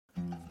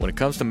When it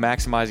comes to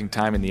maximizing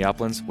time in the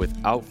uplands,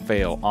 without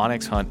fail,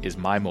 onX Hunt is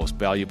my most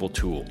valuable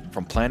tool.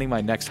 From planning my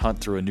next hunt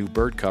through a new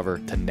bird cover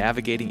to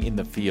navigating in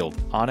the field,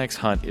 onX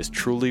Hunt is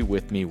truly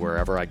with me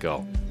wherever I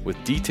go.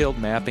 With detailed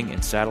mapping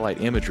and satellite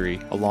imagery,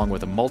 along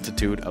with a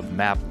multitude of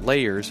map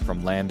layers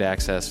from land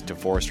access to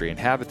forestry and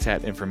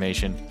habitat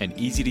information, and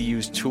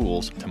easy-to-use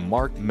tools to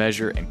mark,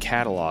 measure, and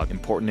catalog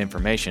important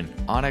information,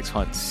 onX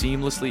Hunt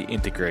seamlessly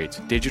integrates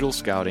digital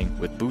scouting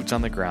with boots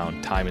on the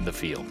ground time in the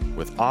field.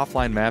 With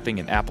offline mapping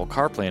and Apple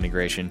CarPlay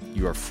integration,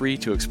 you are free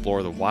to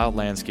explore the wild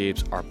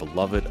landscapes our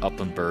beloved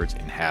upland birds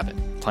inhabit.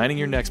 Planning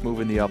your next move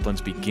in the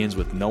uplands begins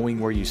with knowing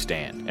where you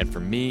stand, and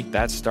for me,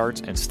 that starts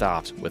and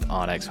stops with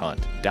onX Hunt.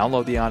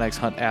 Download the onX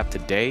Hunt app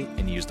today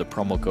and use the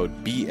promo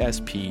code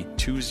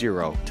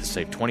BSP20 to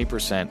save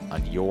 20%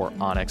 on your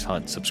onX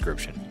Hunt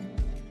subscription.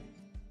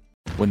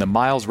 When the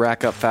miles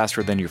rack up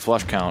faster than your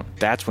flush count,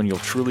 that's when you'll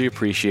truly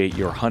appreciate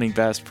your hunting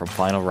vest from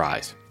Final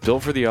Rise.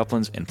 Built for the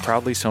uplands and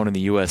proudly sewn in the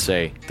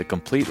USA, the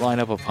complete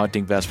lineup of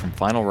hunting vests from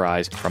Final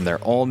Rise, from their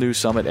all-new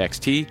Summit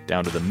XT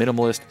down to the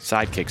minimalist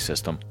Sidekick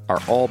system,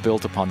 are all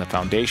built upon the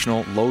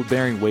foundational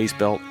load-bearing waist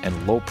belt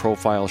and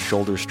low-profile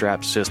shoulder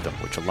strap system,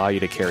 which allow you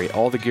to carry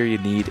all the gear you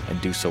need and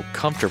do so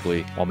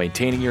comfortably while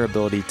maintaining your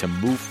ability to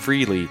move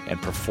freely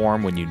and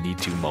perform when you need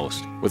to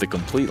most. With a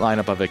complete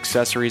lineup of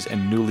accessories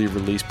and newly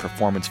released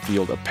performance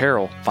field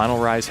apparel, Final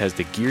Rise has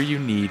the gear you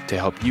need to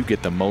help you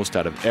get the most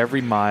out of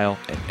every mile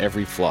and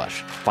every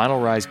flush.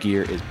 Final Rise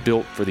gear is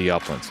built for the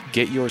uplands.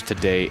 Get yours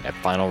today at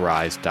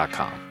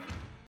finalrise.com.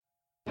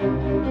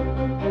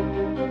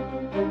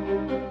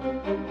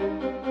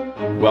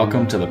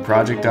 Welcome to the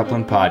Project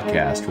Upland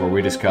podcast, where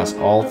we discuss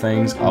all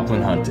things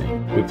upland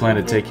hunting. We plan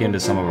to take you into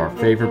some of our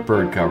favorite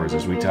bird covers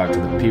as we talk to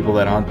the people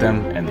that hunt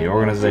them and the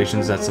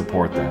organizations that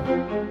support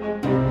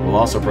them. We'll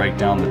also break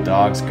down the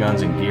dogs,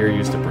 guns, and gear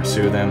used to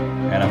pursue them,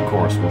 and of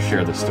course, we'll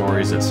share the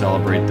stories that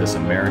celebrate this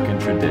American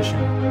tradition.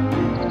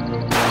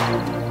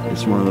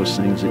 It's one of those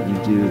things that you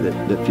do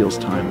that feels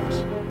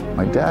timeless.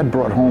 My dad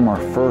brought home our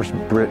first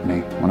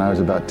Brittany when I was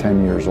about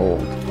 10 years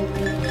old.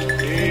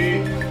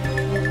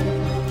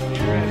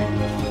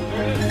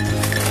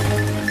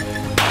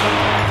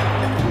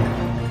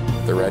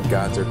 The red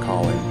gods are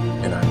calling,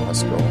 and I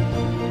must go.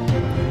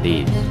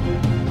 These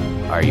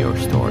are your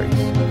stories.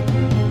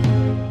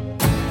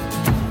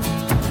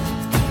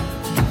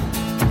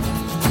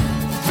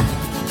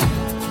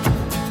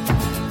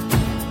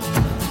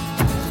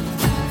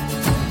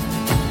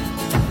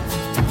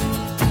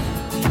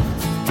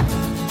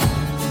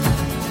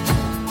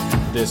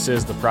 This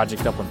is the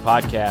Project Upland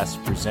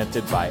podcast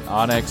presented by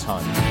onX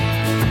Hunt.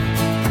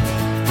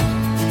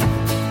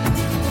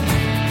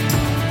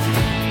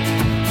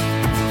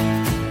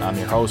 I'm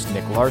your host,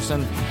 Nick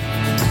Larson.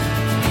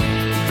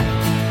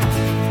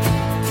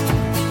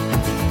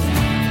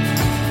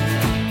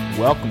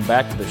 Welcome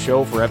back to the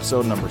show for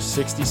episode number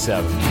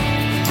 67.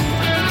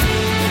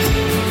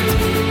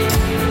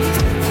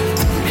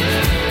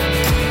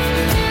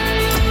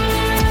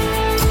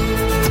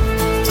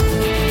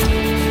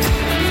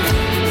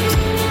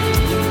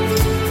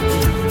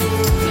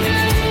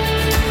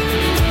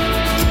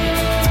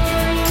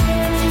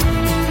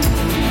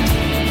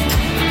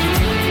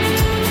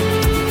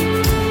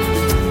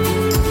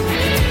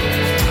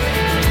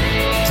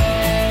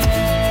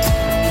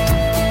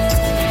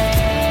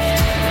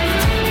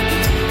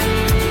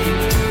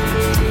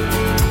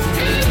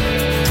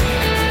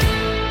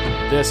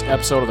 This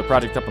episode of the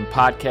Project Upland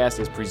podcast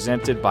is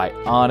presented by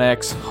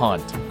onX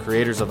Hunt,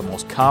 creators of the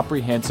most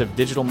comprehensive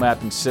digital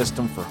mapping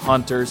system for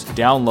hunters.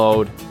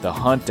 Download the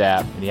Hunt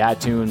app in the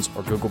iTunes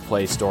or Google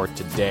Play Store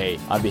today.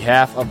 On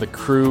behalf of the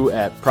crew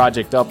at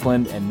Project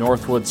Upland and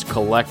Northwoods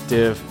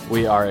Collective,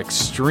 we are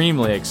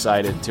extremely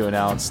excited to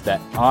announce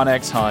that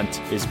onX Hunt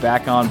is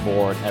back on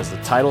board as the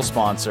title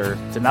sponsor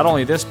to not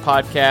only this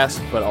podcast,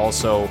 but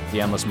also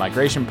the Endless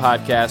Migration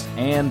podcast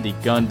and the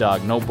Gun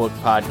Dog Notebook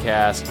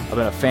podcast. I've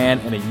been a fan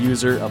and a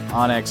user of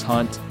onX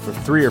Hunt for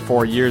 3 or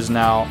 4 years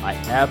now. I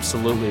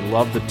absolutely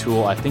love the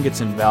tool. I think it's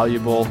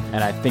invaluable,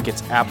 and I think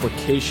its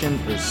application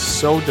is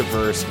so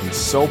diverse and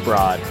so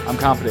broad. I'm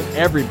confident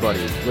everybody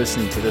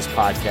listening to this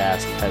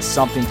podcast has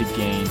something to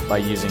gain by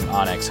using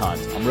onX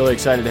Hunt. I'm really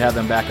excited to have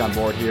them back on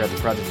board here at the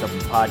Project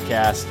Upland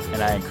podcast,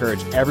 and I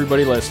encourage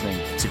everybody listening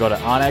to go to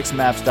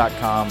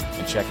onxmaps.com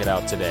and check it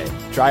out today.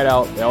 Try it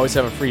out. They always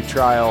have a free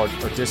trial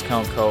or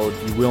discount code.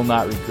 You will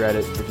not regret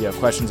it. If you have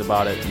questions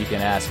about it, you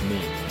can ask me.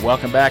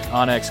 Welcome back,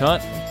 onX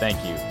Hunt. Thank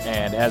you.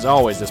 And as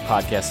always, this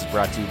podcast is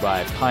brought to you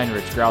by Pine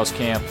Ridge Grouse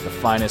Camp, the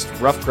finest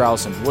rough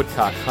grouse and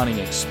woodcock hunting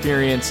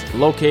experience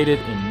located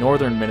in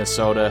northern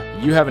Minnesota.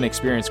 You haven't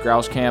experienced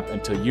grouse camp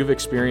until you've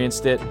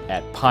experienced it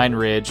at Pine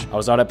Ridge. I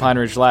was out at Pine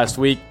Ridge last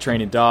week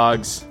training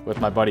dogs with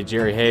my buddy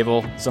Jerry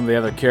Havel, some of the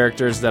other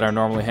characters that are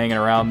normally hanging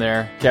around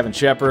there, Kevin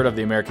Shepard of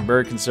the American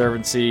Bird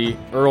Conservancy,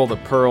 Earl the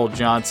Pearl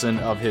Johnson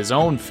of his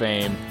own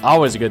fame.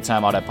 Always a good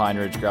time out at Pine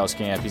Ridge Grouse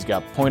Camp. He's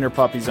got pointer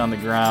puppies on the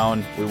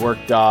ground. We work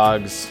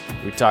dogs.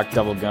 We talked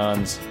double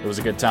guns. It was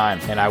a good time,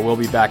 and I will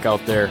be back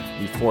out there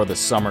before the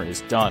summer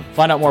is done.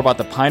 Find out more about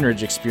the Pine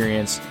Ridge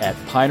experience at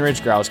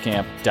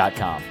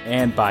pineridgegrousecamp.com.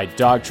 And by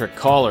Dogtra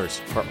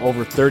Collars. For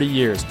over 30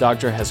 years,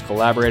 Dogtra has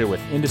collaborated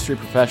with industry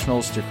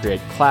professionals to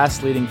create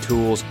class-leading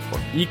tools for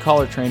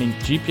e-collar training,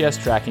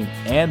 GPS tracking,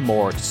 and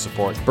more to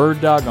support bird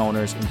dog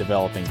owners in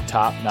developing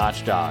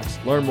top-notch dogs.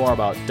 Learn more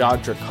about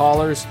Dogtra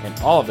Collars and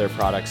all of their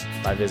products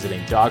by visiting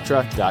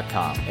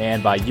dogtra.com.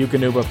 And by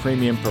Eukanuba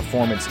Premium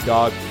Performance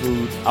Dog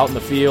Food. Out in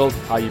the field,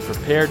 how you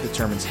prepare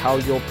determines how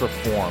you'll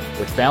perform.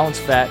 With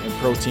balanced fat and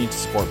protein to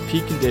support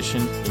peak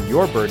condition in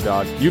your bird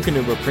dog,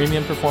 Eukanuba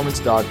Premium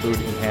Performance Dog Food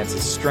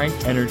enhances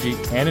strength, energy,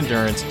 and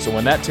endurance, so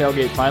when that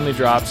tailgate finally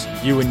drops,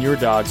 you and your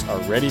dogs are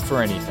ready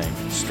for anything.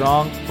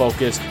 Strong,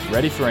 focused,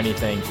 ready for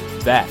anything.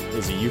 That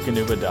is a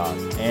Eukanuba dog.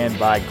 And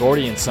by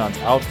Gordy & Sons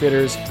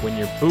Outfitters, when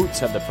your boots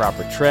have the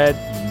proper tread,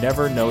 you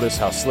never notice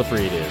how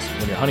slippery it is.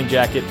 When your hunting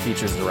jacket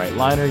features the right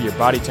liner, your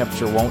body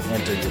temperature won't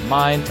enter your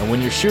mind. And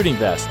when your shooting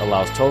vest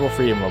allows total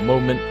freedom of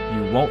movement,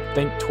 you won't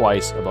think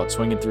twice about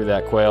swinging through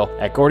that quail.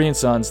 At Gordy &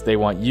 Sons, they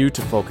want you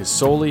to focus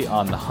solely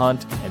on the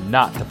hunt and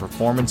not the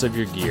performance of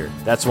your gear.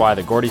 That's why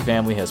the Gordy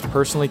family has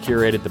personally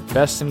curated the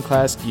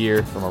best-in-class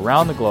gear from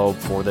around the globe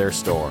for their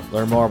store.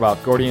 Learn more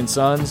about Gordy &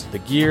 Sons, the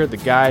gear, the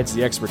guides,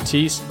 the expertise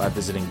by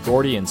visiting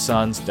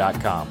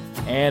GordyandSons.com.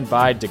 And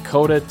by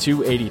Dakota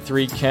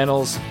 283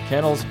 Kennels.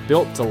 Kennels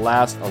built to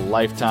last a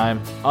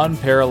lifetime,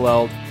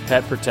 unparalleled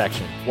pet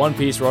protection.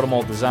 One-piece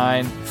rotomold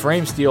design,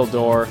 frame steel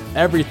door,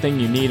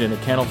 everything you need in a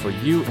kennel for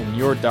you and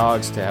your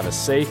dogs to have a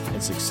safe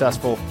and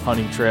successful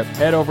hunting trip.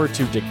 Head over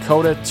to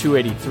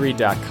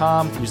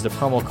Dakota283.com. Use the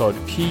promo code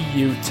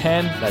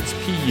PU10, that's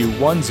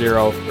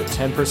PU10 for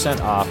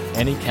 10% off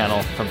any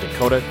kennel from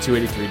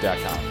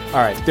Dakota283.com. All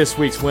right, this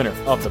week's winner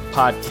of the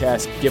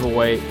podcast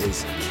giveaway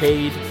is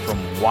Cade from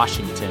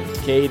Washington.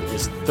 Cade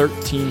is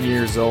 13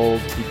 years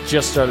old. He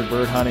just started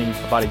bird hunting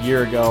about a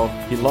year ago.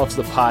 He loves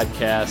the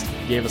podcast.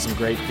 He gave us some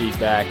great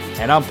feedback,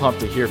 and I'm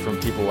pumped to hear from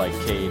people like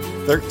Cade.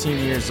 13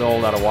 years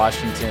old out of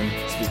Washington.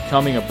 He's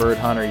becoming a bird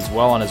hunter. He's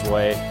well on his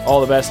way.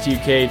 All the best to you,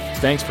 Cade.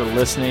 Thanks for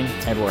listening,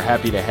 and we're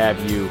happy to have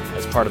you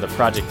as part of the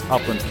Project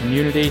Upland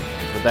community.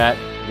 And for that,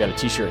 we got a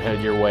t-shirt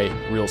headed your way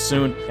real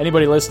soon.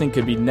 Anybody listening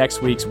could be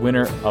next week's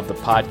winner of the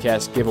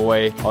podcast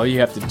giveaway. All you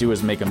have to do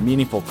is make a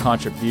meaningful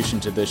contribution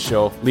to this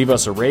show. Leave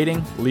us a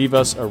rating, leave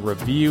us a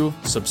review,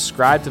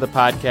 subscribe to the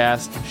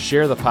podcast,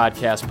 share the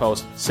podcast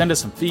post, send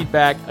us some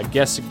feedback, a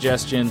guest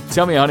suggestion,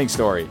 tell me a hunting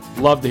story.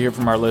 Love to hear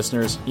from our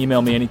listeners.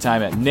 Email me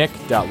anytime at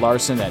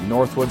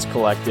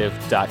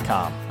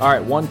nick.larson@northwoodscollective.com. All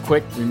right, one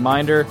quick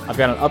reminder. I've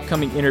got an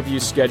upcoming interview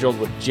scheduled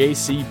with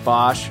JC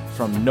Bosch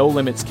from No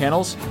Limits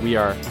Kennels. We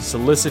are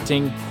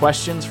soliciting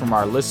questions from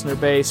our listener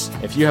base.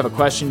 If you have a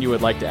question you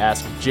would like to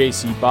ask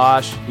JC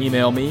Bosch,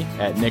 email me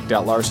at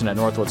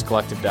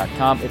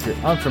nick.larson@northwoodscollective.com. If you're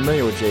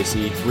unfamiliar with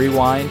JC,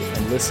 rewind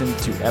and listen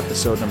to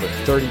episode number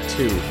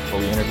 32 where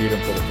we interviewed him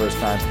for the first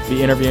time.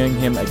 Be interviewing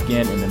him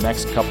again in the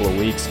next couple of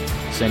weeks.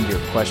 Send your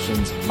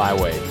questions my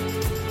way.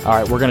 All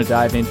right, we're going to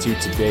dive into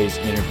today's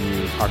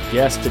interview. Our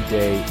guest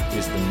today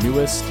is the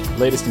newest,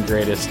 latest, and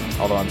greatest,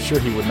 although I'm sure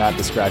he would not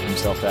describe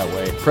himself that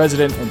way,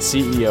 President and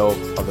CEO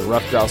of the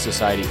Ruffed Grouse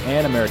Society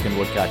and American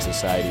Woodcock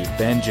Society,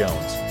 Ben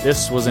Jones.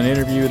 This was an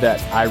interview that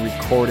I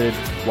recorded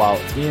while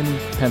in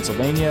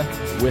Pennsylvania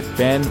with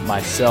Ben,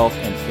 myself,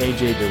 and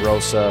AJ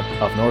DeRosa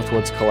of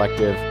Northwoods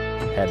Collective.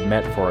 Had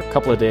met for a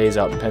couple of days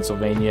out in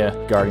Pennsylvania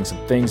regarding some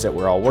things that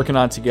we're all working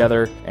on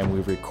together, and we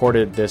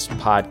recorded this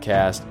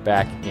podcast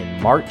back in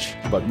March,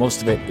 but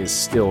most of it is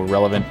still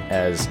relevant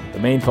as the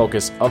main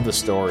focus of the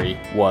story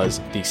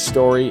was the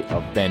story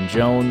of Ben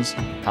Jones,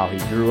 how he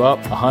grew up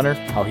a hunter,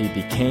 how he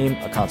became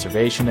a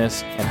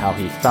conservationist, and how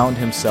he found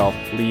himself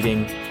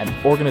leading an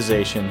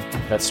organization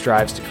that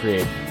strives to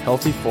create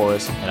healthy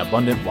forests and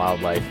abundant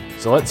wildlife.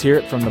 So let's hear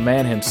it from the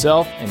man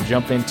himself and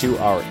jump into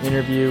our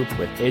interview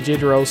with AJ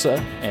DeRosa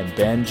and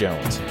Ben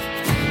Jones. All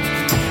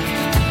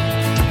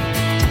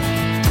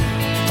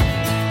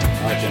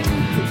right,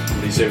 gentlemen,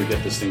 what do you say we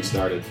get this thing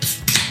started?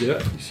 Yeah.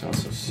 You sound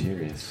so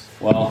serious.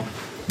 Well,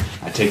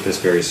 I take this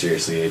very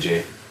seriously,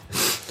 AJ.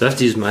 Do I have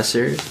to use my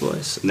serious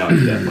voice? No,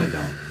 you definitely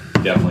don't.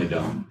 Definitely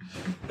don't.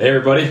 Hey,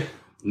 everybody.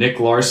 Nick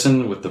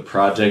Larson with the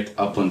Project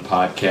Upland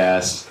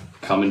podcast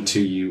coming to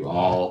you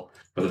all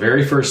for the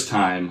very first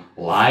time,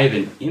 live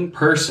and in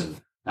person.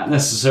 Not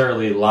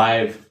necessarily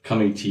live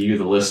coming to you,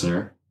 the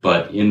listener,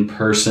 but in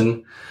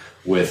person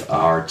with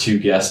our two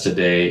guests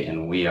today.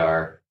 And we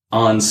are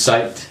on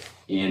site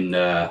in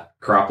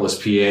Acropolis,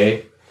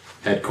 PA,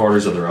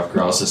 headquarters of the Ruffed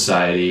Grouse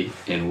Society.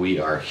 And we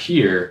are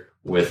here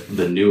with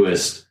the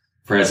newest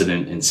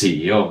president and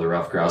CEO of the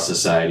Ruffed Grouse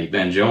Society,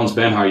 Ben Jones.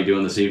 Ben, how are you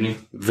doing this evening?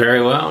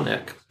 Very well,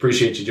 Nick.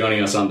 Appreciate you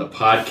joining us on the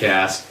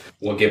podcast.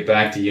 We'll get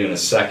back to you in a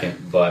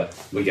second, but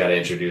we got to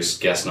introduce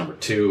guest number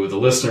 2. The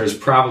listeners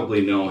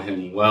probably know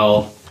him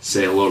well.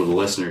 Say hello to the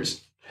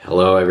listeners.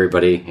 Hello,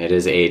 everybody. It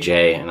is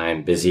AJ, and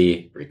I'm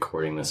busy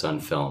recording this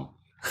on film.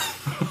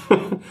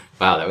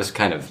 Wow, that was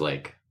kind of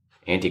like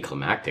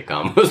anticlimactic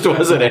almost,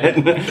 wasn't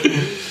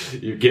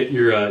it? You get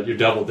your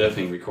double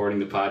dipping, recording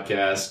the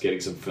podcast, getting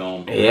some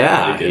film.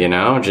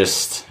 Yeah,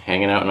 just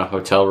hanging out in a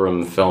hotel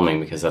room filming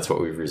because that's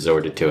what we've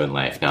resorted to in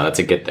life. Now, that's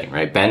a good thing,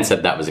 right? Ben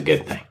said that was a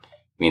good thing.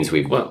 Means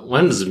we've...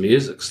 When does the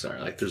music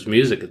start? Like, there's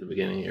music at the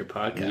beginning of your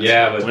podcast.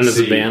 Yeah, but when does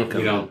the band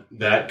come in?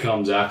 That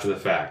comes after the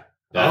fact.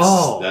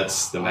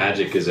 That's the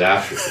magic is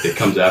after. It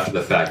comes after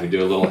the fact. We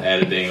do a little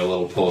editing, a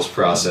little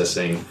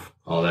post-processing,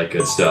 all that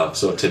good stuff.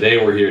 So today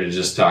we're here to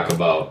just talk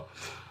about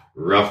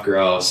rough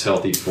grouse,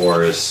 healthy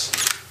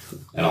forests,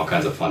 and all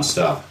kinds of fun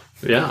stuff.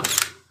 Yeah.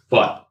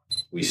 But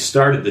we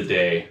started the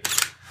day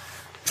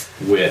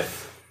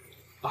with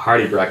a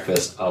hearty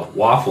breakfast of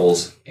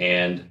waffles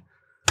and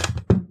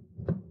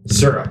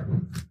syrup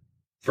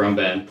from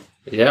Ben.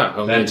 Yeah.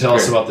 Ben, tell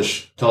us about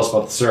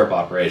the syrup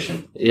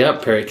operation. Yeah,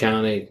 Perry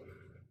County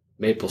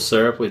maple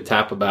syrup. We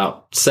tap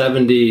about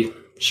 70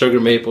 sugar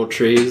maple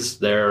trees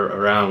there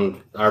around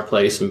our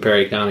place in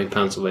Perry County,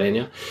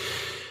 Pennsylvania.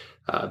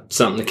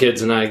 Something the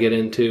kids and I get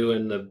into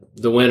in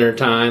the winter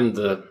time,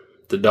 the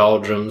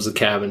doldrums, the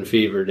cabin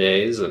fever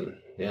days, and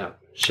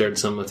shared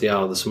some with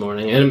y'all this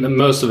morning. And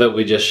most of it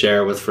we just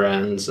share with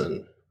friends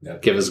and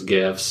give us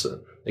gifts.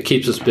 It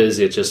keeps us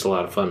busy. It's just a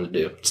lot of fun to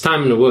do. It's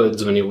time in the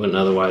woods when you wouldn't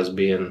otherwise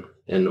be in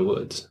the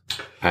woods.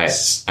 I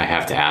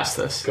have to ask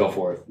this. Go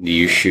for it. Do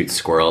you shoot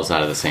squirrels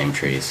out of the same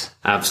trees?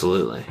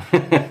 Absolutely.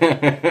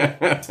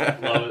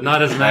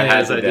 Not as many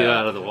as I do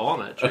out of the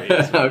walnut trees.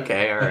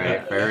 Okay, all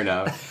right, fair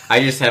enough. I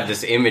just have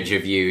this image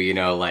of you,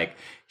 like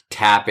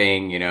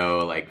tapping,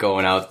 like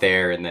going out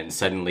there and then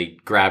suddenly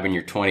grabbing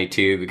your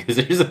 22 because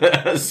there's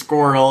a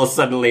squirrel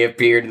suddenly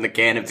appeared in the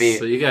canopy.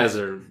 So you guys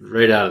are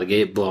right out of the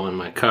gate blowing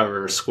my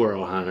cover,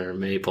 squirrel hunter,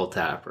 maple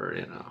tapper,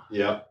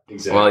 Yep,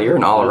 exactly. Well, you're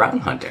an all-around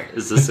hunter.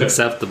 Is this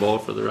acceptable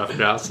for the Rough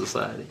Grouse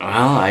Society? Well,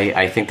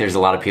 I think there's a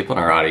lot of people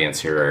in our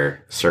audience who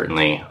are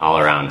certainly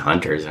all-around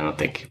hunters. I don't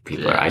think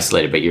people are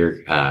isolated, but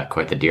you're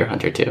quite the deer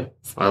hunter too.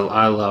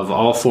 I love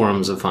all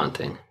forms of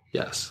hunting,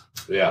 yes.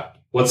 Yeah.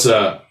 What's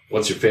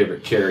your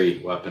favorite carry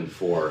weapon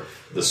for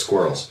the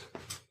squirrels?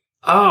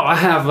 Oh, I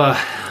have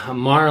a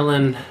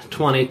Marlin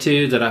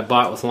 22 that I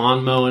bought with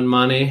lawn mowing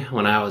money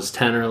when I was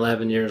 10 or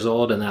 11 years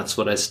old, and that's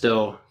what I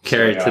still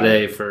carry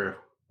today for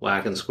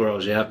whacking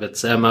squirrels. Yep,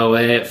 it's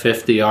MOA at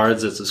 50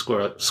 yards. It's a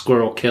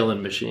squirrel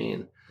killing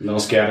machine. No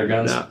scatter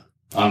guns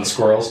on the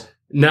squirrels?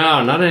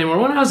 No, not anymore.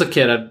 When I was a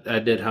kid, I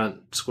did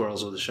hunt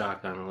squirrels with a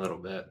shotgun a little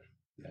bit.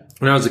 Yeah.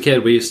 When I was a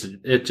kid,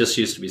 it just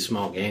used to be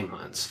small game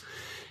hunts.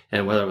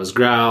 And whether it was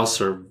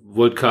grouse or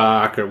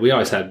woodcock, or we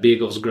always had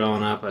beagles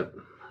growing up.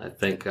 I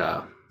think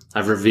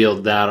I've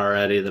revealed that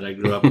already, that I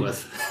grew up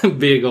with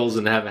beagles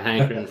and have a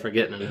hankering for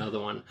getting another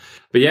one.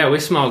 But yeah, we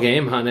small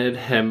game hunted.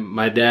 And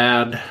my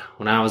dad,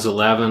 when I was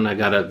 11, I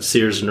got a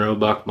Sears and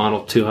Roebuck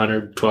Model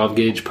 200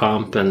 12-gauge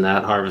pump, and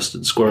that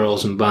harvested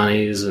squirrels and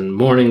bunnies and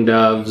mourning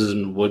doves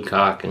and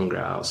woodcock and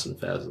grouse and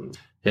pheasants.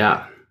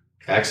 Yeah.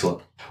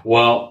 Excellent.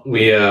 Well,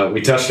 we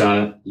touched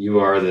on it.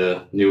 You are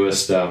the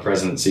newest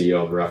president and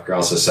CEO of the Rough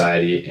Grouse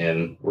Society,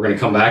 and we're going to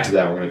come back to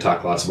that. We're going to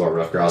talk lots about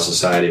Rough Grouse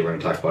Society. We're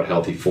going to talk about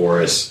healthy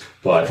forests,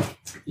 but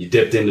you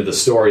dipped into the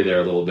story there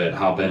a little bit,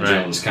 how Ben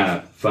Jones kind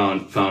of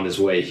found his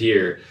way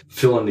here.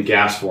 Fill in the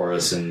gaps for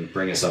us and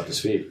bring us up to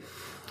speed.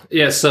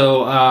 Yeah,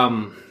 so,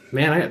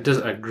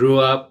 I grew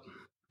up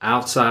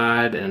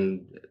outside,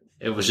 and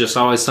it was just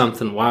always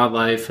something,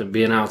 wildlife and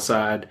being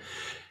outside.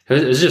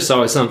 It was just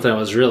always something I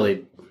was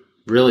really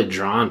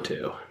drawn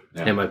to.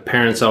 Yeah. And my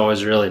parents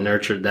always really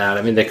nurtured that.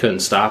 I mean, they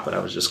couldn't stop it. I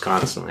was just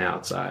constantly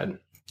outside.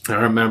 I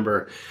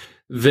remember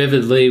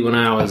vividly when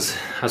I was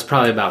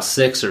probably about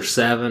 6 or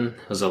 7.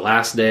 It was the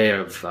last day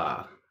of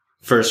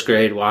first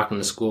grade, walking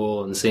to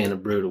school and seeing a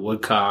brood of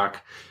woodcock. I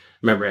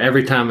remember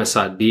every time I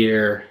saw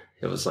deer,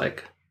 it was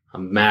like a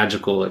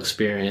magical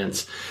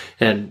experience.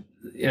 And,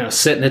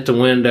 sitting at the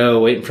window,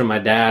 waiting for my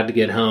dad to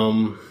get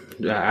home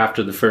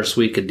after the first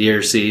week of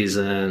deer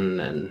season,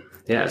 and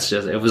yeah,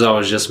 it was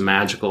always just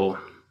magical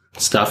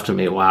stuff to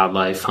me,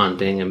 wildlife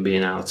hunting and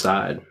being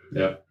outside.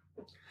 Yeah.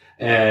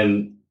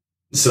 And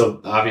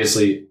so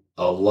obviously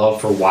a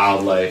love for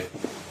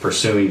wildlife,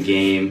 pursuing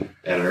game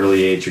at an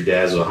early age. Your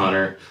dad's a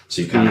hunter.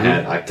 So you kind of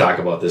had, I talked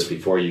about this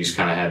before, you just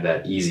kind of had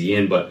that easy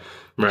in, but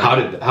how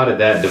did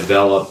that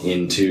develop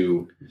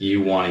into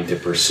you wanting to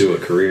pursue a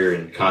career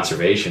in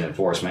conservation and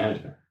forest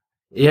management?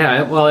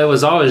 Yeah, well, it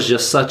was always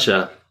just such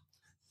an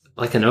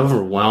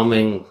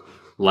overwhelming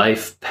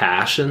life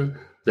passion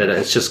that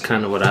it's just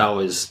kind of what I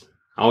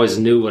always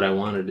knew what I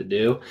wanted to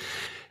do.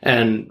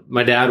 And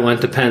my dad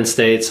went to Penn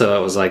State, so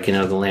it was like, the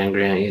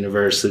land-grant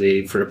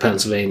university for a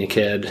Pennsylvania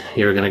kid.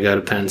 You were going to go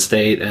to Penn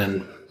State,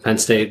 and Penn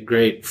State,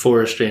 great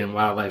forestry and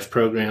wildlife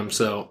program.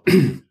 So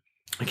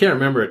I can't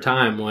remember a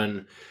time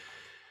when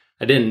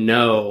I didn't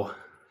know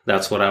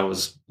that's what I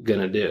was going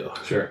to do.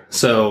 Sure.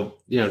 So,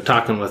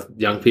 talking with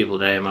young people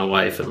today, my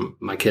wife and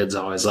my kids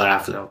always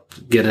laugh. They'll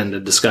get into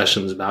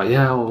discussions about,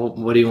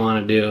 what do you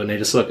want to do? And they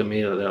just look at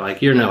me, they're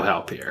like, you're no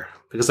help here.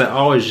 Because I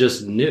always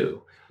just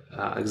knew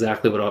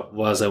exactly what it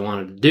was I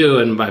wanted to do.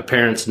 And my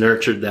parents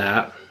nurtured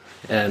that.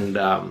 And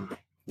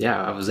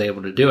yeah, I was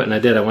able to do it. And I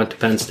did. I went to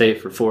Penn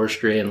State for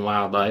forestry and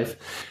wildlife.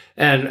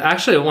 And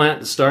actually I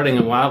went starting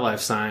in wildlife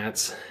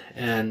science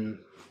and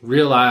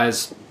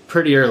realized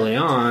pretty early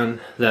on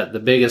that the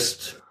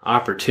biggest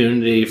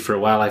opportunity for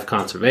wildlife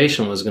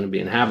conservation was going to be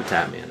in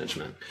habitat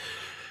management.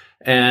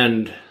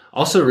 And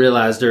also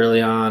realized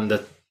early on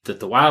that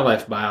the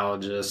wildlife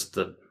biologists,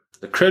 the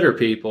critter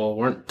people,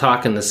 weren't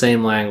talking the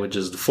same language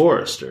as the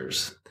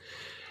foresters.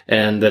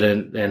 And that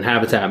in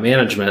habitat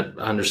management,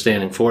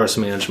 understanding forest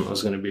management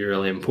was going to be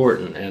really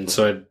important. And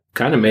so I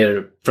kind of made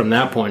it, from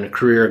that point, a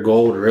career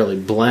goal to really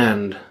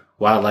blend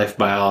wildlife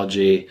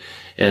biology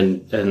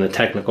and the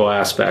technical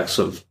aspects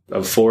of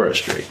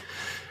forestry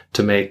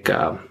to make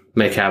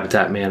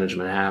habitat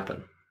management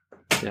happen.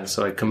 Yeah,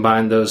 so I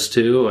combined those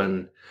two.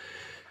 And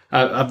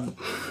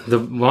the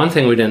one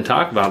thing we didn't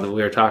talk about that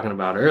we were talking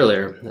about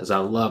earlier is I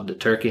love to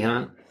turkey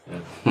hunt.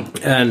 Yeah.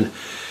 And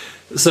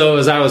so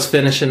as I was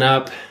finishing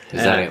up, wait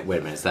a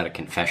minute, is that a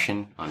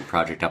confession on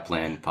Project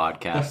Upland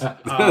podcast?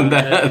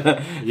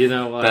 You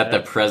know what? That the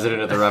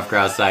president of the Rough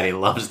Grouse Society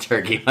loves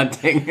turkey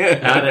hunting.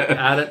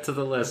 add it to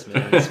the list,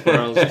 man.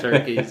 Squirrels,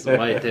 turkeys,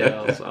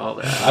 whitetails, all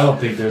that. I don't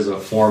think there's a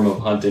form of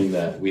hunting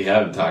that we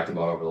haven't talked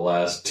about over the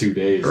last 2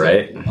 days.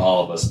 Right. That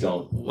all of us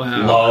don't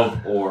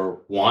love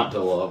or want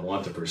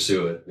to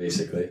pursue it,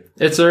 basically.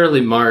 It's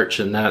early March,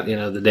 and that,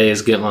 the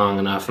days get long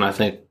enough, and I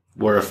think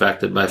we're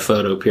affected by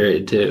photo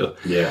period too.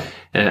 Yeah.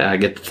 And I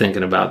get to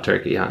thinking about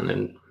turkey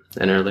hunting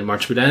in early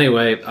March. But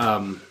anyway,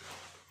 I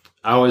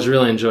always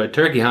really enjoyed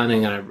turkey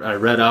hunting, and I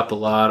read up a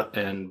lot,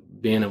 and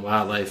being in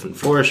wildlife and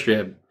forestry,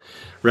 I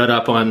read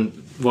up on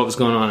what was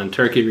going on in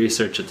turkey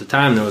research at the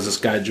time. There was this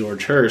guy,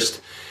 George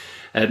Hurst,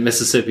 at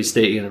Mississippi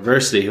State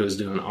University, who was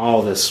doing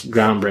all this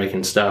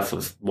groundbreaking stuff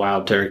with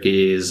wild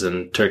turkeys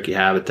and turkey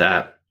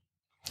habitat.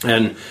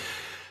 And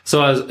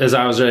so as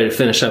I was ready to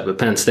finish up at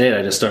Penn State,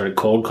 I just started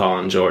cold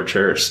calling George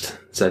Hurst.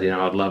 Said,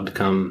 I'd love to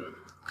come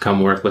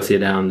work with you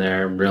down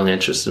there. I'm really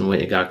interested in what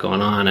you got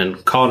going on.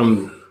 And called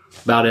him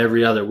about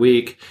every other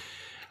week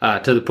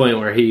to the point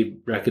where he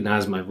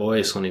recognized my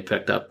voice when he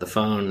picked up the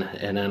phone.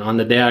 And then on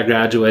the day I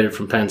graduated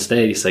from Penn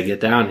State, he said, get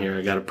down here.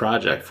 I got a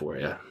project for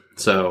you.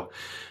 So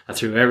I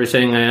threw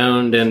everything I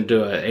owned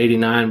into a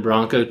 89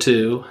 Bronco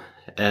 2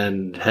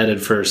 and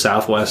headed for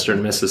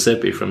southwestern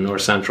Mississippi from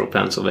north central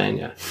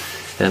Pennsylvania,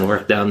 and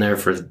worked down there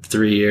for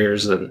 3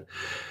 years. And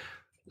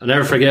I'll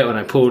never forget when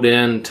I pulled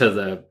in to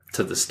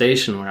the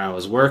station where I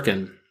was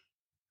working.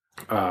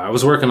 I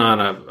was working on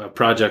a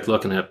project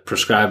looking at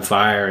prescribed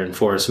fire and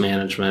forest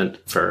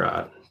management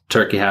for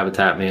turkey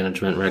habitat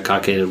management,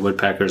 red-cockaded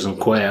woodpeckers and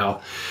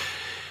quail.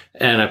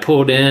 And I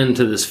pulled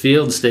into this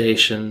field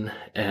station,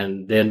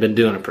 and they had been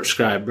doing a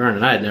prescribed burn,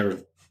 and I had never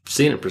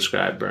seen a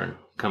prescribed burn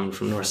coming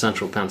from north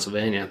central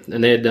Pennsylvania.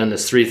 And they had done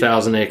this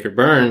 3,000 acre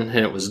burn, and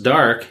it was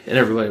dark, and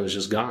everybody was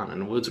just gone,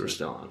 and the woods were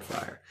still on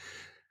fire.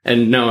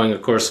 And knowing,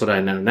 of course, what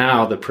I know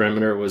now, the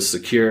perimeter was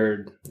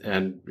secured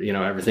and,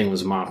 everything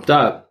was mopped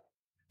up,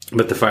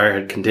 but the fire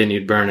had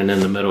continued burning in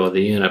the middle of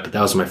the unit. But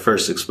that was my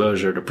first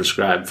exposure to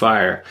prescribed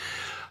fire.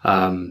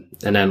 And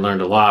then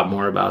learned a lot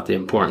more about the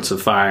importance of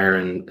fire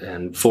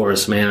and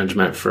forest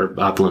management for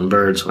upland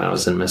birds when I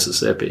was in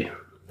Mississippi.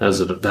 That was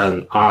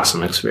an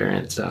awesome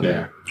experience down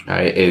there.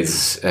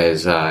 Is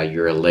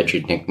your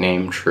alleged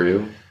nickname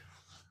true?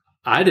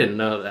 I didn't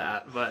know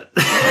that, but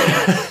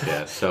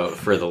yeah. So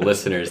for the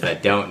listeners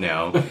that don't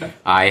know,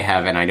 I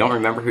have, and I don't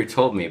remember who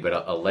told me,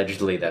 but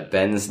allegedly that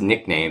Ben's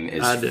nickname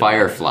is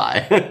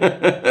Firefly.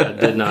 I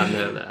did not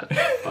know that.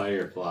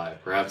 Firefly.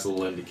 Perhaps a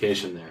little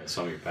indication there of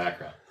some of your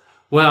background.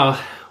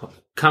 Well,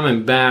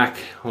 coming back,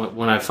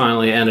 when I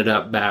finally ended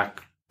up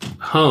back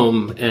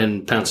home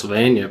in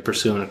Pennsylvania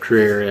pursuing a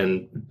career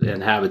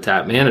in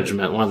habitat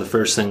management, one of the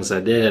first things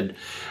I did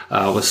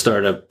was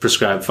start a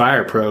prescribed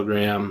fire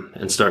program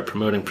and start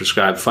promoting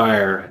prescribed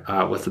fire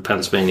with the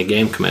Pennsylvania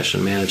Game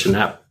Commission, managing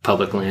that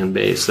public land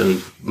base.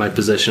 And my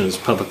position is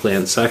public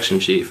land section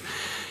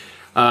chief.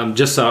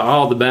 Just saw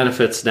all the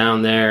benefits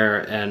down there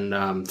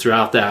and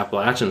throughout the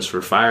Appalachians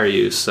for fire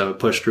use. So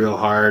pushed real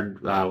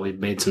hard. We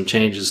made some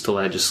changes to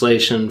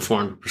legislation,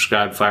 formed a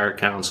prescribed fire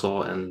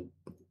council, and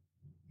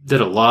did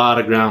a lot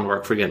of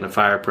groundwork for getting a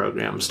fire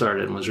program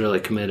started and was really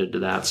committed to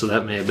that. So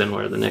that may have been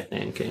where the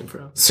nickname came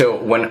from. So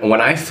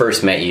when I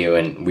first met you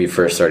and we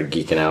first started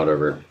geeking out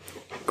over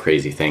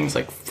crazy things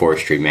like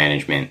forestry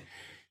management,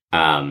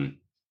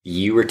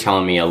 you were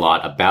telling me a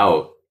lot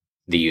about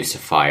the use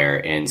of fire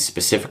and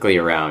specifically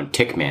around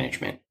tick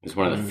management. It was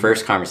one of the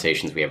first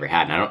conversations we ever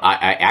had. And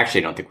I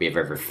actually don't think we have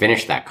ever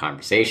finished that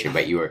conversation,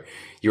 but you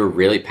were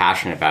really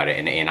passionate about it.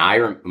 And I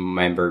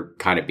remember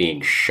kind of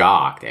being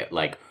shocked at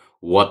like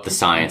what the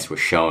science was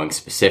showing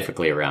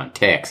specifically around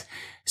ticks.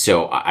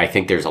 So I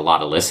think there's a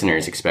lot of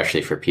listeners,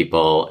 especially for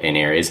people in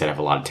areas that have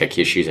a lot of tick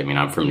issues. I mean,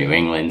 I'm from New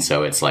England,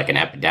 so it's like an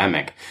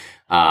epidemic.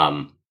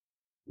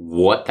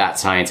 What that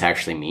science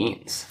actually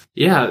means.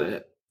 Yeah.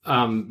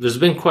 There's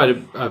been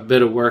quite a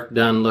bit of work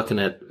done looking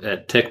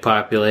at tick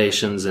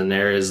populations in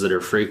areas that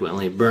are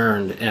frequently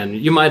burned. And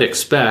you might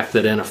expect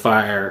that in a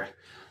fire,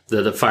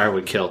 that the fire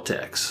would kill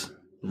ticks.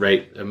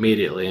 right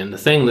immediately. And the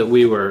thing that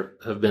we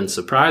have been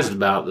surprised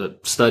about,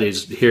 that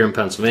studies here in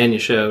Pennsylvania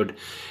showed,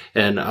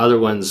 and other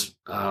ones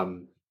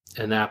in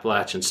the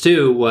Appalachians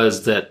too,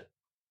 was that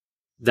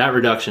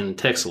reduction in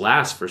ticks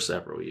lasts for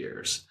several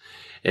years.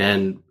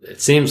 And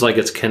it seems like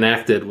it's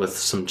connected with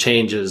some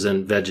changes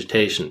in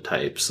vegetation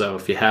types. So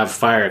if you have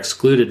fire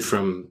excluded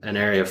from an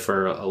area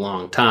for a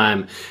long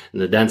time,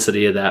 and the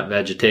density of that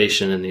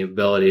vegetation and the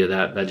ability of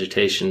that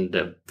vegetation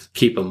to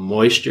keep a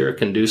moisture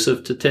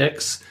conducive to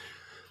ticks,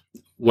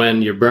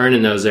 when you're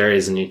burning those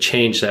areas and you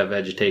change that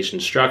vegetation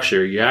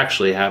structure, you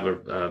actually have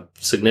a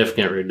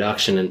significant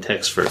reduction in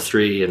ticks for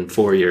 3 and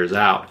 4 years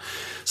out.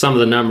 Some of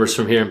the numbers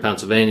from here in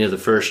Pennsylvania, the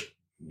first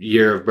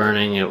year of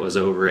burning, it was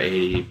over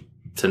 80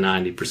 to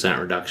 90%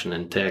 reduction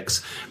in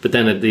ticks. But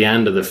then at the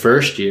end of the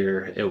first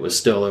year, it was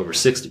still over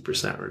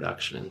 60%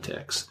 reduction in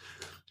ticks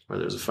where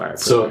there's a fire.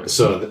 So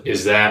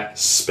is that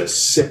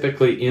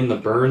specifically in the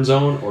burn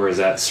zone, or is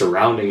that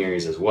surrounding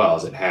areas as well?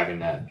 Is it having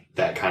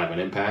that kind of an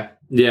impact?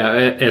 Yeah,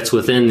 it's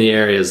within the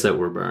areas that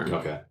were burned.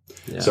 Okay.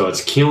 Yeah. So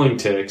it's killing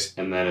ticks,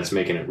 and then it's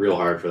making it real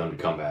hard for them to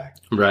come back.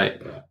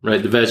 Right. Yeah.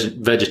 Right. The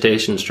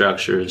vegetation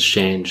structure has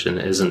changed and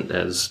isn't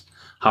as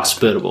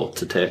hospitable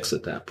to ticks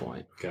at that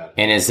point. Got it.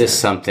 And is this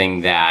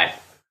something that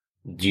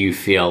do you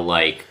feel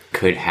like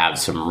could have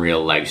some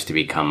real legs to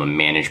become a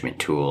management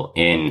tool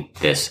in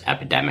this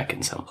epidemic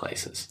in some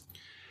places?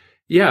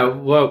 Yeah,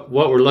 what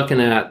we're looking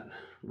at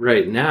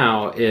right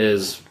now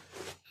is,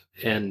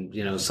 and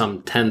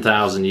some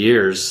 10,000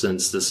 years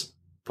since this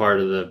part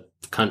of the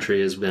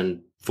country has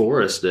been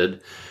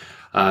forested,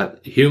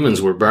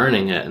 humans were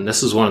burning it, and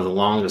this is one of the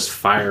longest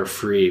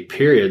fire-free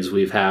periods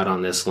we've had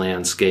on this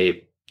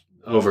landscape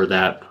over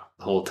that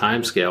whole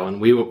time scale.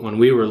 And when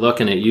we were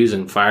looking at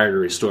using fire to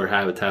restore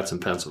habitats in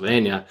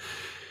Pennsylvania,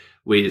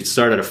 we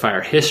started a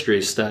fire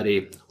history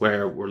study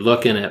where we're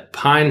looking at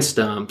pine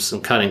stumps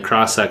and cutting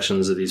cross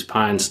sections of these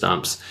pine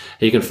stumps.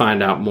 And you can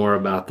find out more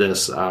about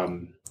this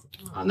on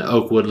the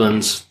Oak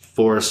Woodlands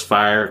Forest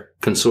Fire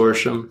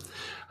Consortium.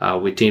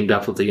 We teamed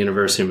up with the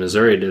University of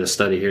Missouri, did a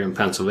study here in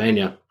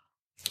Pennsylvania.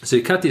 So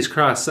you cut these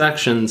cross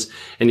sections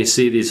and you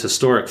see these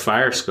historic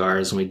fire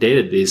scars, and we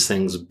dated these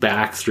things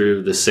back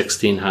through the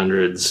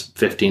 1600s,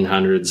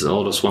 1500s. The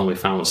oldest one we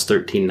found was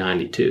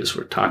 1392. So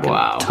we're talking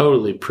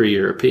totally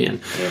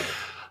pre-European.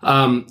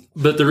 Yeah.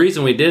 But the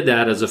reason we did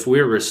that is if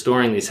we were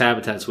restoring these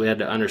habitats, we had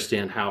to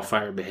understand how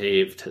fire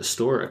behaved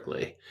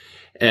historically.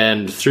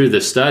 And through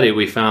the study,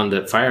 we found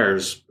that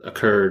fires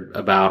occurred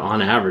about,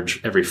 on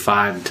average, every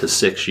 5 to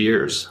 6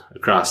 years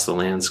across the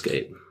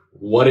landscape.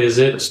 What is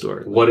it?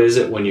 Historically. What is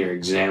it when you're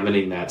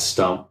examining that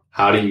stump?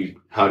 How do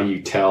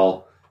you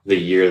tell the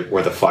year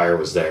where the fire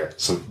was there?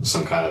 Some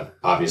kind of,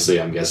 obviously,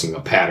 I'm guessing, a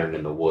pattern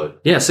in the wood.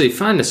 Yeah, so you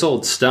find this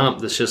old stump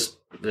that's just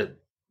that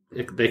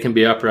they can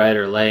be upright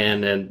or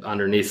laying and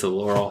underneath the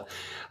laurel.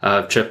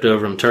 I've tripped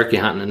over them turkey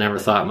hunting and never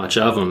thought much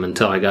of them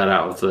until I got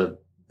out with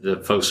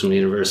the folks from the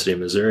University of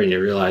Missouri, and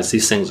you realize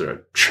these things are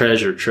a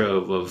treasure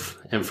trove of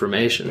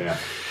information. Yeah.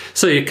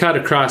 So you cut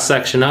a cross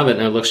section of it,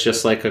 and it looks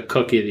just like a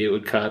cookie that you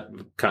would cut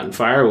in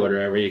firewood or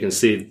whatever. You can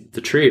see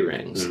the tree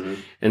rings. Mm-hmm.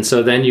 And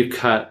so then you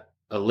cut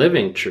a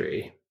living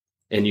tree,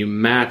 and you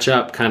match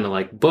up kind of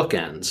like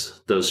bookends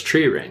those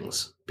tree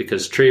rings,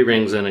 because tree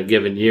rings in a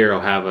given year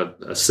will have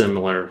a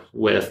similar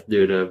width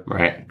due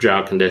to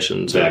drought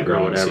conditions or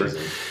whatever.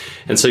 Season.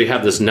 And so you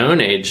have this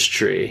known age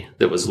tree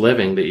that was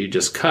living that you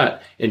just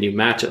cut, and you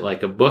match it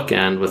like a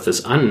bookend with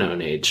this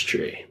unknown age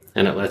tree.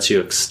 And it lets you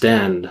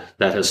extend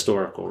that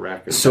historical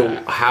record. So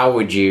back. How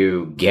would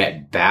you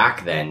get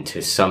back then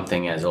to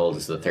something as old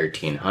as the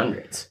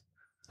 1300s?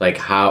 Like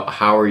how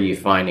are you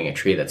finding a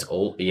tree that's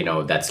old,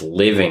 that's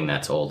living,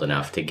 that's old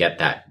enough to get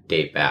that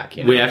date back?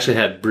 We actually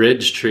had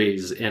bridge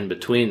trees in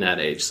between that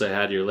age. So you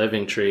had your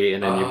living tree,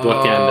 and then you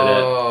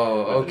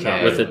bookended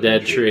it with a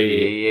dead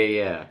tree.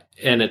 Yeah.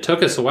 And it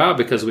took us a while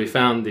because we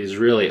found these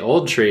really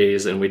old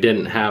trees and we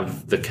didn't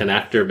have the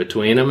connector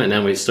between them. And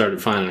then we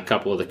started finding a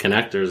couple of the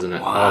connectors, and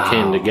it all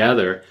came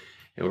together,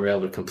 and we were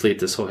able to complete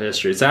this whole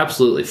history. It's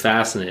absolutely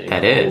fascinating.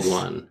 That is.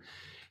 Hold one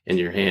in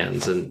your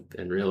hands and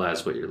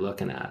realize what you're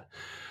looking at.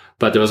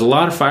 But there was a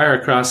lot of fire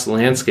across the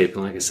landscape.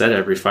 And like I said,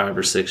 every 5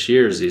 or 6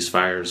 years, these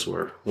fires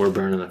were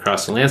burning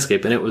across the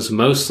landscape. And it was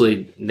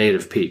mostly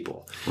native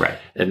people. Right.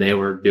 And they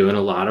were doing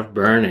a lot of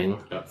burning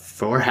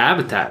for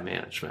habitat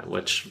management,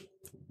 which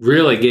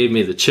really gave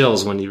me the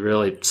chills when you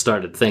really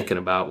started thinking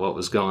about what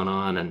was going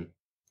on and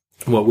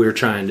what we're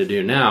trying to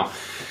do now.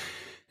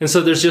 And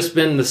so there's just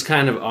been this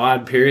kind of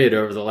odd period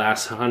over the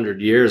last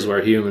 100 years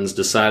where humans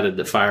decided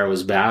that fire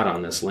was bad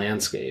on this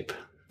landscape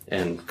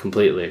and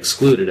completely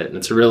excluded it. And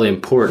it's a really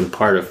important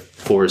part of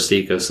forest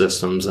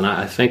ecosystems. And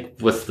I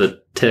think with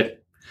the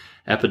tick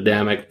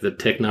epidemic, the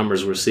tick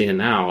numbers we're seeing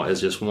now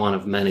is just one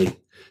of many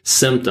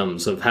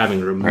symptoms of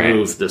having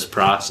removed this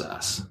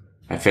process.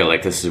 I feel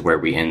like this is where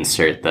we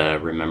insert the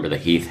remember the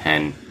heath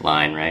hen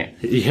line, right?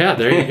 Yeah,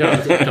 there you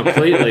go.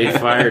 Completely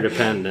fire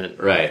dependent.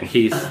 Right.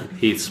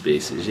 Heath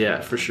species. Yeah,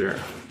 for sure.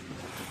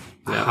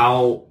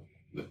 Yeah.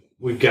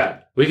 we've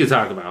got. We could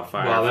talk about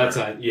fire. Well, that's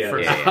for- yeah.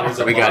 for there's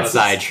a We lot got of-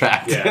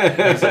 sidetracked. Yeah,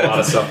 there's a lot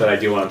of stuff that I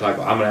do want to talk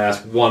about. I'm going to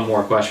ask one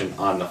more question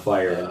on the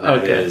fire, and that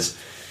Okay. is,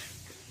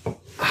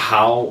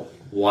 how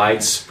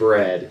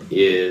widespread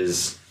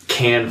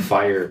can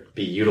fire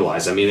be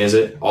utilized? I mean, is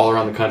it all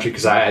around the country?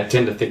 Because I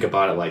tend to think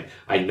about it like,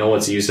 I know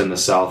it's used in the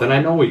South, and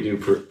I know we do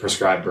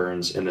prescribe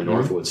burns in the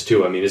Northwoods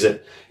too. I mean,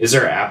 is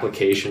there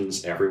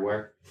applications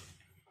everywhere?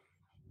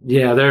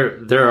 Yeah,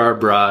 there are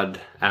broad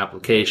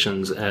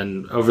applications,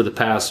 and over the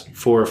past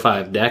 4 or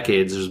 5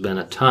 decades, there's been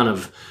a ton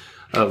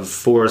of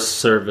Forest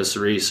Service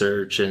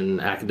research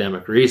and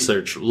academic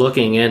research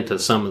looking into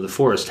some of the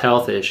forest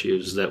health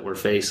issues that we're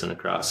facing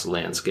across the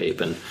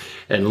landscape,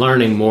 and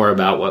learning more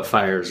about what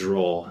fire's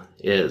role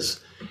is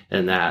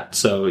in that.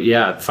 So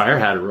yeah, fire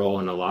had a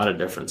role in a lot of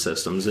different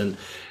systems, and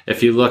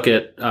if you look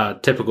at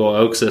typical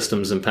oak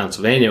systems in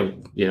Pennsylvania,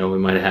 we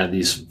might have had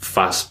these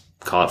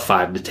call it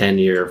 5 to 10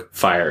 year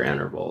fire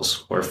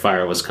intervals where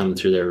fire was coming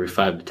through there every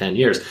 5 to 10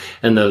 years.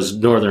 And those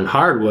northern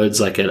hardwoods,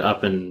 like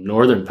up in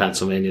northern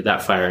Pennsylvania,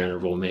 that fire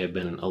interval may have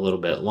been a little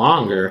bit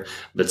longer,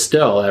 but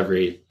still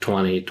every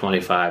 20,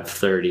 25,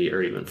 30,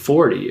 or even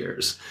 40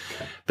 years.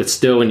 But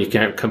still, when you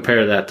can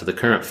compare that to the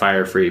current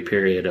fire-free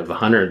period of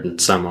 100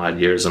 and some odd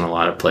years in a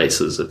lot of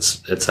places,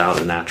 it's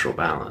out of natural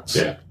balance.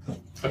 Yeah.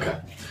 Okay.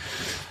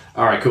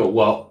 All right, cool.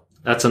 Well,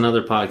 that's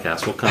another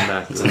podcast. We'll come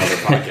back to it's another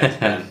podcast,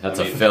 man. That's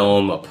a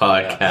film, a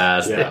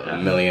podcast, Yeah. a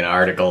million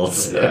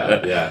articles.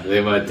 yeah.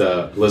 They might,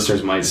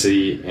 listeners might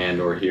see and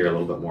or hear a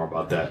little bit more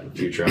about that in a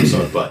future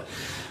episode. But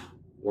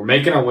we're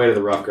making our way to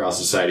the Rough Grouse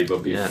Society.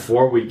 But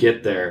before we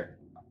get there,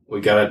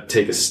 we got to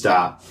take a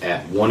stop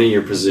at one of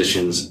your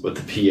positions with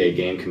the PA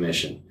Game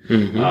Commission.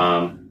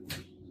 Mm-hmm.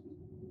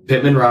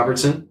 Pittman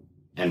Robertson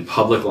and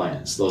public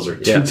lands. Those are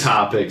two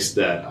topics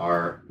that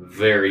are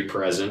very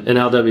present. And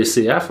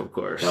LWCF, of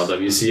course.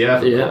 LWCF,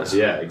 of course.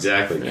 Yeah,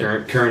 exactly.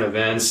 Yeah. Current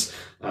events.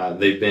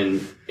 They've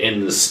been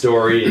in the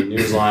story and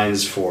news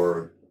lines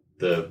for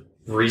the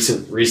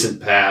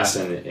recent past,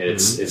 and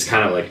it's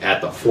kind of like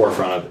at the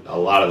forefront of a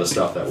lot of the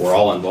stuff that we're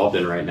all involved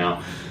in right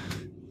now.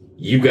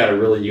 You've got a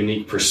really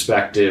unique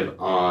perspective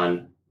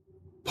on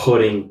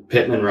putting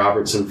Pittman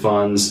Robertson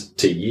funds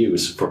to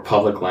use for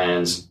public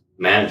lands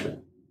management.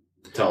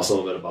 Tell us a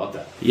little bit about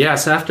that.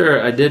 Yes,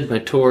 after I did my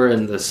tour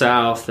in the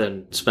South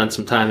and spent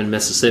some time in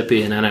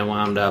Mississippi, and then I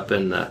wound up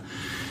in the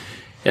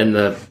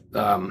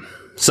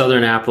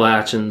Southern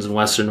Appalachians and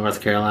Western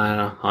North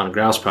Carolina on a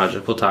grouse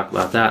project. We'll talk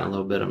about that in a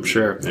little bit, I'm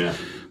sure. Yeah.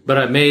 But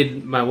I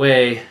made my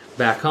way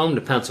back home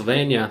to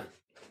Pennsylvania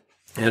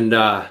and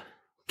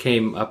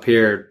came up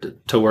here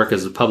to work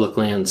as the public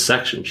lands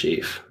section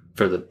chief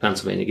for the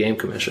Pennsylvania Game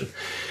Commission.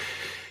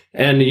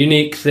 And the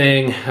unique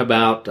thing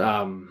about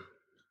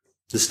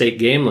the state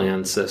game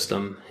land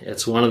system,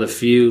 it's one of the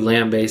few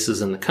land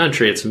bases in the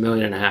country. It's 1.5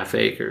 million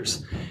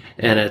acres,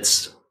 and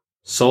it's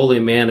solely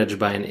managed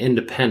by an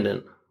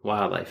independent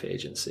wildlife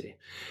agency.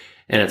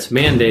 And it's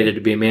mandated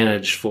to be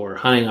managed for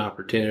hunting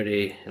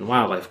opportunity and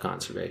wildlife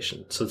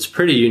conservation. So it's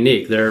pretty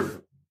unique.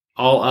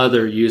 All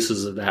other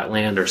uses of that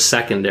land are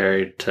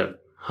secondary to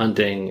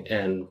hunting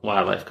and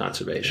wildlife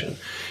conservation.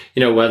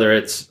 Whether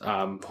it's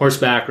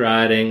horseback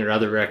riding or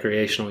other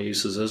recreational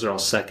uses, those are all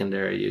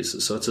secondary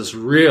uses. So it's this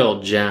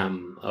real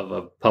gem of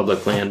a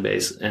public land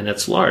base, and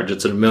it's large.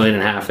 It's at 1.5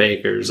 million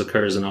acres,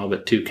 occurs in all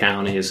but 2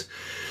 counties.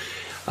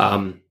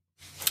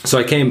 So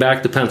I came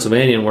back to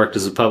Pennsylvania and worked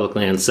as a public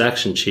land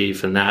section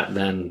chief, and that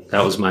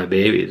was my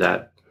baby,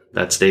 that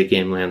state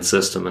game land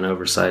system and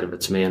oversight of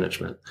its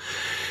management.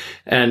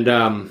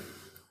 And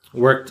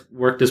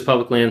worked as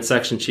public land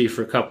section chief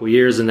for a couple of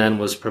years, and then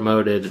was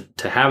promoted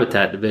to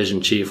habitat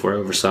division chief, where I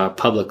oversaw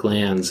public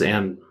lands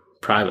and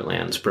private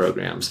lands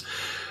programs.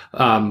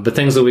 But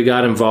things that we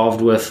got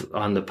involved with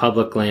on the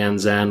public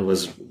lands end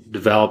was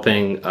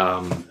developing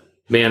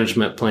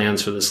management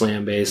plans for this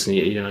land base. And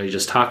you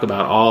just talk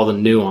about all the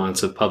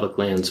nuance of public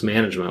lands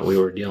management. We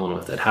were dealing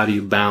with it. How do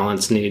you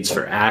balance needs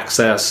for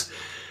access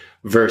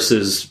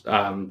versus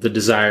the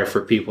desire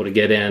for people to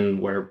get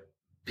in where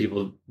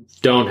people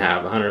don't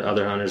have,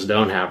 other hunters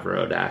don't have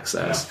road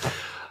access.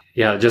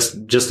 Yeah,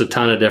 just a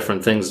ton of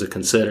different things to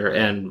consider.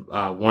 And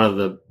one of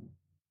the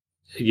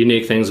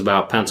unique things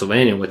about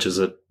Pennsylvania, which is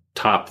a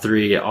top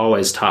 3,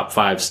 always top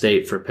 5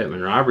 state for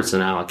Pittman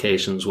Robertson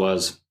allocations,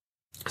 was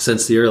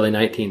since the early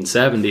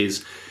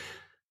 1970s,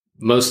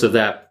 most of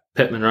that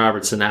Pittman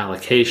Robertson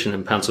allocation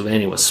in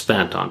Pennsylvania was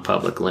spent on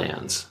public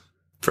lands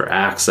for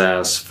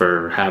access,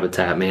 for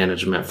habitat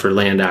management, for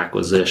land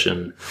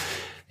acquisition.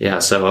 Yeah,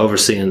 so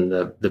overseeing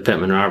the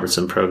Pittman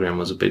Robertson program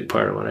was a big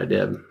part of what I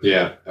did.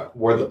 Yeah.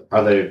 Are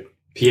the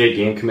PA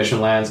Game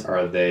Commission lands,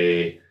 are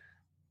they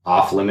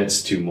off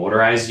limits to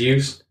motorized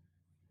use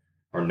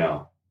or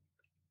no?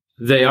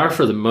 They are,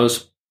 for the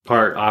most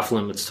part, off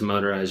limits to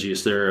motorized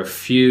use. There are a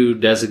few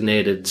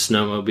designated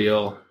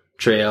snowmobile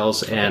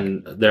trails,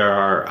 and there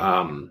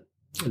are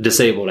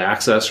disabled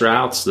access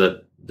routes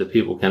that the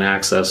people can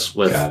access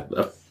with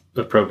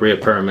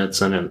appropriate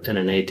permits and an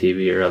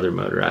ATV or other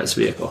motorized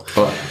vehicle.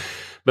 Oh.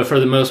 But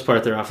for the most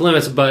part, they're off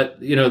limits. But,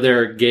 there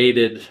are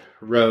gated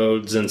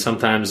roads, and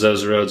sometimes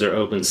those roads are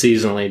open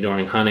seasonally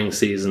during hunting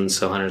season,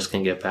 so hunters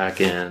can get back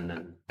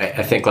in.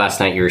 I think last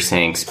night you were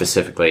saying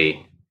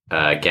specifically,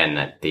 again,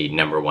 that the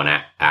number one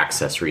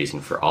access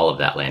reason for all of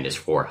that land is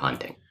for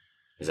hunting.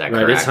 Is that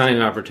correct? Right, it's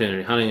hunting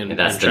opportunity, hunting and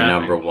that's and the trapping.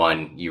 number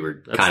one. You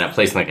were kind of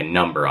placing like a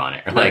number on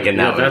it, like, and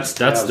that's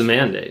the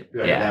mandate.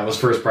 Yeah, that was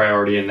first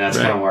priority, and that's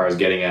kind of where I was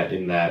getting at.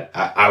 In that,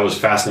 I was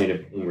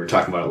fascinated when we were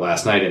talking about it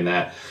last night. In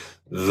that,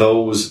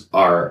 those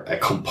are a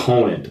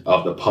component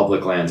of the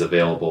public lands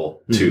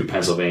available to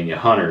Pennsylvania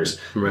hunters.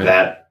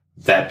 Right.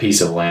 That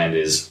piece of land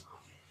is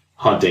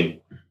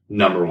hunting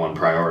number one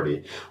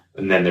priority,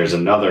 and then there's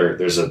another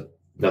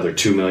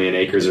 2 million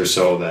acres or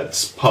so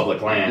that's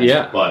public land.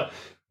 Yeah, but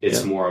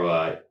it's more of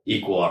a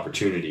equal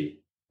opportunity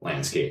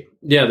landscape.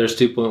 Yeah, there's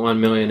 2.1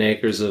 million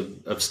acres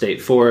of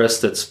state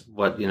forest. That's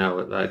what,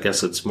 I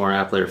guess it's more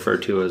aptly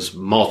referred to as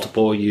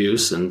multiple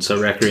use. And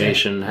so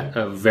recreation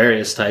of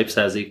various types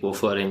has equal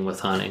footing with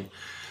hunting.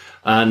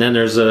 And then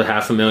there's a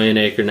 500,000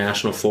 acre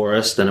national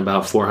forest and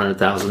about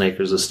 400,000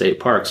 acres of state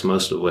parks,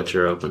 most of which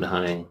are open to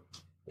hunting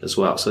as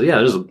well. So yeah,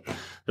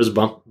 there's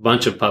a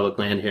bunch of public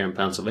land here in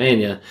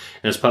Pennsylvania.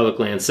 And as public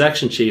land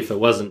section chief, it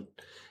wasn't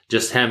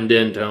just hemmed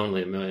into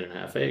only 1.5 million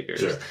acres.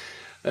 Sure.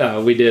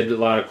 We did a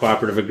lot of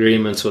cooperative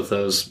agreements with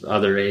those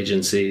other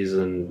agencies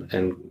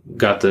and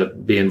got to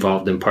be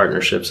involved in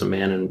partnerships and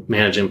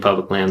managing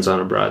public lands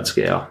on a broad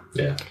scale.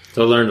 Yeah.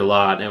 So I learned a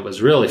lot, and it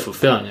was really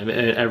fulfilling. I mean,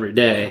 every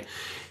day,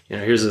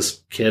 here's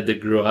this kid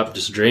that grew up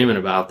just dreaming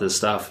about this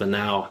stuff, and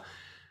now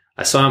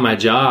I saw my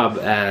job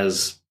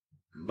was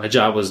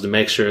to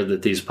make sure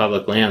that these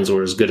public lands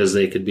were as good as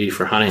they could be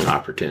for hunting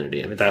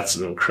opportunity. I mean, that's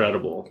an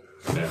incredible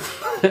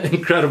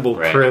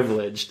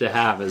privilege to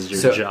have as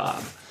your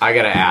job. I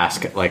gotta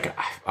ask, like,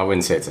 I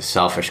wouldn't say it's a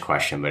selfish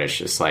question, but it's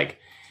just like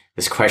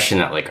this question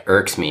that like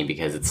irks me,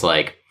 because it's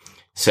like,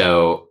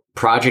 so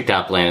Project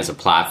Upland is a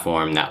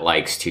platform that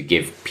likes to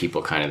give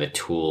people kind of the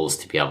tools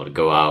to be able to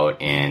go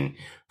out and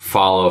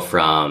follow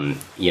from,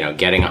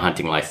 getting a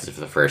hunting license for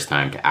the first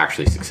time to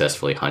actually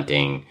successfully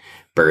hunting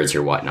birds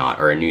or whatnot,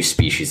 or a new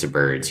species of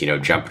birds,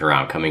 jumping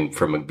around, coming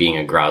from being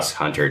a grouse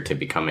hunter to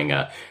becoming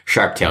a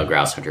sharp-tailed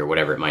grouse hunter,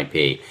 whatever it might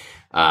be.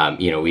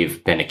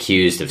 We've been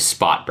accused of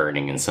spot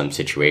burning in some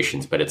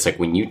situations, but it's like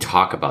when you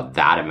talk about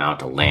that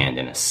amount of land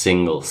in a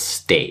single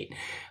state,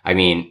 I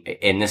mean,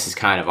 and this is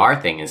kind of our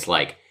thing, is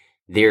like,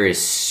 there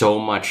is so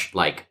much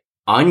like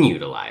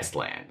unutilized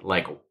land.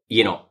 Like,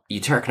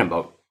 you're talking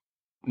about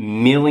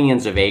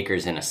millions of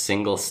acres in a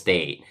single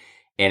state.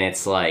 And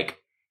it's like,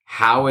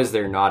 how is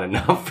there not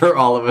enough for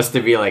all of us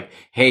to be like,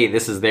 hey,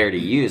 this is there to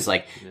use?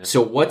 Like,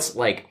 so what's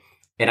like,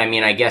 and I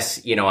mean, I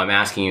guess, I'm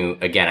asking you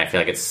again, I feel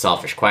like it's a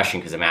selfish question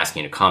because I'm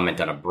asking you to comment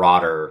on a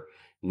broader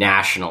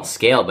national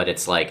scale, but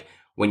it's like,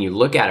 when you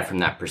look at it from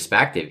that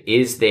perspective,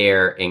 is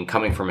there, and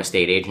coming from a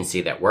state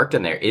agency that worked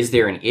in there, is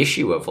there an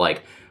issue of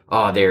like,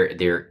 oh, there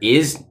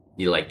is,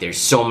 there's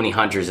so many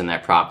hunters in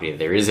that property,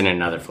 there isn't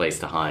another place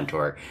to hunt,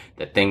 or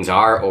that things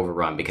are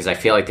overrun? Because I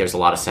feel like there's a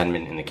lot of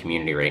sentiment in the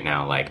community right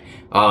now, like,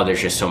 oh,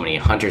 there's just so many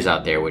hunters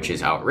out there, which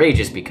is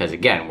outrageous because,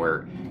 again,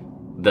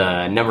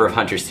 the number of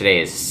hunters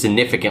today is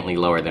significantly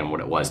lower than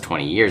what it was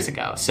 20 years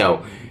ago.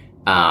 So,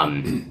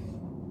 can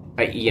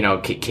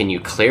you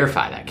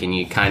clarify that? Can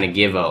you kind of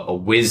give a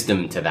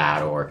wisdom to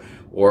that or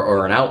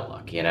an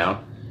outlook,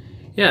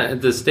 Yeah,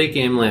 the state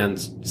game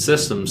lands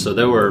system, so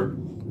there were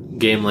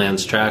game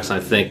lands tracks, I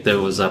think there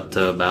was up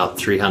to about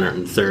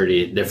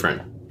 330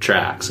 different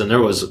tracks, and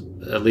there was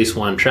at least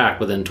one track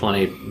within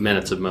 20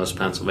 minutes of most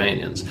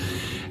Pennsylvanians,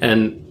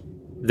 and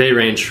they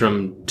ranged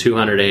from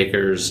 200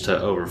 acres to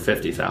over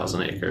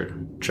 50,000 acre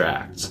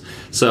tracts.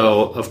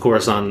 So of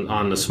course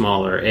on the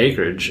smaller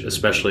acreage,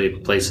 especially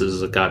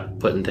places that got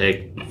put and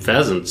take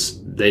pheasants,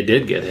 they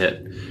did get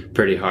hit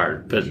pretty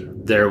hard,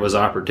 but there was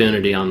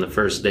opportunity on the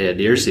first day of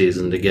deer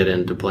season to get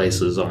into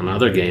places on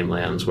other game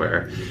lands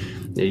where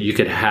you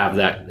could have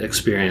that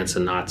experience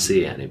and not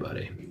see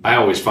anybody. I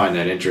always find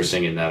that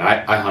interesting in that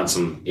I hunt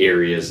some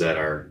areas that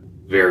are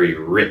very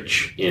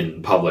rich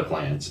in public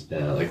lands.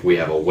 Like we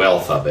have a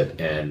wealth of it,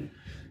 and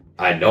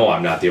I know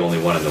I'm not the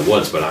only one in the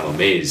woods, but I'm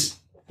amazed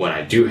when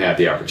I do have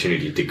the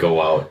opportunity to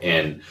go out,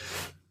 and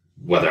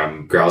whether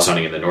I'm grouse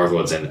hunting in the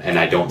Northwoods and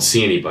I don't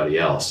see anybody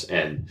else.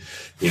 And,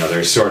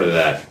 there's sort of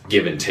that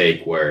give and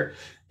take where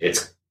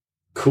it's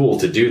cool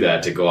to do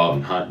that, to go out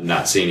and hunt and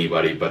not see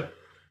anybody, but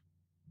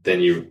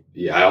then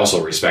I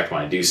also respect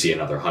when I do see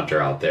another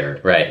hunter out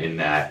there, right? In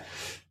that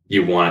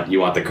you want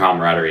the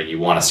camaraderie and you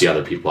want to see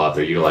other people out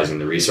there utilizing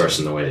the resource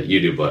in the way that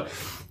you do. But,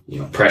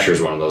 pressure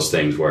is one of those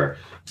things where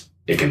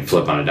it can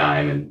flip on a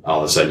dime and all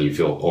of a sudden you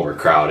feel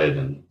overcrowded.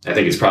 And I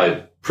think it's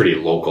probably pretty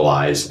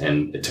localized,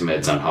 and it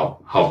depends on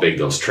how big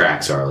those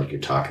tracks are, like you're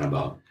talking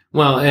about.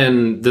 Well,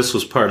 and this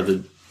was part of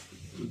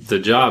the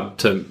job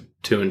to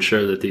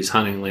ensure that these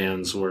hunting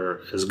lands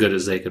were as good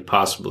as they could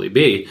possibly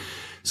be.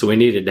 So we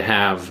needed to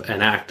have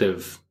an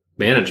active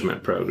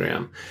management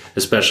program,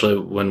 especially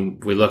when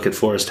we look at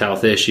forest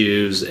health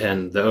issues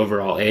and the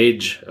overall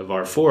age of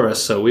our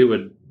forests. So we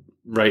would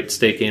write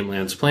state game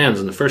lands plans,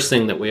 and the first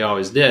thing that we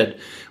always did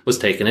was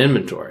take an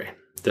inventory.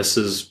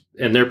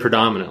 and they're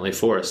predominantly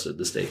forested,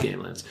 the state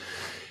game lands.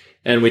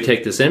 And we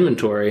take this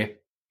inventory,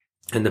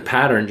 and the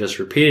pattern just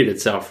repeated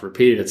itself.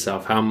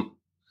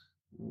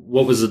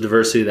 What was the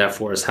diversity of that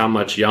forest? How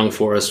much young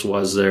forest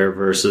was there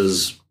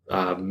versus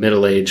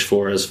middle-aged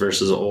forest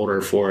versus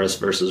older forest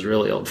versus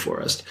really old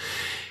forest?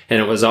 And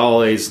it was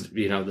always,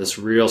 this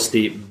real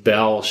steep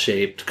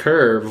bell-shaped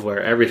curve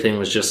where everything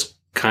was just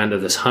kind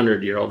of this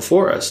 100-year-old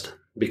forest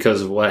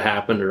because of what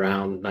happened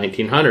around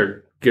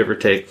 1900, give or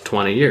take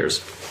 20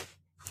 years,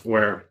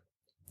 where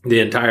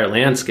the entire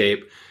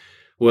landscape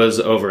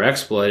was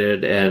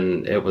overexploited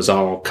and it was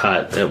all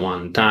cut at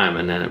one time,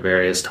 and then at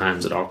various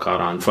times it all caught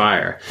on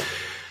fire.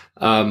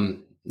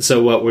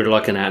 So what we're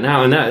looking at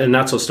now, and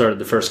that's what started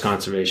the first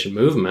conservation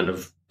movement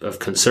of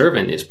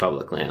conserving these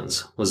public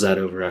lands, was that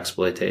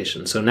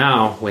overexploitation. So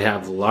now we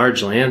have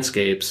large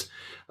landscapes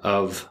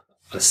of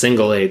a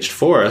single-aged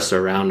forest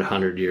around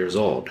 100 years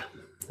old.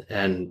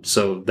 And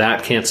so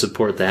that can't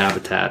support the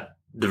habitat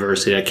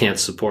diversity. That can't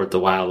support the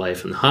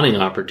wildlife and the hunting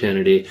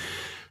opportunity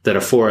that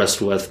a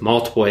forest with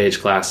multiple age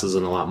classes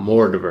and a lot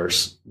more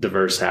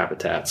diverse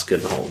habitats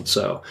can hold.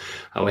 So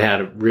we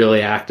had a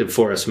really active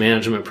forest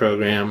management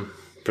program,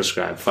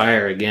 prescribed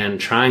fire, again,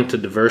 trying to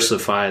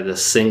diversify the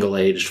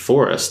single-aged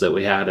forest that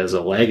we had as a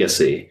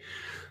legacy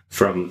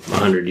from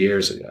 100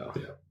 years ago.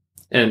 Yeah.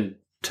 And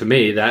to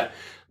me,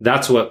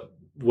 that's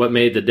what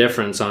made the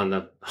difference on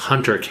the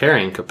hunter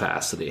carrying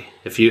capacity.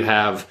 If you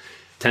have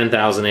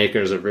 10,000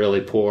 acres of really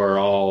poor,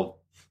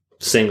 all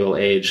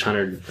single-aged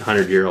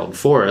 100-year-old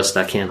forest,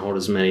 that can't hold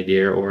as many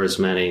deer or as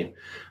many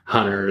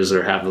hunters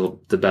or have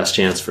the best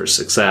chance for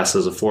success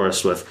as a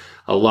forest with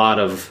a lot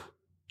of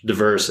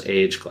diverse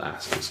age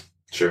classes.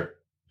 Sure.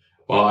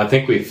 Well, I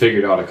think we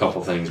figured out a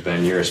couple things,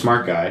 Ben. You're a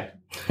smart guy,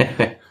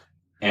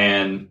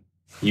 and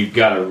you've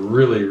got a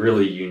really,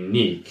 really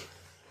unique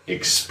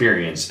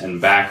experience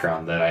and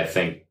background that I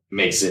think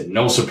makes it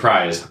no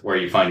surprise where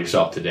you find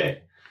yourself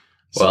today.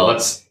 So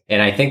and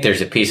I think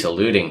there's a piece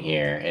alluding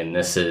here, and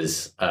this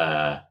is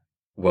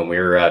when we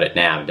were out at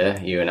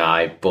NAVDA, you and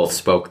I both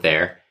spoke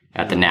there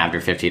at the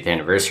NAVDA 50th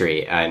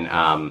anniversary, and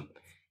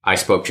I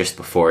spoke just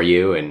before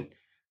you, and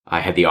I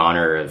had the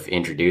honor of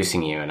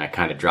introducing you, and I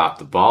kind of dropped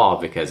the ball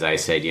because I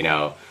said,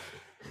 here's,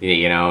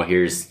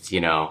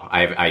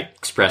 I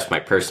expressed my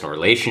personal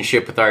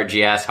relationship with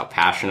RGS, how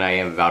passionate I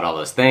am about all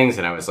those things,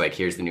 and I was like,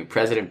 here's the new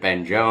president,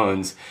 Ben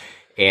Jones.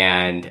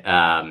 And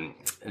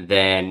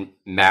then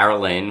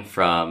Marilyn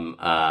from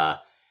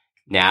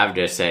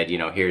NAVDA said,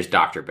 here's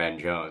Dr. Ben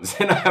Jones.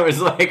 And I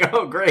was like,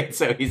 oh, great.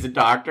 So he's a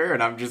doctor.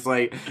 And I'm just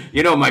like,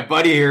 my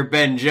buddy here,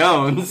 Ben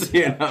Jones,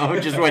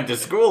 just went to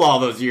school all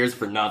those years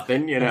for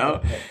nothing,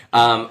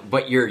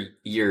 But you're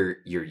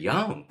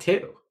young,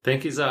 too.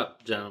 Pinky's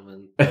up,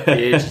 gentlemen.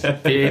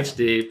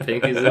 PhD,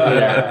 pinky's in the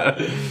air.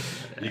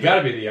 You got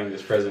to be the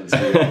youngest president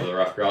of the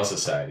Rough Grouse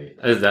Society.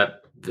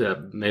 That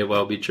may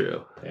well be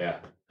true. Yeah.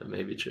 That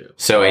may be true.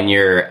 So,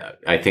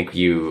 I think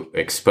you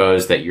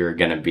exposed that you're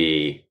going to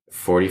be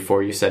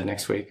 44, you said,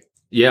 next week?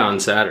 Yeah,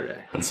 on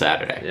Saturday. On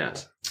Saturday.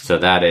 Yes. So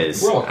that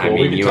is, we're all cool.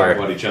 We can talk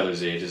about each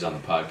other's ages on the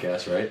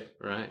podcast, right?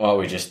 Right. Well,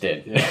 we just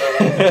did. Yeah.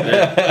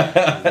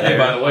 Hey,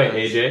 by the way,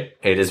 AJ.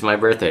 It is my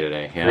birthday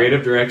today. Yeah.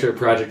 Creative Director of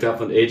Project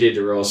Upland, AJ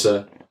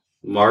DeRosa,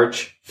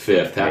 March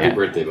 5th. Happy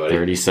birthday, buddy.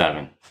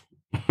 37.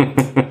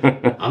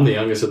 I'm the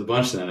youngest of the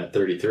bunch then at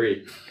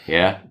 33.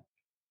 Yeah.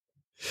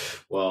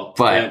 Well,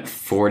 but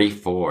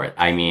 44.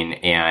 I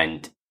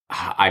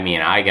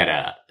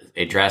gotta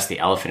address the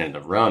elephant in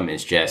the room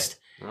is just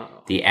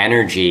the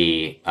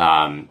energy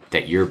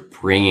that you're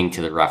bringing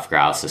to the Rough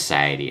Grouse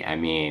Society.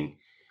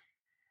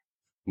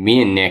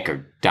 Me and Nick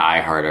are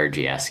diehard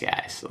RGS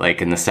guys,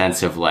 in the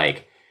sense of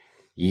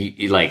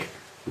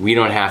we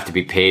don't have to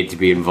be paid to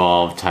be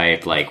involved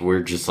type.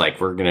 We're just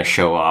we're gonna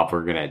show up,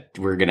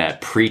 we're gonna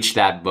preach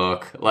that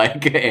book,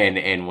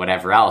 and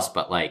whatever else.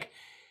 But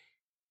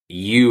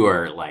you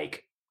are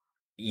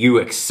you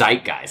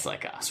excite guys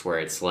like us, where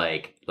it's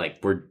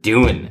we're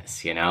doing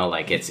this,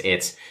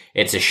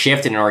 it's a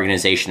shift in an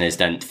organization that has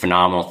done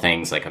phenomenal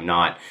things. I'm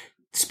not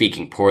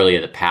speaking poorly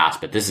of the past,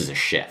 but this is a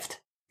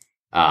shift.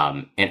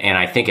 And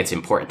I think it's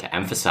important to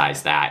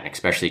emphasize that, and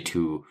especially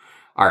to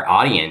our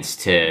audience,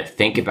 to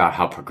think about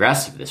how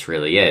progressive this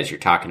really is.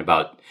 You're talking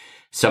about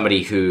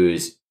somebody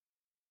who's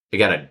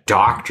got a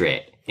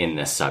doctorate in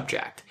this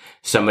subject,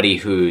 somebody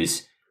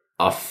who's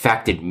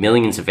affected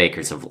millions of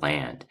acres of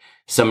land,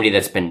 somebody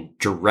that's been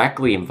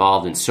directly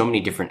involved in so many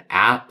different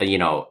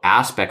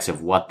aspects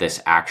of what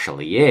this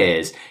actually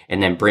is,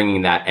 and then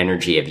bringing that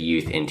energy of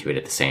youth into it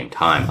at the same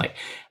time.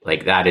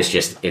 That is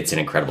just, it's an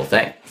incredible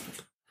thing.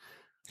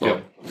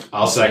 Well,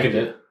 I'll second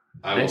it.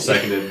 I will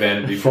second it,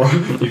 Ben.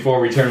 Before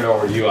we turn it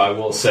over to you, I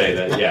will say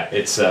that,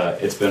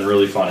 it's been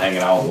really fun hanging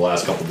out the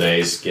last couple of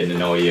days, getting to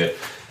know you.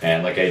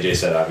 And like AJ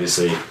said,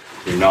 obviously,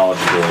 you're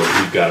knowledgeable.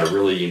 You've got a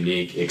really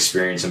unique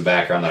experience and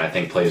background that I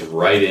think plays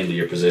right into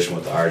your position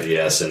with the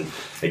RGS. And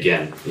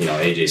again,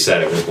 AJ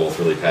said it, we're both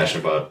really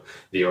passionate about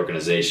the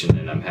organization,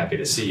 and I'm happy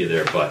to see you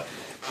there. But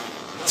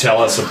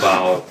tell us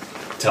about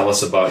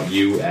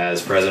you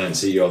as president and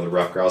CEO of the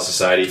Rough Grouse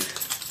Society.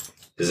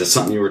 Is it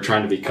something you were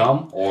trying to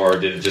become, or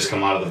did it just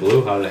come out of the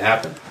blue? How did it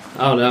happen?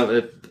 Oh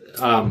no,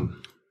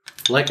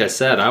 like I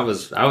said, I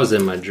was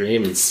in my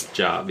dreams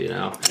job,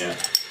 Yeah.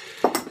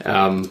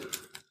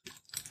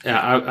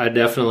 I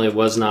definitely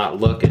was not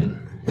looking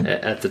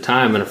at the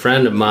time, and a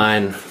friend of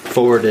mine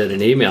forwarded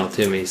an email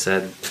to me. He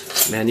said,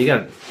 "Man, you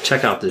got to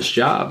check out this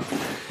job."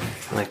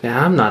 I'm like, "Man,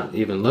 I'm not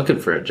even looking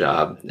for a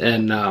job."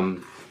 And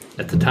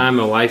at the time,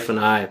 my wife and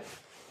I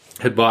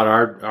had bought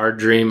our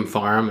dream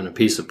farm and a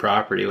piece of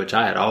property, which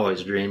I had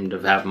always dreamed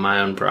of having my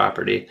own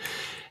property.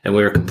 And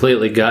we were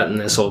completely gutting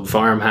this old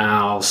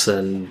farmhouse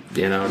and,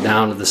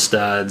 down to the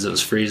studs. It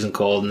was freezing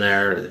cold in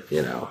there,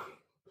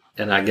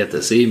 And I get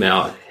this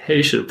email, "Hey,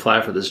 you should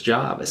apply for this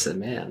job." I said,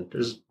 "Man,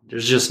 there's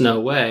just no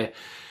way."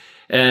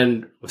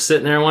 And I was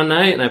sitting there one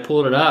night and I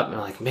pulled it up and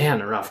I'm like, "Man,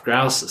 the Ruffed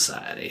Grouse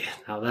Society.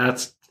 Now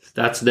that's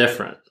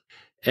different."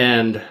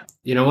 And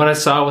what I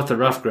saw with the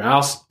Ruffed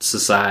Grouse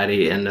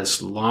Society and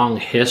this long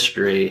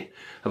history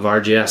of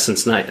RGS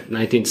since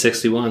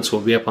 1961, so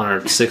we'll be up on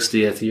our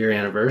 60th year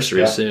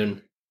anniversary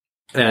soon.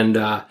 And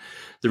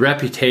the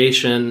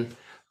reputation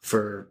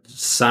for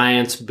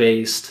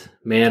science-based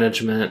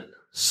management,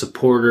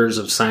 supporters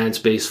of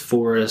science-based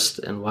forest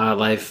and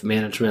wildlife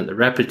management, the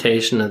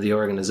reputation of the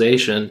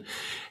organization,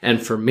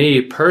 and for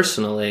me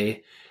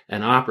personally,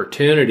 an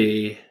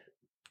opportunity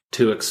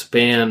to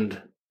expand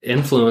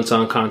influence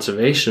on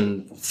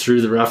conservation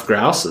through the Ruffed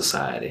Grouse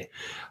Society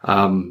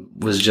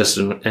was just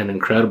an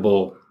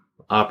incredible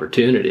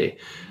opportunity.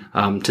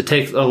 To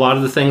take a lot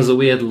of the things that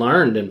we had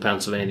learned in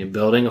Pennsylvania,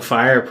 building a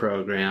fire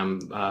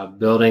program,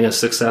 building a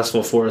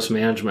successful forest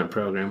management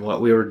program,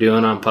 what we were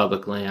doing on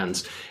public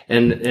lands,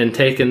 and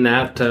taking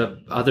that to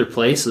other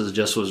places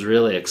just was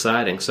really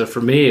exciting. So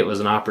for me, it was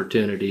an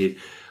opportunity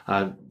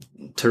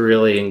to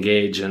really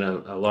engage in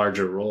a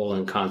larger role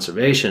in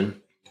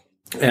conservation.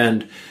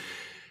 And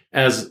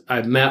as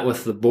I met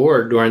with the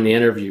board during the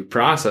interview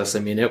process,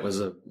 it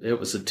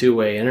was a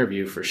two-way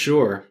interview for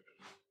sure.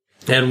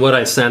 And what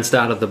I sensed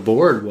out of the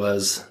board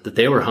was that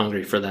they were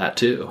hungry for that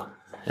too.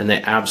 And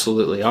they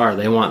absolutely are.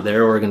 They want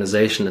their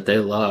organization that they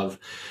love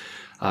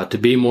to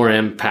be more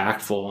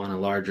impactful on a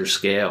larger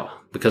scale,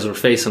 because we're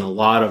facing a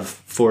lot of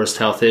forest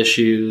health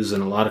issues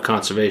and a lot of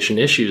conservation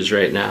issues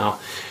right now.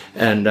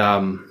 And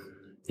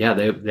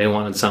they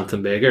wanted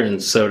something bigger,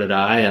 and so did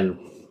I. And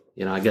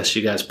I guess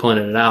you guys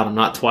pointed it out. I'm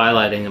not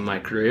twilighting in my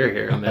career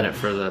here. I'm in it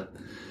for the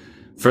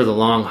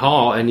long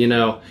haul. And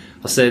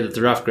I'll say that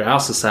the Ruffed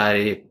Grouse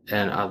Society,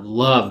 and I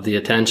love the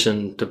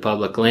attention to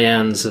public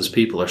lands as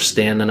people are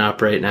standing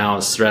up right now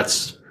as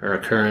threats are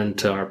occurring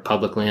to our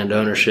public land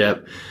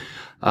ownership.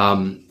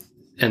 And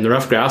the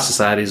Ruffed Grouse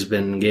Society has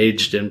been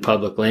engaged in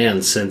public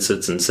lands since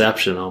its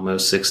inception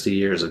almost 60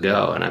 years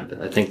ago. And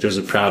I think there's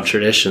a proud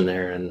tradition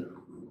there, and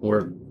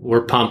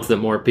we're pumped that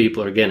more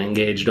people are getting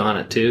engaged on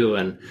it too,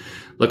 and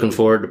looking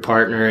forward to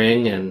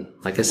partnering and,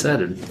 like I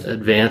said,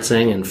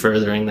 advancing and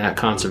furthering that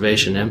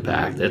conservation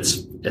impact.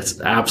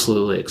 It's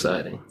absolutely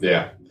exciting.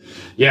 Yeah.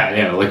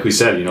 Like we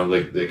said,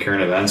 the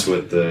current events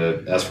with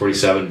the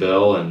S47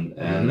 bill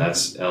and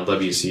that's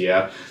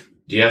LWCF.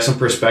 Do you have some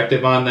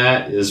perspective on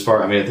that?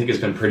 I think it's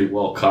been pretty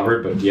well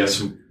covered, but do you have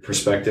some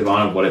perspective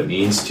on what it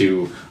means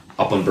to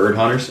upland bird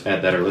hunters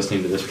that are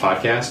listening to this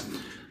podcast?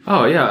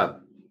 Oh, yeah.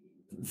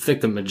 I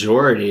think the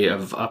majority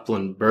of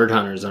upland bird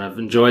hunters, and I've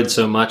enjoyed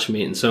so much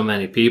meeting so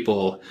many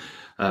people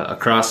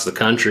across the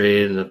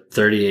country in the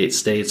 38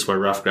 states where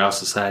Ruffed Grouse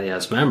Society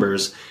has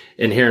members,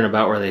 and hearing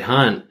about where they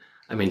hunt.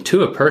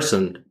 To a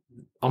person,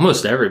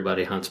 almost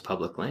everybody hunts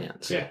public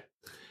lands. Yeah.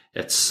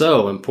 It's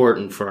so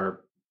important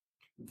for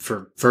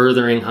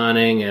furthering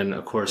hunting, and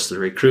of course the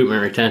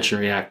recruitment, retention,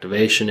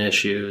 reactivation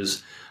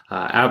issues,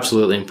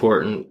 absolutely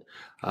important.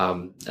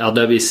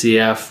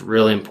 LWCF,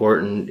 really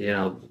important,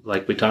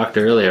 like we talked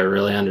earlier,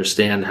 really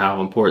understand how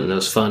important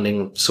those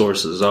funding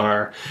sources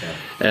are. Yeah.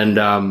 And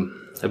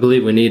I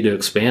believe we need to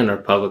expand our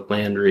public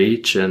land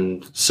reach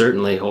and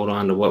certainly hold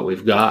on to what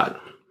we've got.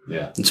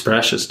 Yeah. It's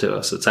precious to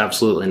us. It's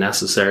absolutely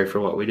necessary for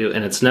what we do.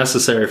 And it's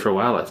necessary for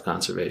wildlife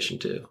conservation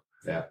too.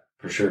 Yeah,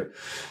 for sure.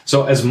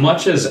 So as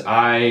much as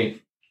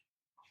I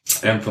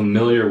am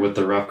familiar with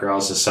the Ruffed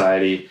Grouse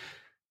Society,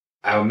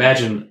 I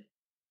imagine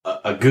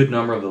a good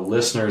number of the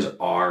listeners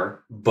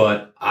are,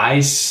 but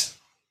and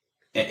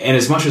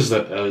as much as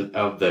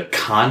of the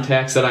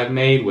contacts that I've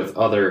made with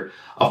other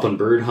upland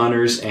bird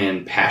hunters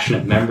and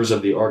passionate members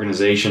of the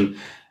organization,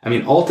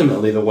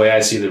 ultimately the way I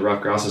see the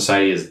Ruffed Grouse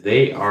Society is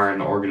they are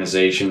an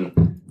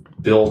organization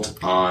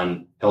built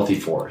on healthy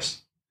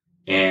forests.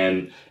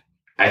 And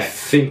I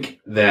think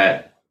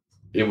that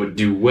it would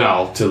do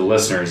well to the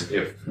listeners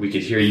if we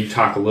could hear you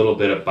talk a little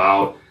bit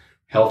about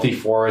healthy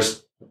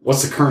forests.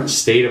 What's the current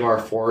state of our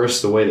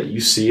forest, the way that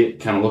you see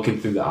it, kind of looking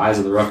through the eyes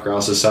of the Ruffed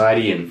Grouse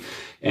Society,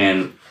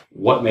 and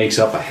what makes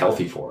up a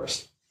healthy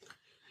forest?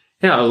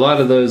 Yeah, a lot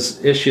of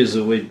those issues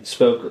that we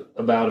spoke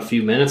about a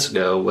few minutes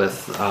ago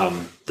with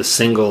the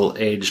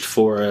single-aged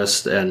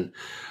forest and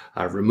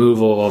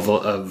removal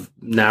of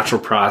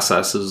natural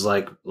processes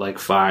like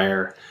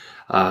fire,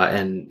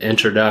 and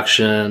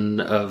introduction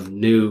of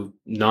new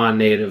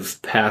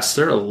non-native pests.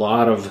 There are a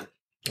lot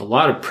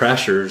of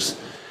pressures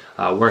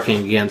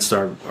working against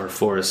our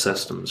forest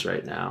systems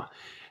right now.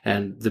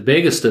 And the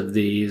biggest of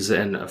these,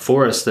 and a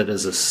forest that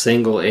is a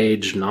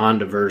single-age,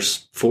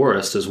 non-diverse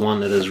forest, is one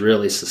that is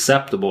really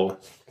susceptible.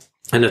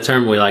 And the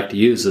term we like to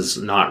use is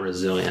not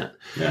resilient.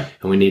 Yeah.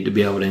 And we need to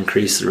be able to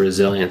increase the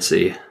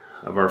resiliency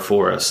of our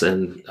forests.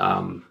 And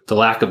the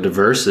lack of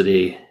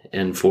diversity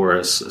in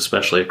forests,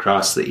 especially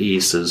across the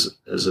east, is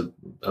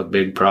a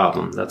big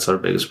problem. That's our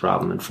biggest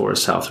problem in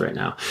forest health right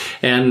now.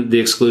 And the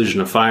exclusion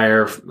of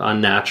fire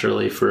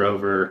unnaturally for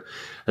over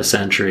a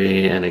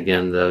century, and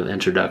again, the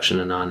introduction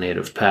of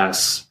non-native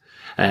pests,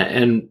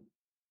 and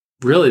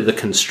really the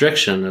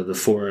constriction of the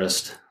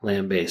forest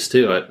land base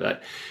too.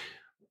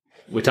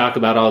 We talk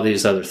about all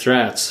these other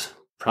threats.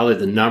 Probably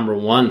the number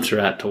one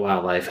threat to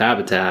wildlife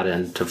habitat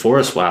and to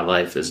forest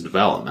wildlife is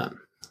development,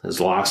 is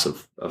loss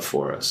of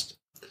forest.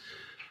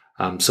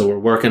 So we're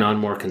working on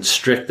more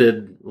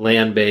constricted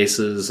land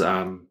bases,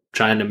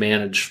 trying to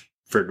manage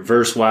for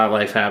diverse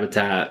wildlife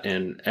habitat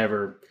in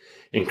ever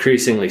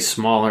increasingly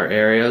smaller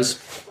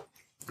areas.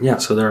 Yeah,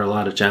 so there are a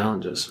lot of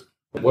challenges.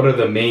 What are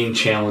the main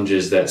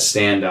challenges that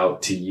stand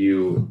out to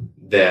you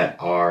that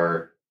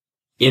are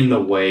in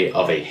the way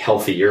of a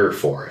healthier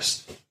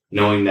forest?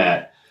 Knowing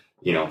that,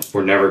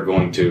 we're never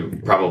going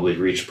to probably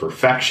reach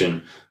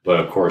perfection, but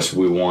of course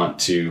we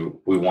want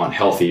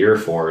healthier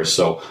forests.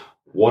 So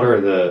what are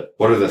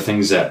the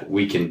things that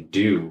we can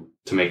do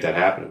to make that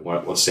happen?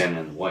 What's standing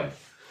in the way?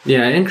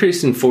 Yeah,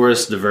 increasing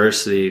forest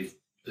diversity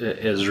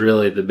is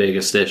really the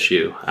biggest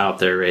issue out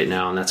there right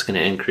now, and that's going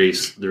to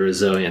increase the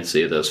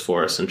resiliency of those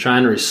forests and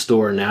trying to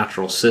restore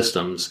natural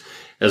systems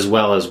as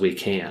well as we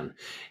can.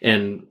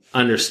 And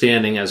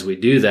understanding as we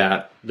do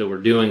that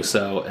we're doing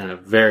so in a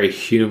very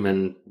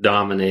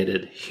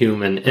human-dominated,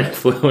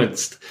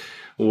 human-influenced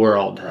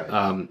world.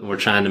 Right. We're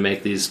trying to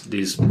make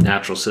these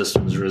natural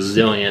systems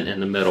resilient in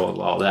the middle of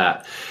all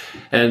that.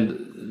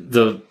 And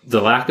the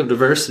lack of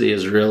diversity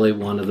is really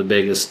one of the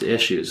biggest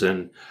issues.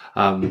 And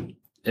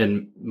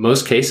in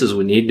most cases,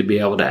 we need to be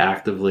able to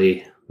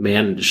actively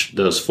manage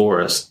those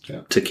forests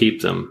to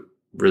keep them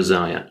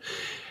resilient.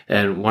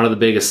 And one of the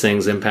biggest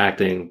things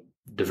impacting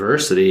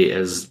diversity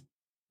is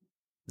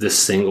this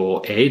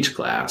single age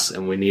class.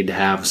 And we need to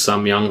have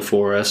some young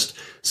forest,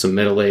 some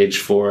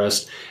middle-aged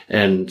forest,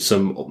 and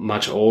some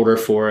much older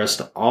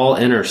forest, all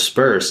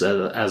interspersed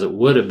as it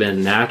would have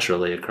been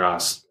naturally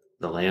across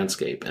the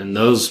landscape. And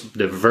those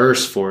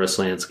diverse forest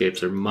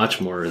landscapes are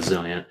much more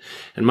resilient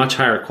and much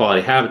higher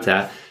quality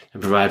habitat,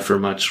 and provide for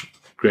much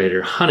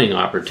greater hunting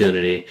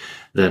opportunity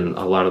than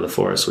a lot of the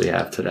forests we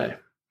have today.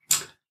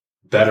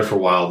 Better for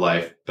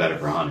wildlife, better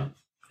for hunting.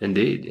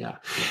 Indeed, yeah.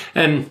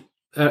 And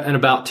in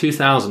about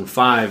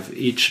 2005,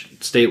 each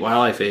state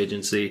wildlife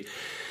agency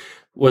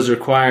was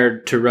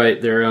required to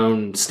write their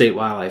own state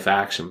wildlife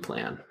action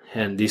plan.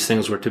 And these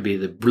things were to be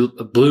the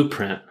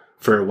blueprint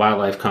for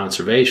wildlife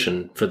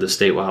conservation for the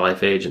state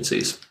wildlife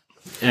agencies.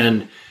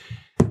 And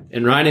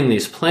in writing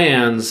these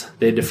plans,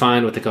 they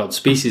defined what they called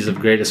species of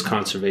greatest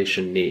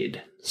conservation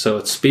need. So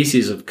it's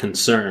species of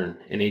concern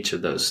in each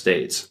of those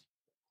states.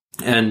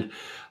 And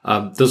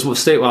those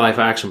state wildlife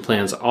action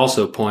plans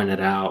also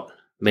pointed out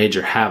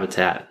major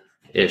habitat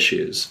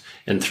issues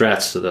and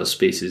threats to those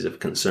species of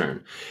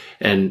concern.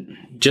 And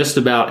just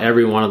about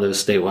every one of those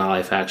state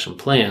wildlife action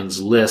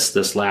plans lists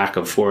this lack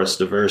of forest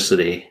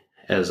diversity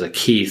as a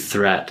key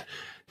threat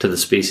to the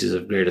species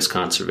of greatest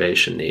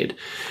conservation need.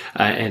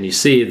 And you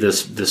see the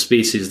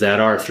species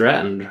that are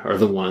threatened are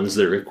the ones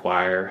that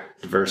require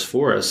diverse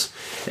forests.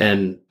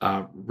 And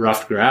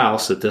ruffed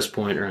grouse at this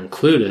point are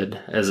included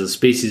as a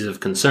species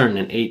of concern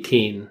in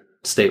 18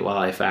 state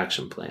wildlife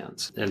action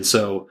plans. And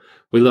so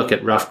we look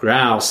at ruffed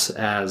grouse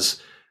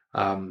as,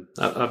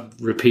 I'll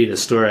repeat a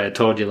story I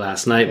told you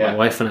last night. Yeah. My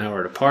wife and I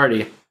were at a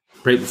party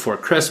right before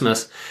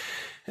Christmas,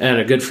 and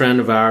a good friend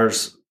of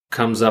ours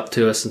comes up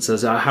to us and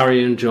says, how are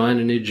you enjoying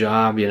a new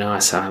job? I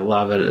said, I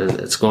love it.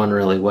 It's going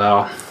really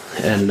well.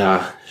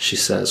 And she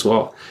says,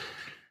 well,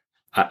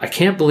 I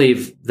can't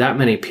believe that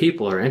many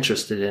people are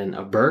interested in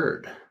a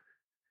bird.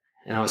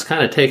 And I was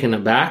kind of taken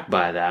aback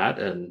by that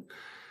and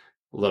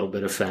a little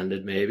bit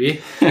offended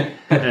maybe,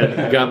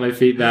 and got my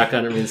feet back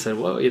under me and said,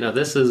 well,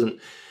 this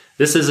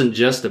isn't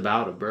just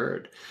about a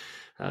bird.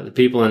 The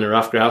people in the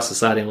Ruffed Grouse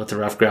Society and what the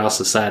Ruffed Grouse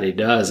Society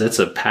does, it's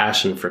a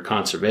passion for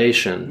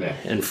conservation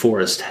and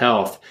forest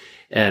health.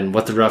 And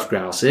what the ruffed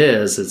grouse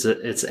is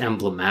it's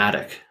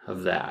emblematic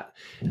of that.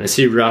 And I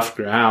see ruffed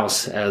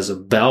grouse as a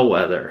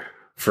bellwether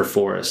for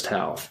forest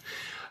health.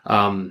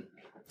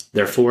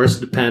 They're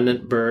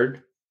forest-dependent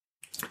bird.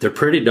 They're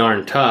pretty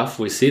darn tough.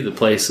 We see the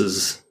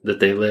places that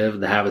they live,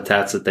 the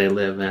habitats that they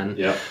live in.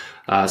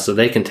 Yep. So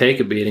they can take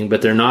a beating,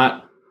 but they're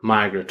not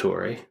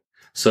migratory.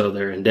 So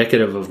they're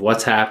indicative of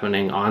what's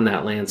happening on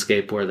that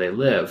landscape where they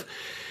live.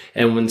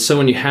 And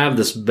when you have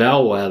this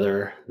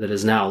bellwether that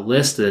is now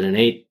listed in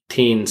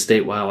 18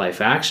 state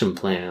wildlife action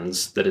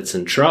plans that it's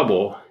in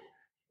trouble,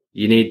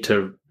 you need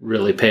to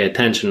really pay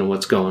attention to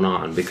what's going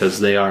on because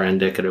they are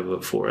indicative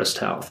of forest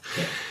health.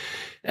 Yeah.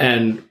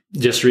 And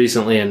just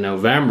recently in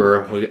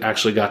November, we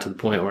actually got to the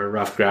point where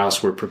ruffed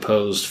grouse were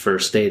proposed for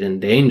state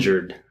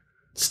endangered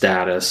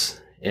status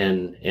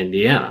in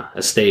Indiana,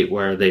 a state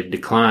where they've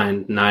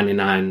declined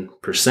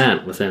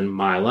 99% within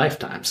my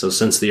lifetime. So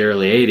since the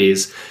early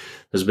 80s,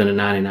 there's been a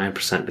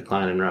 99%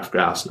 decline in ruffed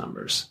grouse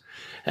numbers.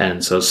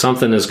 And so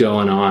something is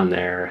going on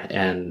there,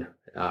 and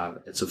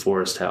it's a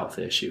forest health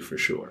issue for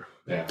sure.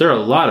 Yeah. There are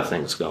a lot of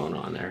things going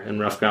on there, and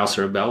ruffed grouse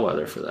are a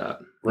bellwether for that.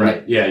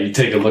 Right. Yeah. You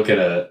take a look at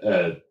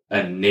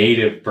a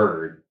native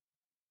bird,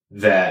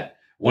 that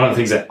one of the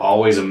things that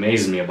always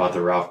amazes me about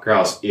the ruffed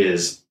grouse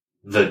is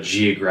the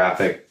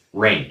geographic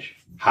range,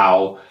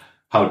 how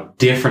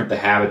different the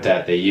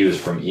habitat they use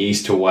from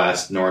east to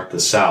west, north to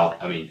south.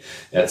 I mean,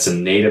 that's a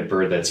native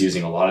bird that's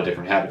using a lot of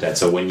different habitats.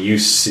 So when you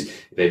see,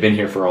 they've been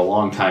here for a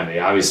long time, they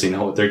obviously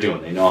know what they're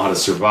doing. They know how to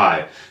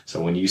survive.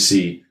 So when you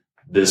see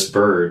this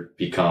bird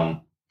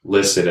become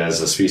listed as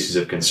a species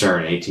of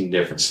concern in 18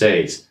 different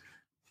states,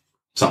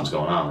 something's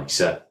going on, like you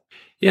said.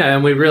 Yeah,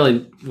 and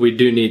we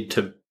do need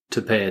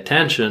to pay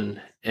attention.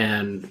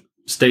 And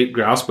state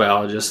grouse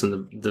biologists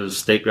and the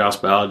state grouse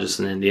biologist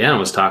in Indiana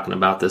was talking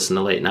about this in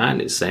the late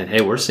 90s, saying,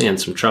 hey, we're seeing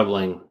some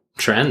troubling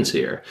trends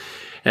here.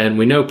 And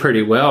we know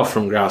pretty well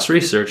from grouse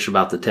research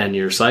about the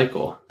 10-year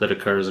cycle that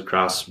occurs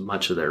across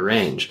much of their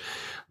range.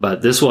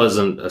 But this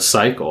wasn't a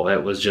cycle.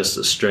 It was just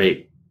a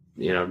straight,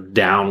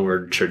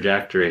 downward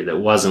trajectory that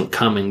wasn't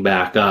coming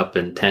back up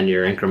in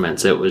 10-year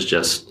increments. It was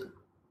just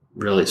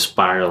really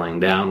spiraling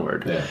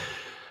downward. Yeah.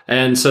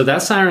 And so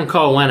that siren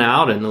call went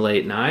out in the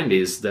late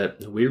 90s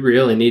that we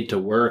really need to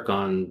work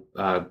on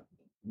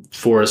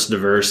forest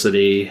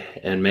diversity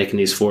and making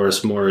these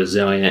forests more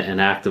resilient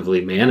and actively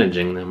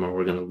managing them, or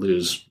we're going to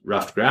lose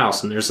ruffed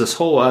grouse. And there's this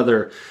whole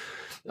other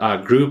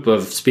group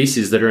of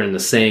species that are in the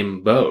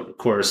same boat. Of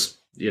course,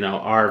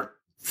 our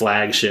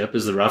flagship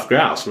is the ruffed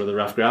grouse. We're the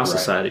Ruffed Grouse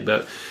Society,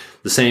 but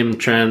the same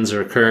trends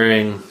are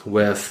occurring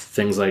with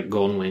things like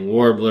golden-winged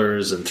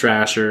warblers and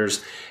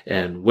thrashers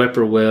and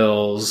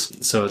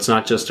whippoorwills. So it's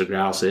not just a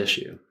grouse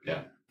issue.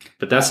 Yeah.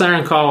 But that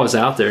siren call was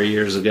out there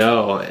years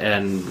ago,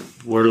 and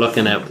we're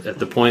looking at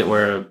the point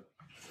where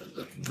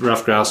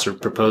ruffed grouse are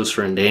proposed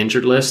for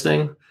endangered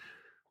listing.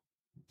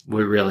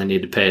 We really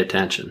need to pay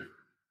attention.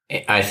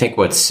 I think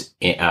what's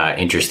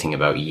interesting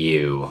about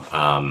you,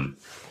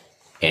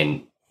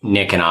 and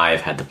Nick and I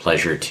have had the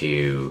pleasure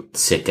to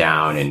sit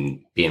down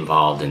and be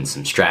involved in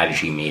some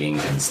strategy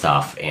meetings and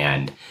stuff,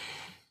 and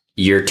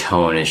your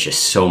tone is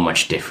just so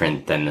much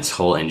different than this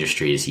whole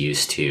industry is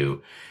used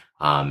to.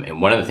 And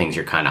one of the things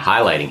you're kind of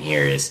highlighting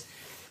here is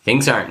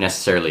things aren't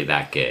necessarily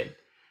that good.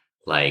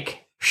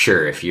 Like,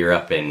 sure, if you're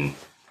up in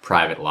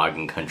private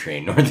logging country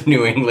in northern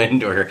New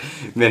England or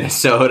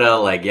Minnesota,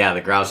 like, yeah,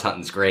 the grouse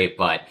hunting's great,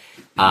 but,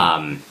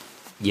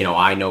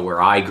 I know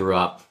where I grew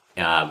up,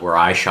 where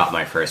I shot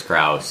my first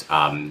grouse,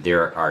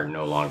 there are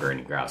no longer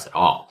any grouse at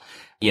all.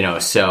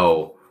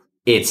 So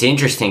it's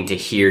interesting to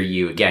hear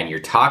you again. You're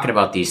talking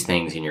about these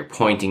things and you're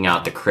pointing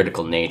out the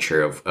critical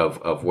nature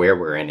of where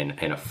we're in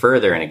a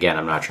further. And again,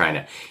 I'm not trying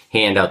to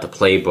hand out the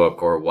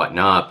playbook or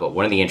whatnot, but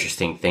one of the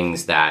interesting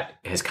things that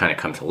has kind of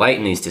come to light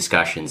in these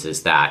discussions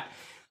is that,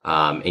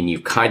 and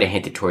you've kind of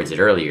hinted towards it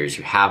earlier, is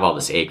you have all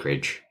this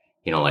acreage,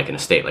 like in a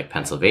state like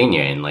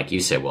Pennsylvania. And like you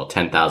said, well,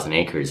 10,000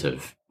 acres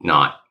of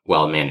not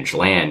well-managed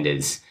land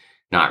is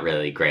not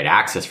really great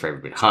access for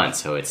everybody to hunt.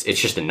 So it's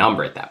just a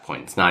number at that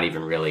point. It's not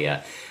even really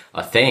a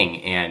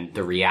thing. And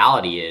the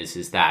reality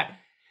is that,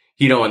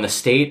 in the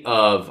state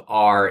of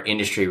our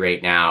industry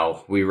right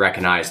now, we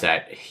recognize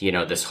that,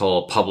 this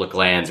whole public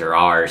lands are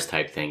ours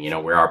type thing.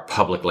 We are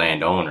public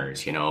land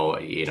owners,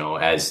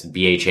 as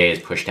BHA is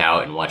pushed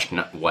out and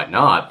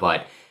whatnot.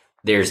 But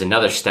there's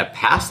another step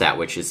past that,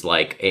 which is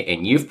like,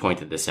 and you've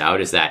pointed this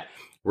out, is that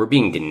we're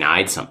being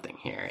denied something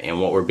here. And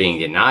what we're being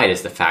denied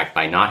is the fact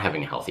by not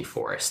having a healthy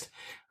forest,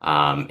 in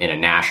a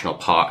national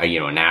park,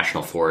 a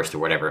national forest or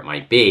whatever it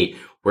might be,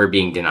 we're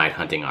being denied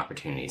hunting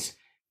opportunities.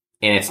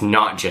 And it's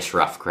not just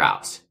ruffed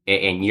grouse.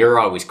 And you're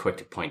always quick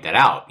to point that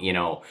out.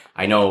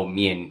 I know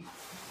me and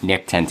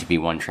Nick tend to be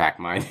one-track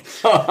minded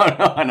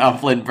on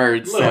upland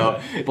birds.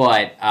 So,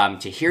 but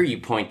to hear you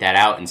point that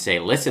out and say,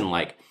 listen,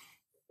 like,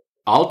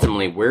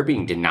 ultimately we're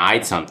being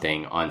denied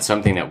something on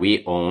something that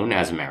we own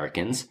as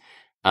Americans.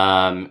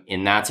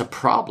 And that's a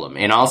problem.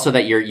 And also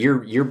that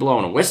you're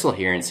blowing a whistle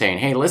here and saying,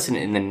 hey, listen,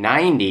 in the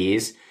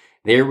 90s,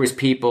 there was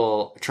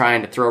people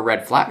trying to throw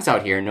red flags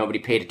out here and nobody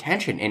paid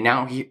attention. And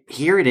now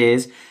here it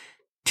is,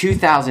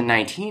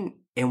 2019,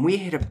 and we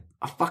hit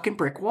a fucking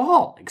brick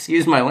wall.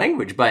 Excuse my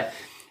language. But,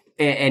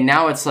 and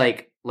now it's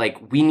like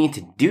we need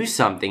to do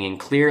something, and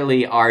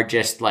clearly are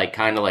just like,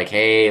 kind of like,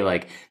 hey,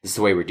 like, this is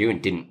the way we're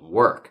doing, didn't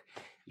work.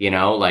 And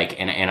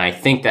I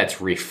think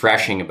that's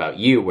refreshing about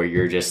you, where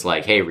you're just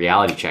like, hey,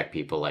 reality check,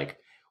 people, like,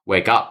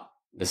 wake up.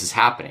 This is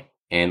happening.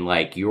 And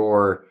like,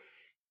 you're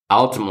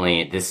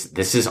ultimately,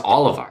 this is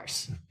all of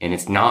ours, and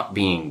it's not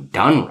being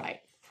done right.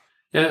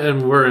 Yeah,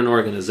 and we're an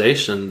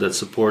organization that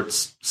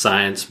supports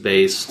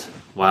science-based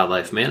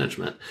wildlife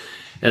management.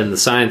 And the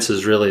science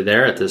is really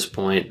there at this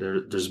point.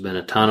 There's been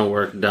a ton of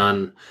work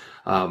done.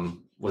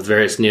 with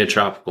various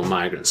neotropical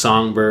migrant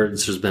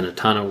songbirds. There's been a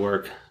ton of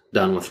work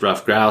done with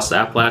ruffed grouse. The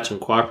Appalachian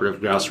Cooperative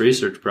Grouse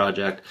Research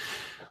Project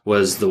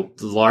was the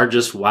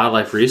largest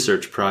wildlife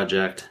research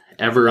project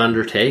ever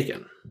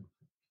undertaken.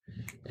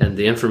 And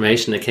the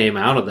information that came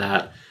out of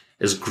that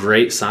is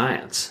great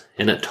science.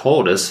 And it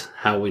told us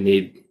how we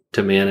need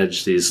to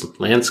manage these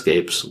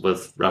landscapes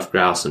with ruffed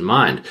grouse in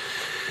mind.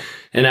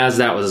 And as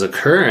that was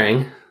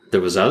occurring,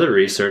 there was other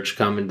research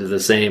coming to the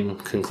same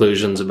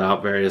conclusions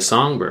about various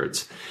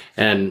songbirds.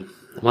 And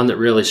one that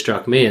really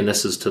struck me, and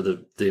this is to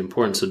the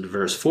importance of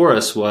diverse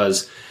forests,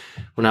 was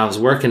when I was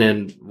working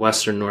in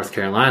western North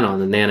Carolina on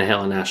the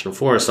Nantahala National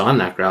Forest on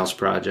that grouse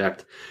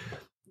project,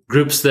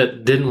 groups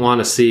that didn't want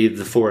to see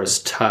the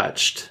forest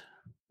touched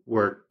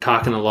were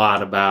talking a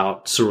lot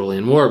about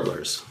cerulean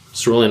warblers.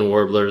 Cerulean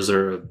warblers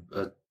are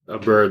a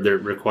bird that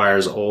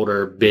requires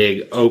older,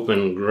 big,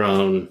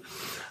 open-grown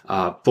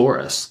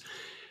forests.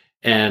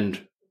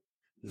 And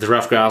the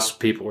ruffed grouse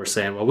people were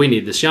saying, well, we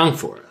need this young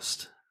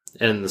forest.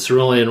 And the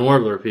cerulean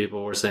warbler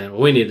people were saying,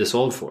 well, we need this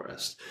old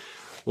forest.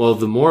 Well,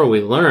 the more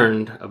we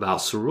learned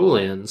about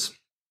ceruleans,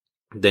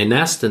 they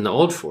nest in the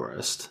old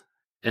forest,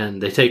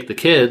 and they take the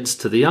kids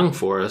to the young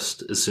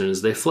forest as soon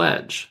as they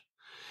fledge.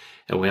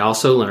 And we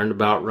also learned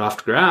about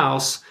ruffed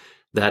grouse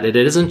that it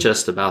isn't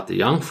just about the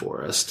young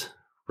forest.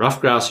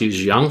 Ruffed grouse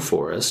use young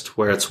forest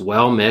where it's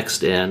well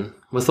mixed in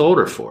with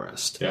older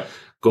forest. Yeah.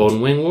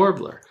 Golden wing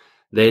warbler,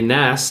 they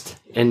nest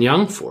in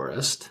young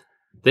forest.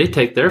 They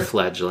take their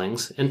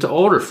fledglings into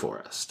older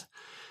forest.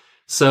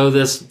 So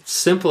this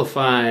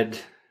simplified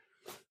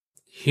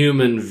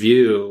human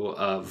view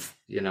of,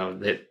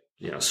 that,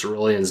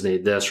 ceruleans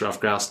need this,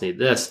 ruffed grouse need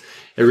this,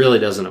 it really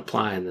doesn't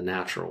apply in the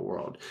natural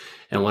world.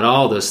 And what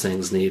all those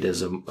things need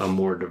is a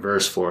more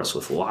diverse forest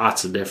with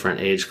lots of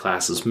different age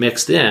classes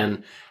mixed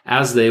in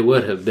as they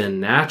would have been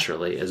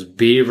naturally, as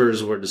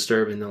beavers were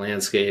disturbing the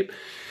landscape,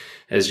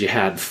 as you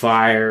had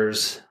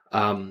fires,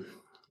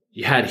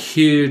 you had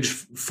huge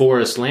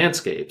forest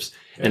landscapes.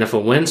 Yeah. And if a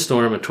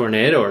windstorm, a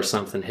tornado or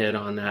something hit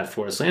on that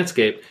forest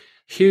landscape,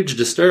 huge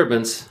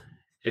disturbance,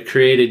 it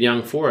created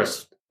young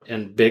forest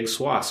in big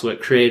swaths. So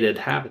it created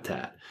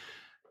habitat.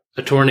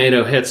 A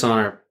tornado hits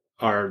on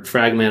our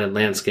fragmented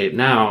landscape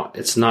now,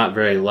 it's not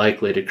very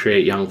likely to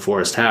create young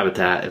forest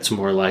habitat. It's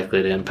more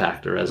likely to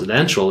impact a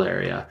residential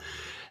area.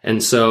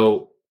 And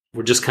so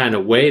we're just kind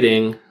of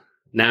waiting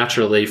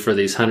naturally for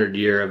these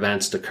 100-year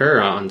events to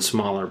occur on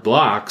smaller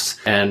blocks,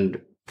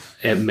 and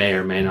it may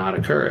or may not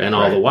occur. And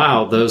all the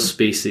while, those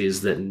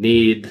species that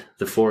need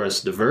the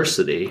forest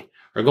diversity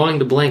are going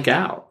to blink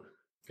out.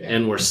 Yeah.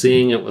 And we're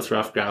seeing it with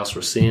ruffed grouse.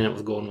 We're seeing it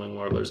with golden wing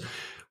warblers.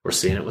 We're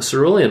seeing it with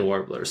cerulean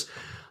warblers.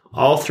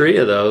 All three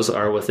of those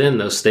are within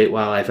those state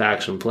wildlife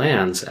action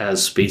plans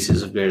as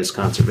species of greatest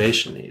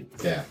conservation need.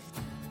 Yeah.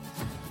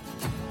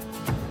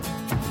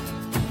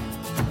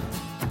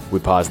 We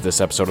paused this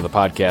episode of the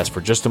podcast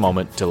for just a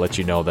moment to let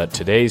you know that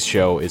today's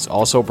show is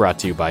also brought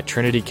to you by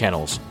Trinity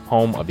Kennels,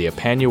 home of the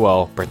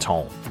Épagneuel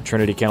Breton.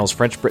 Trinity Kennels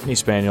French Brittany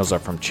Spaniels are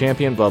from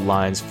champion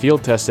bloodlines,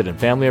 field-tested and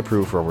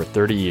family-approved for over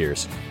 30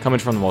 years. Coming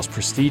from the most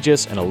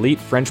prestigious and elite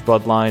French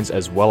bloodlines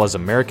as well as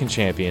American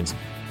champions,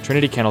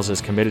 Trinity Kennels is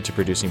committed to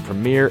producing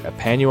premier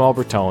Épagneuel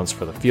Bretons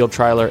for the field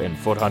trialer and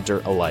foot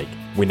hunter alike.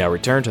 We now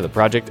return to the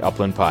Project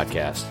Upland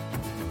podcast.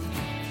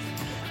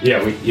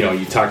 Yeah,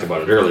 you talked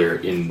about it earlier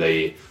in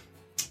the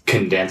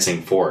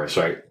condensing forest,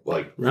 right?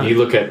 You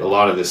look at a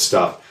lot of this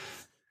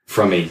stuff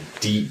from a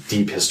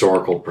deep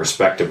historical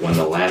perspective when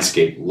the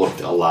landscape looked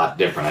a lot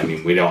different. I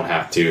mean,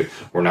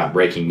 we're not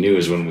breaking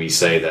news when we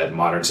say that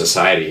modern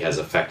society has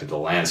affected the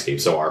landscape.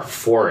 So our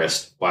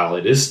forest, while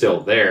it is still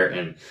there,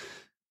 and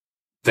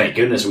thank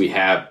goodness we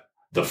have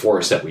the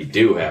forest that we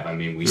do have. I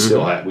mean, we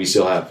still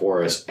have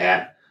forests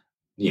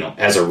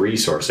as a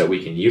resource that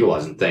we can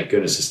utilize, and thank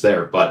goodness it's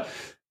there. But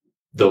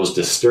those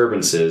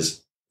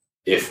disturbances,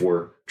 if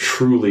we're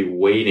truly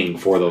waiting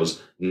for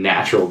those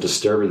natural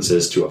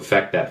disturbances to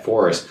affect that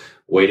forest,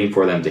 waiting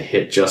for them to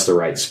hit just the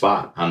right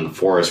spot on the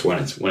forest when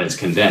it's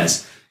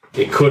condensed,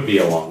 it could be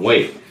a long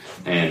wait.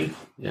 And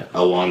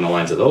along the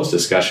lines of those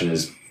discussions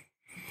is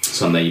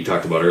something that you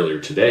talked about earlier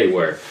today,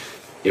 where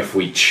if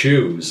we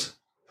choose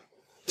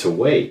to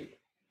wait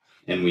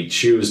and we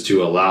choose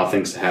to allow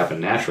things to happen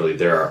naturally,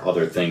 there are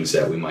other things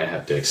that we might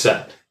have to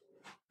accept.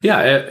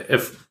 Yeah,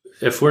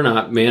 if we're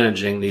not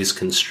managing these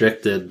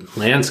constricted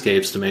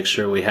landscapes to make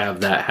sure we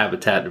have that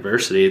habitat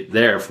diversity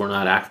there, if we're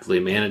not actively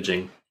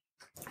managing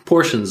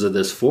portions of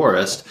this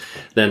forest,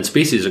 then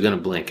species are going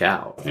to blink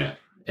out. Yeah.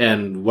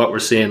 And what we're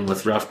seeing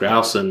with ruffed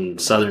grouse in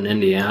southern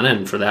Indiana,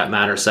 and for that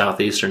matter,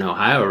 southeastern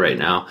Ohio right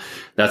now,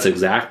 that's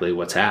exactly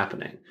what's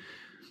happening.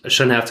 I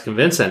shouldn't have to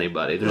convince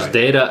anybody. There's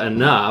data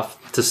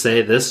enough to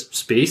say this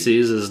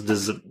species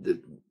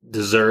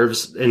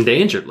deserves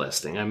endangered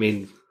listing. I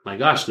mean, my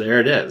gosh,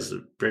 there it is,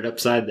 right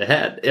upside the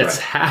head. It's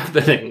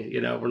happening.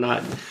 We're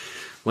not,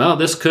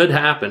 this could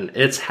happen.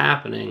 It's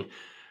happening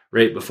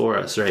right before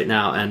us right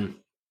now. And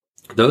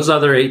those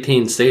other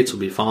 18 states will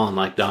be falling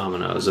like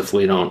dominoes if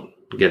we don't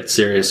get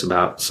serious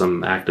about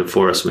some active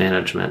forest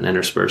management and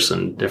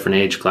interspersing different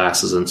age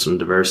classes and some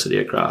diversity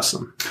across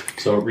them.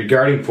 So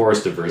regarding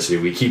forest diversity,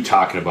 we keep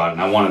talking about it,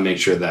 and I want to make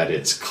sure that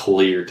it's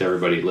clear to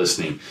everybody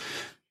listening.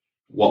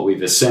 What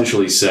we've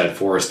essentially said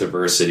forest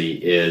diversity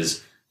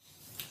is,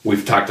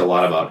 we've talked a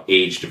lot about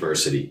age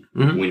diversity.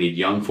 Mm-hmm. We need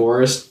young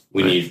forest.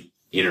 We need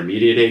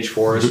intermediate age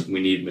forest. Mm-hmm.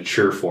 We need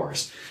mature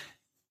forest.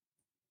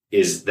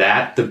 Is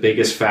that the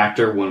biggest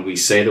factor when we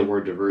say the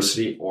word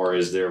diversity, or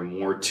is there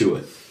more to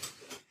it?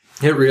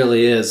 It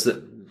really is.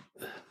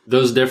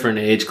 Those different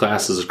age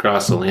classes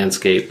across the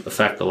landscape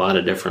affect a lot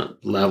of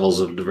different levels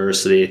of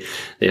diversity.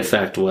 They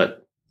affect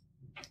what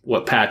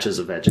patches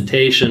of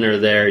vegetation are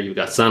there. You've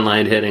got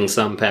sunlight hitting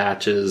some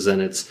patches, and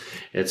it's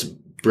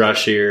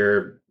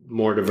brushier,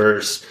 more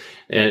diverse.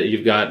 And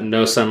you've got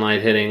no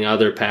sunlight hitting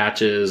other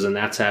patches, and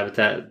that's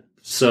habitat.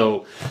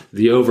 So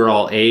the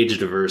overall age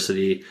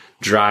diversity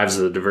drives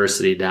the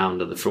diversity down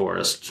to the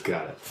forest.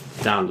 Got it.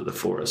 Down to the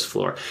forest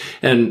floor.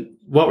 And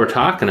what we're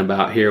talking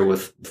about here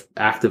with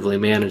actively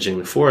managing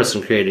the forest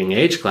and creating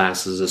age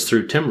classes is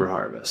through timber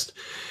harvest.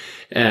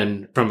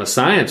 And from a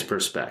science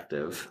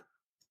perspective,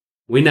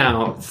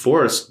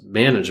 forest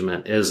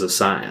management is a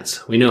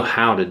science. We know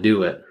how to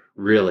do it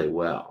really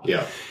well.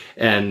 Yeah.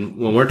 And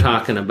when we're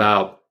talking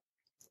about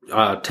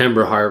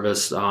timber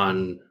harvest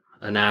on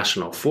a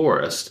national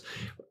forest,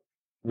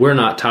 we're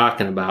not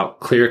talking about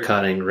clear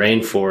cutting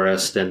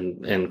rainforest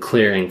and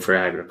clearing for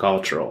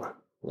agricultural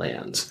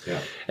lands.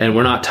 Yeah. And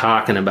we're not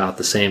talking about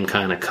the same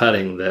kind of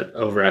cutting that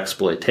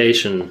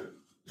overexploitation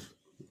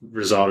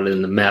resulted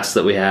in the mess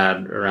that we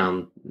had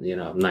around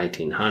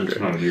 1900.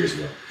 100 years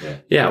ago.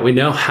 Yeah, we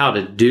know how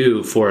to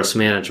do forest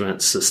management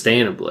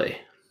sustainably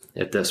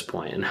at this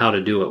point and how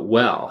to do it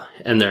well.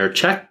 And there are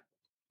check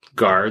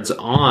guards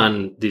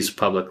on these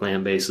public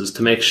land bases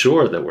to make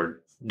sure that we're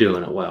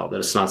doing it well, that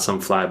it's not some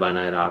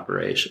fly-by-night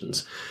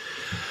operations.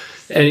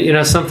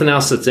 And, something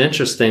else that's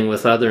interesting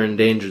with other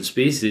endangered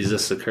species,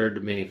 this occurred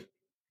to me,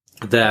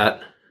 that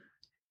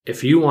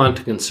if you want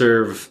to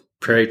conserve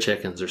prairie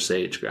chickens or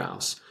sage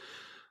grouse,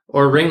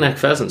 or ringneck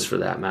pheasants for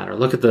that matter,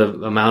 look at the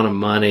amount of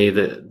money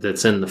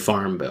that's in the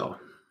Farm Bill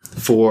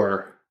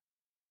for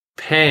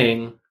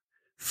paying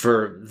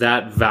for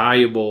that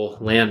valuable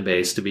land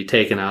base to be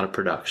taken out of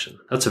production.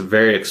 That's a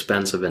very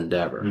expensive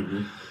endeavor.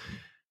 Mm-hmm.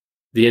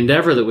 The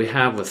endeavor that we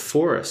have with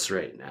forests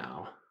right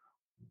now,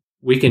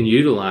 we can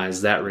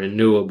utilize that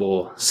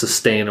renewable,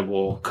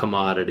 sustainable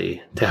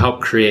commodity to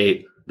help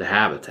create the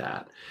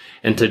habitat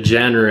and to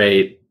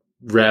generate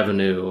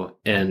revenue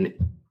and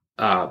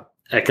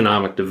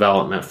economic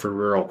development for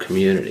rural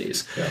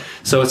communities. Yeah.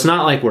 So it's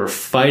not like we're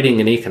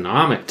fighting an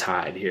economic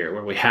tide here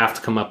where we have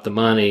to come up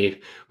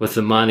with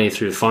the money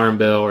through Farm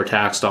Bill or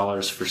tax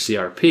dollars for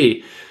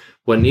CRP.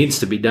 What needs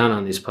to be done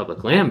on these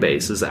public land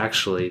bases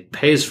actually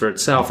pays for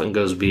itself and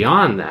goes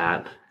beyond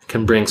that,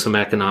 can bring some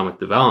economic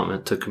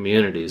development to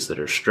communities that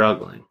are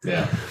struggling.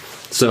 Yeah.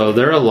 So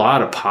there are a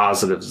lot of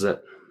positives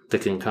that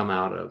can come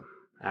out of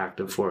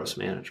active forest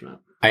management.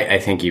 I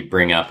think you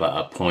bring up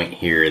a point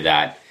here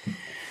that,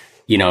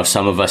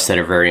 some of us that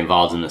are very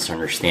involved in this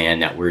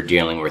understand that we're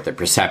dealing with a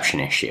perception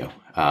issue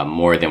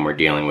more than we're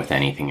dealing with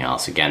anything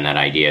else. Again, that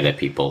idea that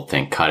people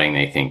think cutting,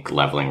 they think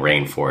leveling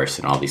rainforests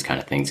and all these kind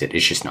of things.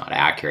 It's just not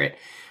accurate.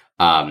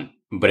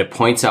 But it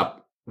points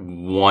up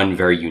one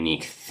very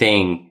unique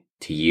thing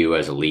to you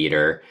as a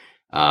leader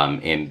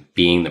in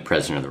being the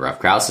president of the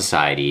Ruffed Grouse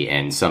Society,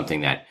 and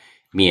something that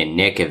me and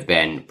Nick have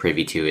been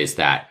privy to is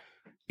that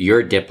you're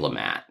a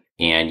diplomat.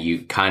 And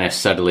you kind of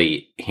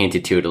subtly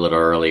hinted to it a little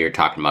earlier,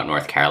 talking about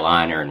North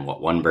Carolina and what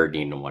one bird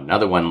needed and what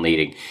another one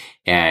leading,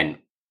 and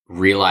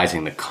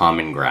realizing the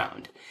common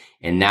ground.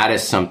 And that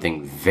is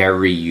something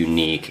very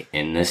unique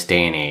in this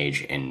day and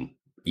age, in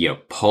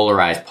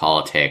polarized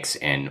politics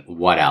and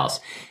what else.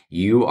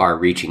 You are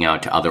reaching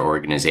out to other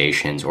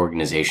organizations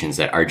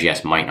that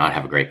RGS might not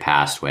have a great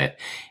past with,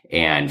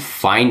 and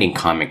finding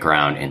common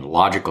ground and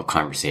logical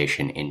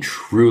conversation in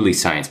truly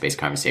science-based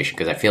conversation.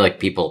 Because I feel like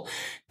people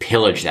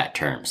pillage that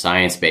term,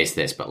 science-based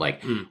this, but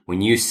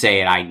when you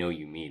say it, I know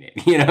you mean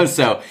it,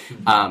 so,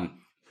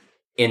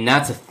 and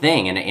that's a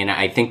thing. And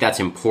I think that's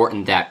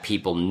important that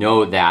people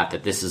know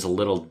that this is a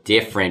little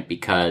different,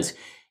 because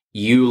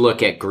you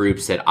look at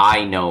groups that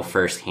I know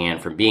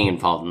firsthand from being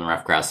involved in the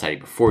Ruffed Grouse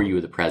Society before you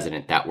were the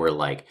president that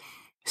were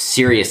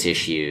serious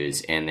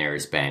issues. And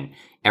there's been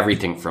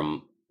everything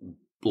from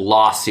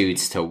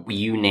lawsuits to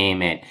you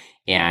name it,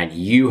 and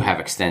you have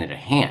extended a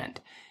hand.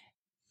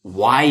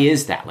 Why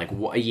is that?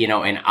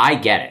 And I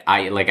get it.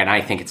 And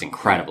I think it's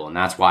incredible, and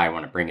that's why I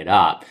want to bring it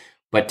up.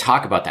 But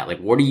talk about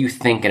that. What are you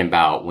thinking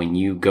about when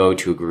you go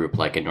to a group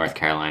like in North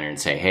Carolina and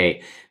say,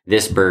 hey,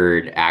 this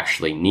bird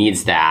actually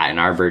needs that, and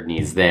our bird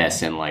needs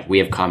this, and we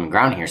have common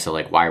ground here,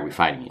 so why are we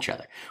fighting each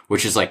other?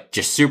 Which is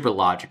just super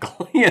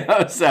logical,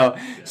 So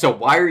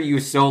why are you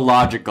so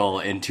logical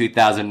in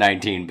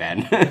 2019,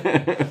 Ben?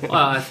 Well,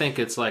 I think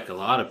it's like a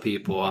lot of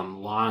people.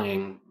 I'm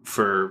longing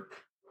for,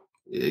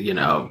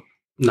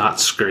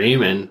 not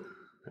screaming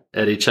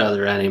at each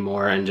other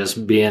anymore and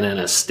just being in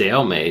a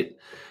stalemate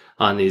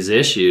on these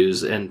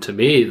issues. And to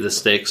me, the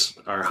stakes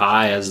are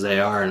high as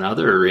they are in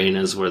other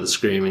arenas where the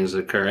screaming is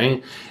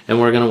occurring. And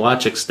we're going to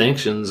watch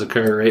extinctions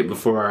occur right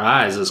before our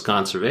eyes as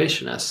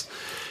conservationists.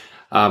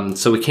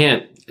 So we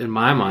can't, in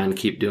my mind,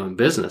 keep doing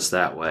business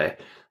that way.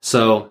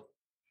 So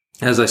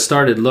as I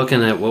started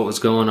looking at what was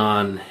going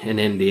on in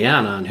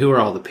Indiana and who are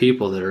all the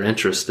people that are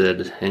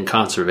interested in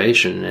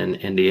conservation in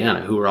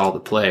Indiana, who are all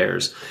the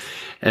players,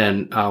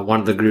 and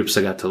one of the groups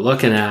I got to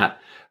looking at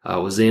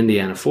was the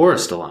Indiana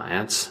Forest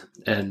Alliance.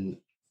 And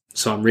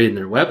so I'm reading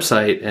their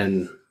website,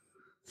 and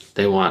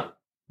they want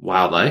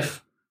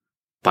wildlife,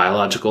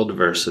 biological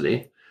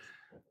diversity,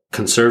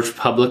 conserved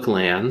public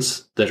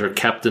lands that are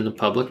kept in the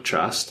public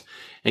trust,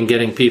 and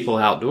getting people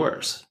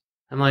outdoors.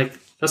 I'm like,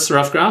 that's the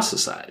Ruffed Grouse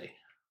Society.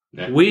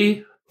 Yeah.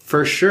 We,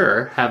 for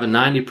sure, have a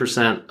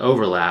 90%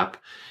 overlap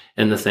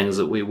in the things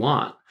that we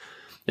want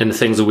and the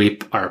things that we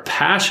are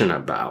passionate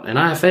about. And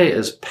IFA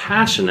is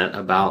passionate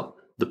about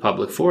the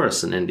public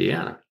forests in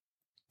Indiana.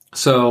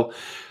 So,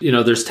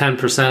 there's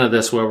 10% of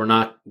this where we're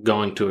not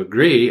going to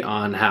agree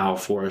on how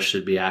forests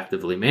should be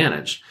actively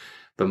managed.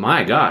 But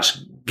my gosh,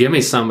 give me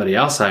somebody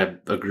else I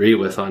agree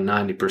with on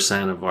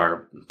 90% of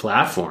our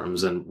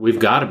platforms, and we've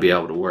got to be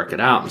able to work it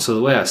out. And so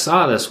the way I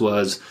saw this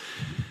was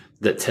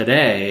that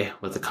today,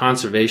 with the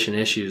conservation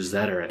issues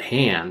that are at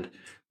hand,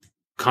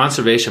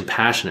 conservation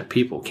passionate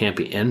people can't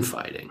be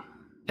infighting.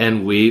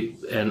 And we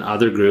and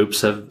other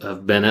groups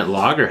have been at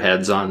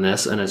loggerheads on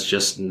this, and it's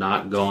just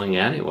not going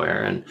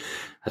anywhere. And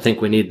I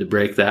think we need to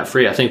break that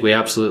free. I think we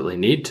absolutely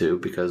need to,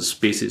 because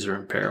species are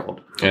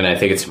imperiled. And I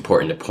think it's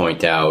important to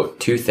point out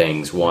two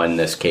things. One,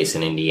 this case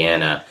in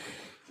Indiana,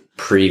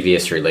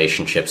 previous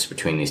relationships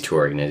between these two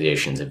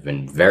organizations have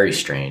been very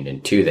strained.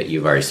 And two, that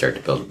you've already started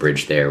to build a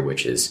bridge there,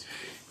 which is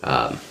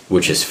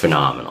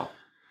phenomenal.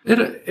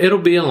 It'll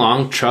be a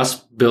long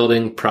trust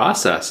building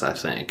process, I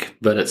think,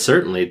 but it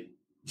certainly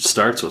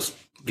starts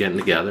with getting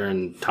together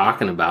and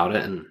talking about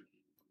it, and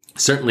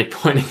certainly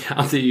pointing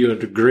out that you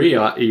agree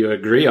on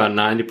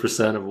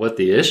 90% of what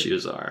the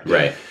issues are.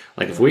 Right.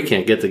 Like, if we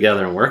can't get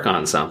together and work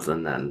on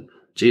something, then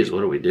geez,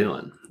 what are we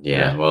doing?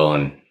 Yeah. Well,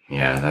 and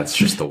yeah, that's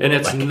just the world. And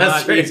it's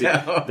not easy.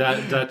 Now.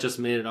 That just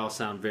made it all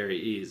sound very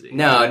easy.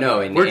 No.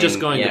 We're just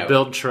going to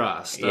build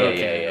trust. Yeah,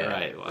 okay, yeah.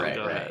 Right. Well, right,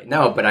 go right. ahead.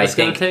 No, but it's I think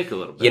going to take a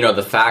little bit.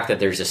 The fact that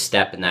there's a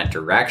step in that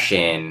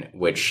direction,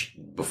 which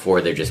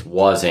before there just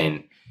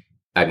wasn't,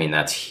 I mean,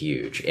 that's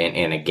huge.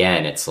 And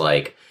again, it's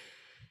like,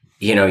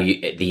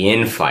 the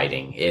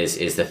infighting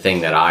is the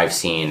thing that I've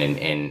seen.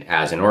 And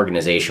as an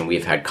organization,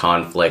 we've had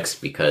conflicts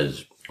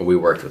because we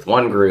worked with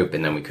one group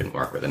and then we couldn't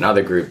work with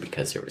another group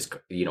because there was,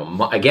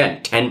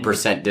 again,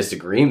 10%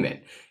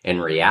 disagreement in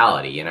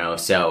reality,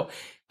 So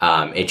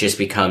it just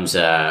becomes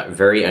a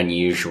very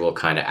unusual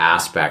kind of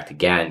aspect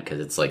again, because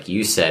it's like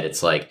you said,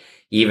 it's like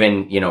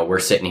even, we're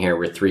sitting here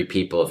with three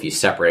people. If you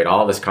separate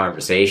all this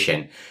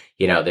conversation,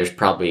 there's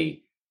probably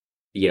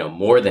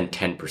more than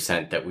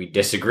 10% that we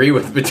disagree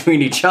with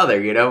between each other,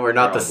 we're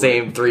not the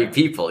same three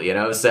people,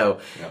 so,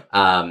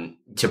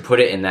 to put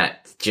it in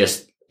that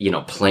just,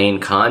 plain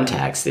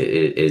context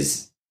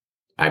is,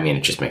 I mean,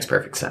 it just makes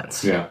perfect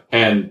sense. Yeah.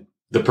 And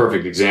the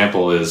perfect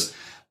example is,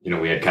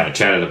 we had kind of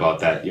chatted about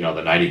that, the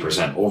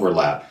 90%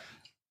 overlap.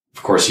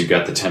 Of course, you've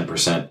got the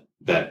 10%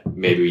 that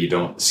maybe you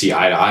don't see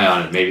eye to eye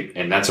on,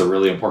 and that's a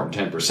really important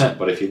 10%.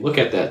 But if you look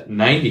at that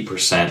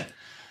 90%,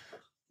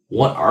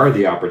 what are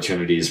the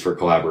opportunities for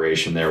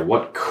collaboration there?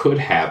 What could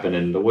happen?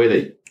 And the way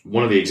that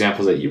one of the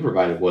examples that you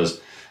provided was,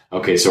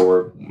 okay, so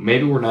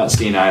we're not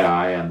seeing eye to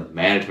eye on the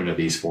management of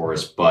these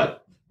forests,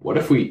 but what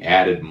if we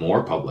added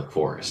more public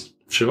forest?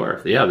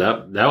 Sure. Yeah,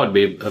 that would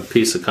be a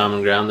piece of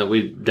common ground that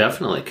we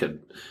definitely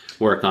could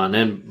work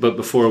on. But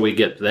before we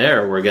get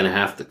there, we're going to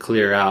have to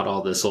clear out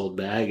all this old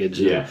baggage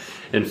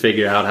and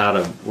figure out how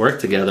to work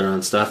together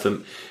on stuff.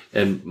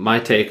 And my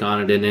take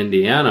on it in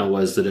Indiana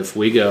was that if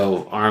we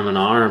go arm in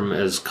arm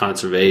as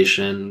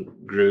conservation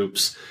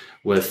groups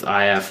with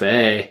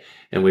IFA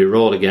and we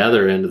roll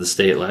together into the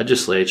state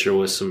legislature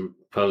with some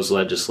proposed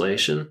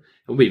legislation,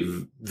 it would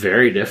be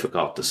very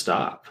difficult to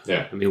stop.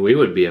 Yeah. I mean, we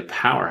would be a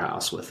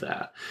powerhouse with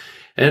that.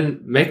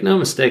 And make no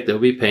mistake,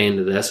 there'll be pain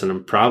to this, and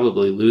I'm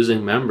probably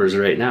losing members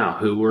right now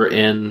who were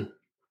in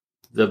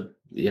the,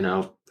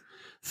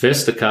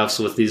 fisticuffs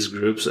with these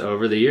groups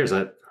over the years.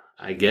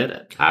 I get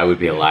it. I would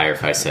be a liar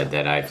if I said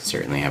that. I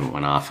certainly haven't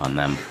went off on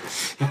them.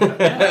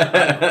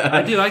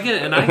 I do. I get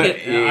it. And I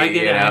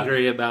get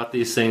angry about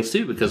these things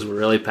too, because we're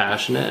really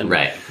passionate and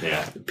right.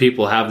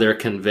 People have their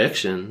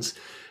convictions.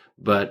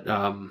 But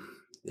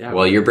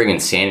well, you're bringing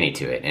sanity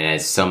to it. And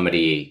as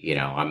somebody,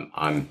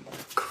 I'm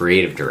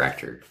creative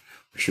director,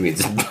 which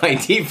means by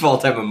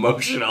default I'm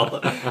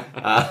emotional.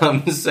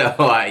 So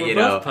we're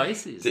both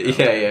Pisces.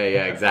 Yeah,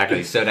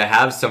 exactly. So to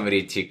have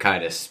somebody to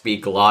kind of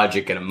speak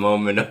logic in a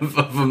moment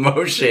of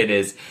emotion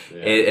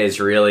is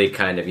really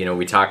kind of,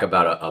 we talk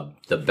about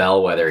the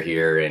bellwether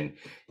here, and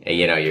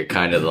you're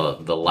kind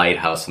of the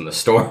lighthouse in the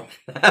storm.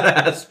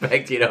 That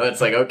aspect,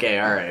 it's like, okay,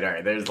 all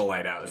right, there's the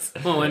lighthouse.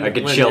 Well, I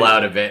could chill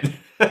out a bit.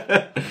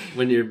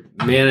 when you're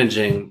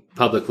managing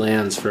public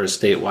lands for a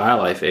state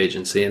wildlife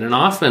agency, and an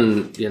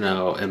often,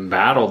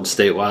 embattled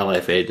state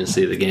wildlife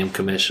agency, the Game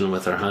Commission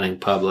with our hunting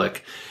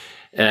public,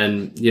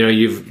 and,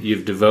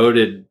 you've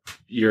devoted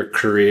your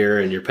career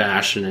and your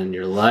passion and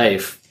your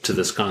life to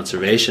this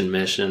conservation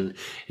mission, and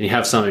you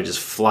have somebody just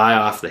fly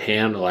off the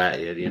handle at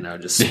you,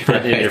 just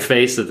spitting in your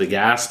face at the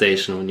gas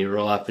station when you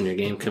roll up in your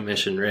Game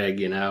Commission rig,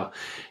 you're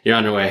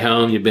on your way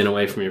home, you've been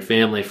away from your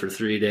family for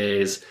 3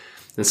 days,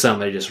 and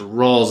somebody just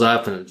rolls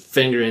up and a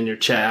finger in your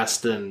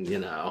chest and,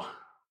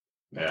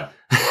 Yeah.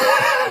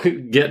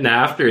 getting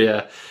after you.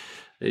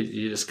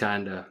 You just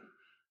kind of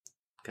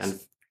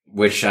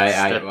Which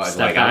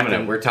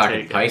we're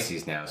talking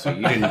Pisces now, so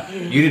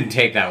you didn't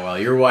take that well.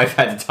 Your wife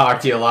had to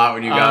talk to you a lot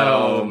when you got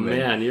home. Oh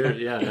man,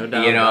 no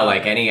doubt.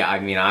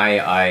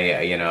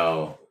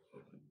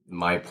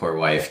 My poor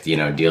wife,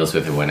 deals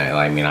with it when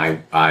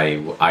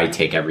I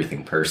take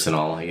everything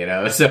personal,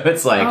 so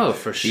it's like, oh,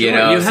 for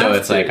sure. So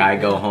it's like I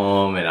go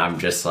home and I'm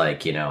just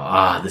like,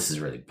 this is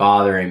really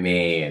bothering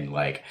me and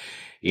like,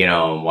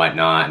 and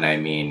whatnot.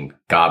 And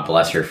God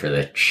bless her for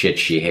the shit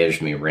she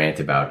hears me rant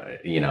about,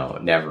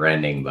 never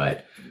ending.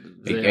 But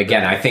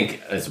again, I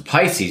think as a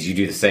Pisces, you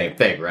do the same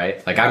thing,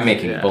 right? Like I'm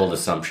making bold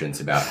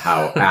assumptions about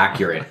how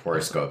accurate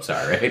horoscopes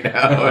are right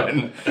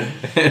now.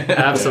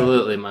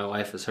 Absolutely. My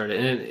wife has heard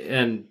it.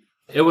 And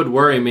it would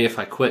worry me if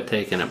I quit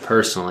taking it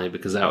personally,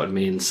 because that would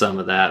mean some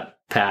of that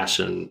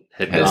passion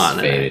has gone.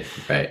 Faded,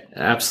 right.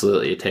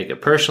 Absolutely. You take it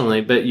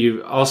personally, but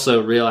you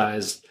also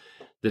realize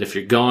that if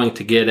you're going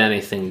to get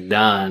anything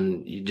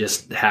done, you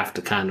just have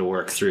to kind of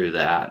work through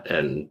that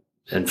and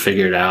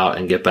figure it out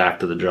and get back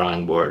to the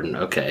drawing board. And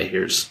okay,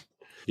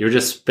 you're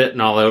just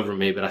spitting all over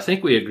me, but I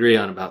think we agree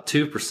on about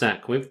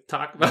 2%. Can we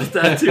talk about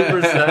that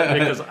 2%?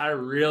 Because I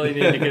really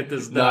need to get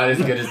this done. Not as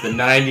good as the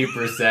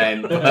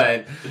 90%,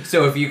 but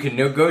so if you can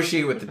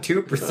negotiate with the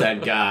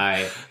 2%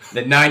 guy,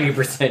 the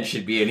 90%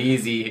 should be an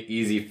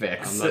easy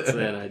fix. I'm not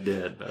saying I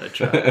did, but I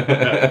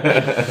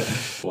tried.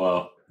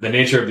 Well, the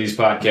nature of these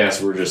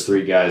podcasts, we're just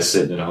three guys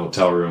sitting in a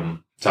hotel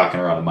room talking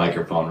around a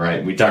microphone,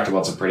 right? We talked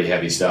about some pretty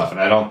heavy stuff, and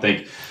I don't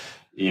think,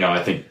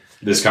 I think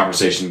this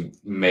conversation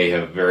may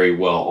have very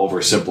well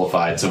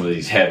oversimplified some of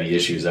these heavy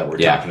issues that we're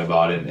talking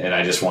about. And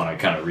I just want to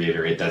kind of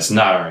reiterate that's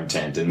not our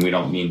intent. And we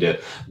don't mean to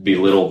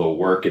belittle the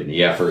work and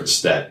the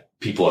efforts that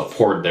people have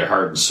poured their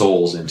heart and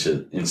souls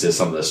into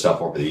some of this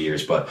stuff over the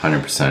years. But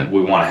 100%.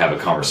 We want to have a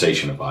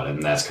conversation about it.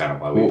 And that's kind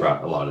of why we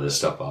brought a lot of this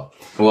stuff up.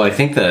 Well, I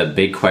think the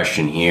big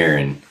question here,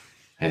 and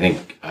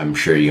I'm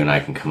sure you and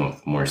I can come up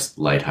with more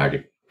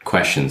lighthearted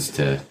questions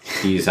to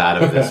ease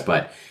out of this,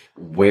 but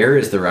where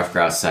is the Ruffed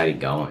Grouse Society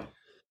going?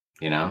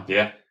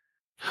 Yeah.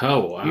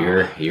 Oh, wow.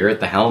 You're at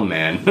the helm,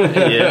 man.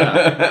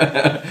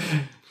 Yeah.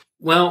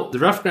 Well, the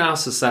Ruffed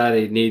Grouse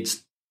Society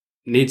needs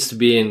to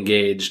be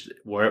engaged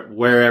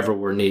wherever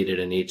we're needed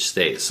in each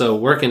state. So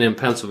working in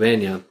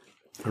Pennsylvania,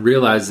 I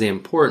realized the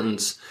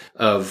importance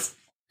of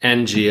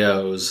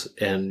NGOs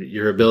and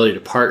your ability to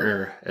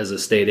partner as a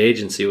state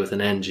agency with an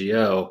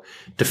NGO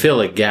to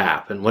fill a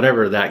gap, and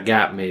whatever that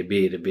gap may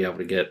be, to be able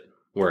to get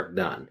work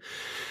done.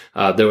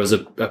 There was a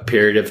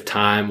period of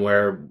time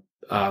where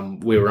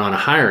we were on a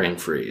hiring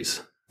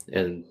freeze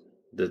in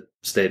the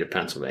state of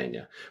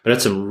Pennsylvania, but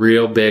had some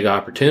real big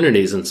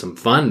opportunities and some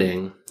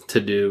funding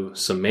to do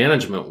some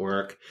management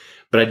work,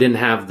 but I didn't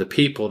have the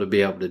people to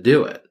be able to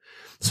do it.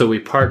 So we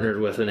partnered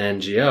with an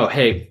NGO.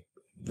 Hey,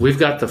 we've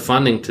got the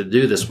funding to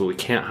do this, but we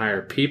can't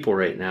hire people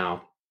right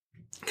now.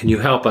 Can you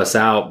help us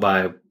out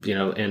by,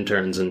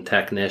 interns and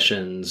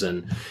technicians?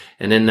 And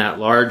in that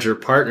larger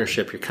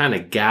partnership, you're kind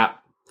of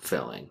gap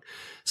filling.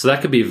 So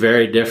that could be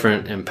very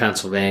different in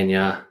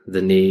Pennsylvania,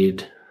 the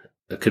need.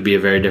 It could be a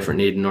very different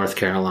need in North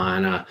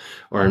Carolina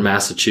or in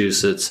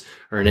Massachusetts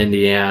or in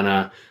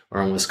Indiana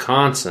or in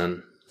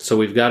Wisconsin. So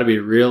we've got to be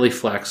really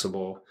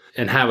flexible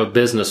and have a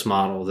business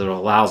model that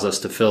allows us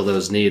to fill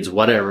those needs,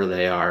 whatever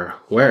they are,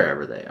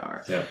 wherever they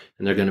are. Yeah.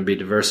 And they're going to be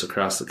diverse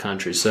across the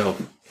country. So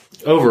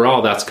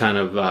overall, that's kind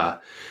of,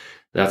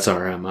 that's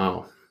our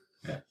MO.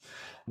 Yeah.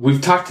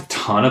 We've talked a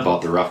ton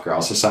about the Ruffed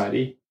Grouse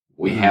Society.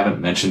 We haven't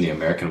mentioned the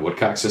American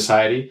Woodcock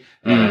Society,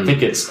 and I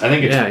think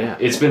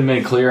it's been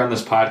made clear on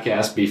this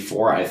podcast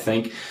before, I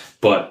think,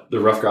 but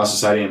the Ruffed Grouse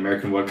Society and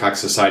American Woodcock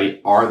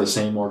Society are the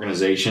same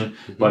organization.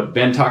 Mm-hmm. But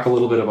Ben, talk a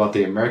little bit about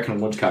the American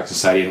Woodcock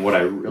Society, and what I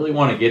really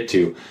want to get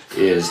to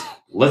is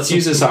let's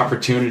use this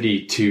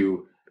opportunity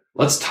to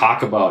let's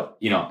talk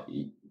about,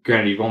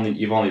 granted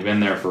you've only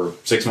been there for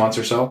 6 months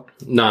or so.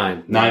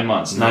 9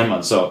 months.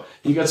 So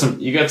you got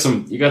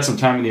some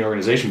time in the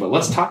organization, but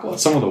let's talk about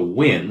some of the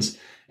wins.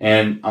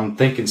 And I'm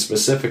thinking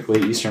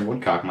specifically Eastern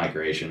Woodcock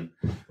migration,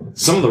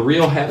 some of the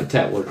real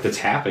habitat work that's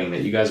happening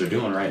that you guys are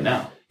doing right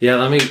now. Yeah,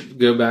 let me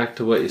go back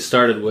to what you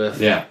started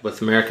with, Yeah.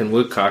 with American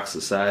Woodcock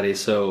Society.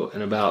 So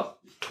in about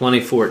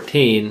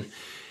 2014,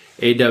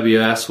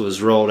 AWS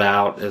was rolled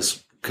out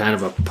as kind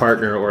of a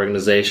partner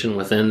organization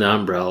within the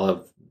umbrella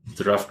of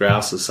the Ruffed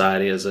Grouse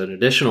Society as an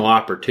additional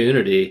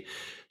opportunity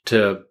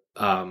to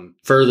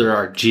further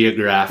our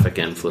geographic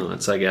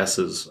influence, I guess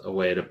is a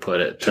way to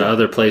put it, to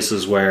other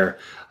places where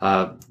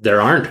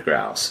there aren't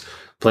grouse.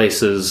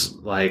 Places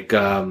like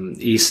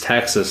East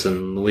Texas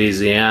and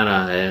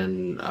Louisiana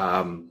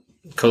and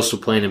Coastal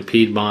Plain and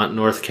Piedmont,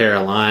 North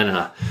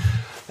Carolina,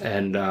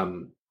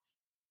 and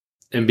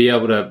be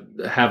able to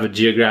have a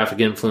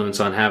geographic influence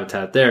on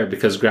habitat there,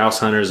 because grouse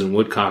hunters and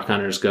woodcock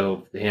hunters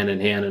go hand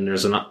in hand, and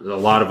there's a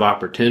lot of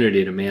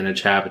opportunity to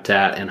manage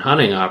habitat and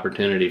hunting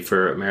opportunity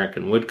for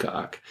American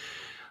woodcock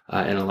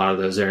in a lot of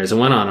those areas. I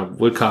went on a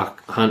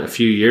woodcock hunt a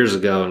few years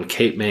ago in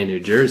Cape May, New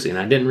Jersey, and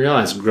I didn't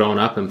realize growing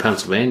up in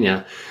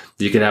Pennsylvania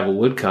you could have a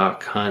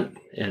woodcock hunt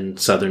in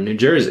southern New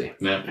Jersey.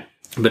 Yeah.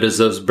 But as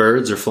those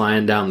birds are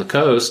flying down the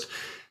coast,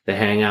 they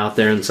hang out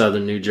there in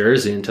southern New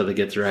Jersey until they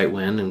get the right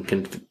wind and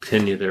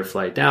continue their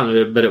flight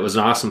down. But it was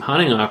an awesome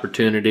hunting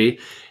opportunity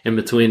in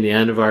between the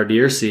end of our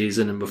deer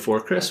season and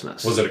before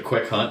Christmas. Was it a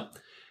quick hunt?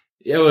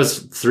 It was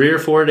 3 or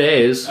 4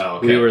 days. Oh,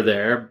 okay. We were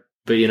there.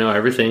 But,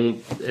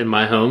 everything in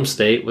my home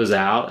state was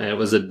out, and it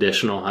was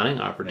additional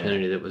hunting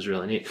opportunity that was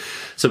really neat.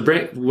 So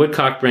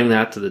woodcock bring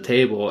that to the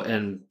table.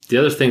 And the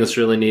other thing that's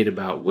really neat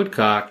about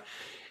woodcock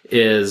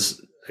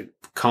is, I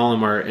call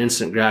them our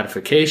instant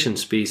gratification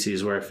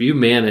species, where if you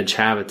manage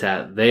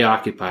habitat, they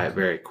occupy it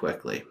very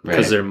quickly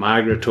because they're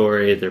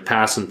migratory. They're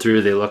passing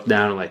through. They look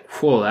down and like,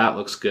 whoa, that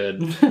looks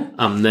good.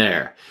 I'm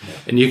there.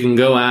 And you can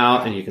go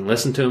out and you can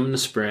listen to them in the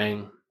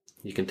spring.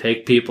 You can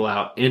take people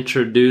out,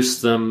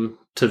 introduce them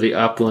to the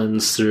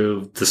uplands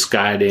through the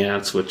sky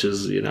dance, which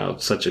is,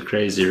 such a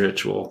crazy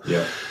ritual.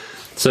 Yeah.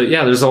 So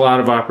there's a lot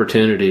of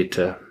opportunity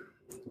to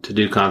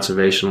do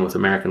conservation with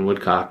American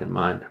woodcock in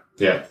mind.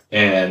 Yeah.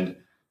 And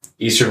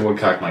Eastern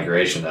Woodcock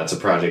Migration, that's a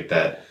project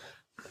that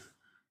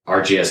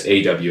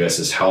RGS AWS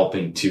is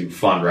helping to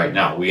fund right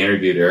now. We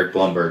interviewed Eric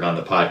Blumberg on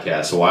the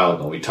podcast a while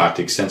ago. We talked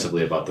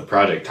extensively about the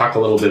project. Talk a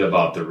little bit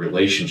about the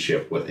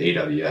relationship with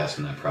AWS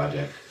in that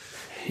project.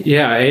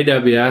 Yeah,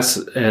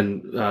 AWS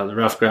and the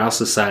Rough Grouse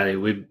Society,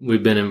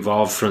 we've been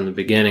involved from the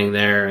beginning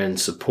there in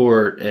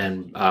support.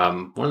 And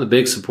one of the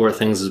big support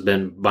things has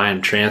been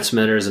buying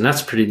transmitters, and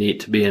that's pretty neat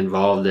to be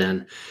involved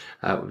in.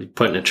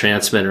 Putting a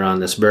transmitter on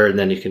this bird, and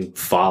then you can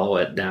follow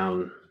it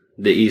down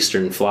the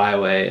eastern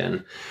flyway.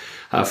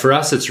 And for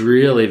us, it's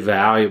really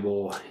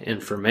valuable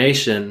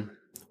information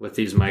with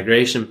these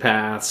migration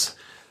paths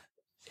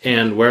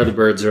and where the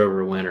birds are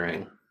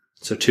overwintering.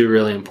 So 2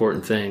 really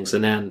important things.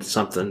 And then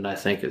something I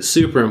think is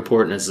super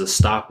important is the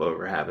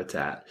stopover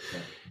habitat.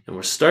 Okay. And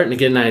we're starting to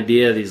get an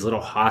idea of these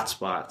little hot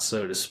spots,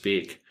 so to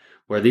speak,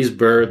 where these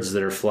birds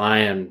that are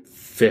flying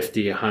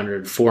 50,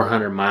 100,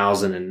 400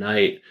 miles in a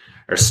night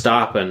are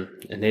stopping,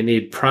 and they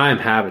need prime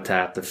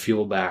habitat to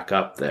fuel back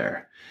up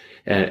there,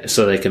 and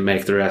so they can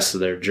make the rest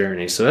of their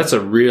journey. So that's a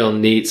real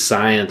neat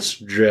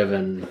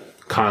science-driven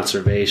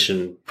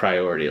conservation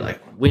priority. Like,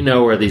 we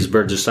know where these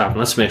birds are stopping.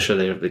 Let's make sure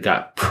they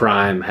got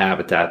prime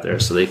habitat there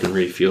so they can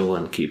refuel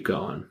and keep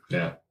going.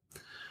 Yeah.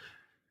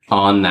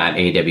 On that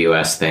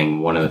AWS thing,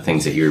 one of the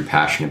things that you were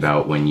passionate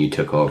about when you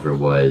took over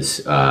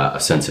was a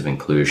sense of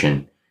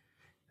inclusion.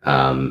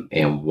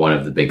 And one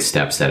of the big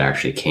steps that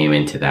actually came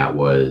into that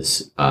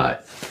was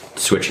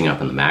switching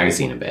up in the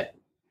magazine a bit,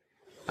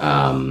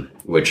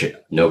 which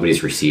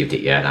nobody's received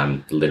it yet.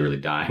 I'm literally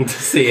dying to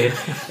see it.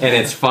 And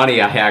it's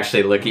funny, I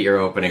actually look at your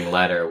opening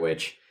letter,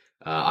 which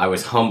I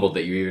was humbled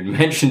that you even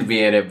mentioned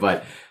me in it,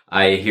 but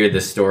I hear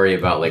this story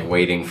about like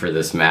waiting for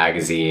this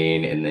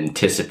magazine and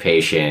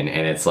anticipation,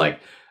 and it's like,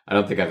 I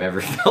don't think I've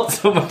ever felt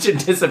so much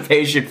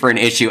anticipation for an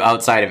issue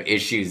outside of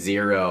issue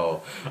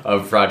 0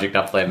 of Project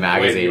Upland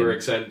magazine. Wait, you were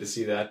excited to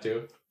see that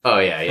too? Oh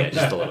yeah,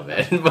 just a little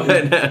bit.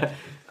 But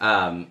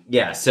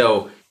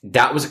so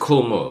that was a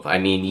cool move. I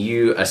mean,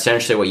 you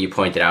essentially what you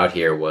pointed out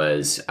here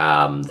was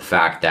the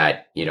fact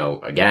that,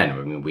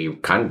 again, we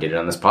kind of did it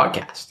on this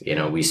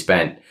podcast. We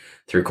spent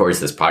 3/4 of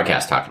this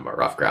podcast talking about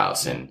rough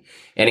grouse, and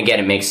again,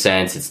 it makes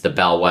sense. It's the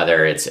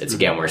bellwether. It's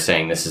again, we're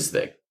saying this is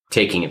the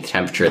taking the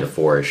temperature of the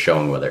forest,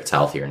 showing whether it's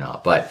healthy or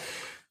not. But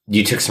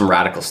you took some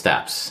radical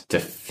steps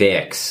to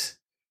fix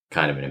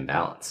kind of an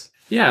imbalance.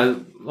 Yeah,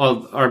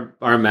 well,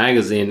 our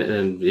magazine,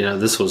 and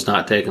this was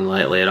not taken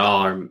lightly at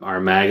all. Our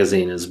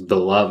magazine is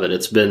beloved.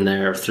 It's been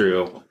there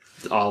through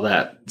all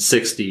that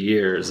 60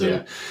 years,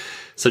 and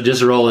so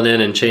just rolling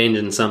in and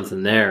changing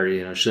something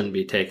there, shouldn't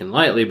be taken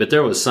lightly. But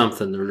there was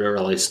something that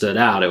really stood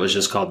out. It was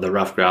just called the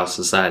Rough Grouse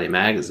Society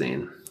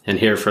magazine, and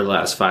here for the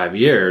last 5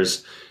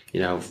 years,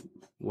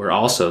 we're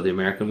also the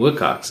American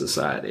Woodcock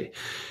Society.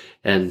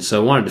 And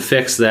so I wanted to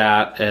fix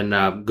that.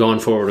 And going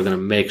forward, we're going to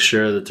make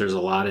sure that there's a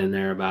lot in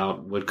there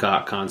about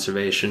woodcock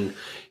conservation.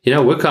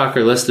 Woodcock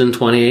are listed in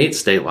 28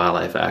 state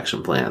wildlife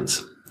action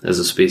plans as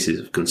a species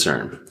of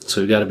concern.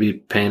 So we've got to be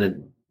paying a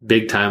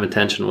big time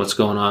attention to what's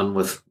going on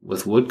with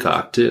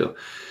woodcock too.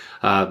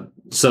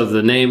 So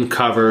the name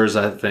covers,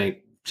 I think,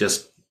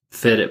 just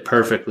fit it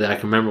perfectly. I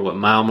can remember what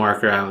mile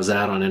marker I was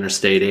at on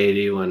Interstate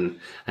 80 when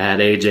I had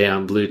AJ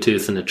on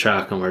Bluetooth in the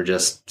truck, and we're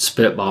just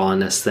spitballing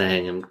this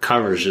thing, and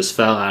covers just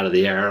fell out of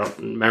the air. I don't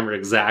remember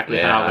exactly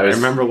how, but I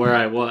remember where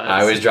I was.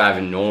 I was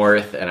driving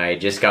north, and I had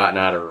just gotten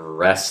out of a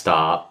rest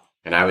stop,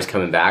 And I was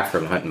coming back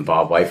from hunting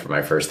Bob White for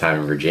my first time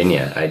in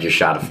Virginia. I just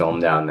shot a film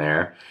down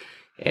there.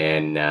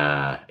 And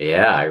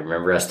I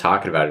remember us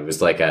talking about it. It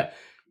was like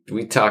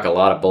we talk a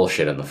lot of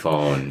bullshit on the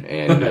phone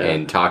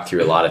and talk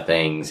through a lot of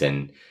things.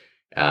 And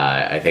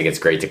I think it's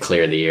great to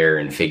clear the air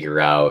and figure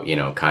out,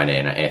 kind of,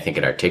 and I think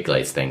it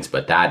articulates things.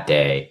 But that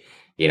day,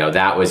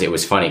 it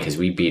was funny because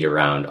we beat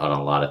around on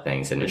a lot of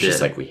things, and it's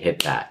just like we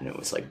hit that, and it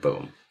was like,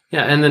 boom.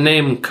 Yeah, and the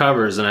name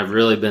covers, and I've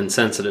really been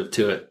sensitive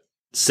to it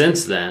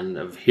since then,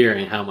 of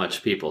hearing how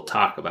much people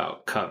talk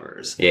about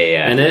covers.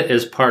 Yeah. And it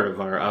is part of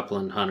our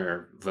upland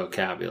hunter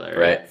vocabulary,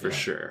 right? For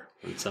sure.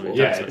 When somebody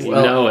Yeah, talks about it, you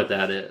know what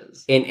that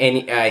is.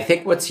 And I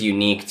think what's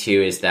unique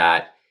too is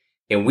that,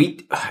 and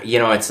we,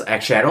 it's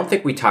actually, I don't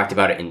think we talked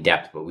about it in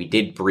depth, but we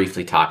did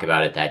briefly talk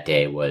about it that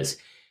day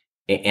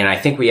and I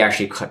think we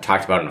actually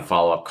talked about it in a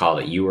follow-up call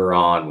that you were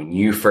on when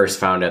you first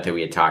found out that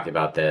we had talked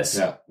about this,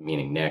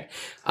 meaning Nick,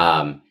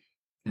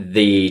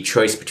 the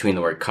choice between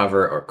the word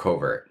cover or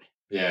covert.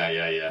 Yeah.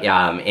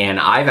 And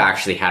I've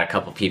actually had a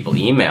couple people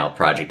email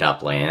Project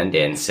Upland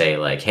and say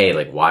like, hey,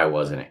 like, why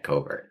wasn't it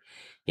covert?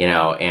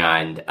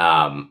 And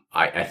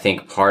I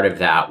think part of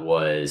that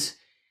was,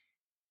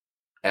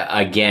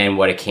 again,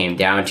 what it came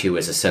down to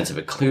was a sense of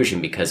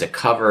inclusion, because a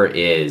cover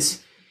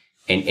is,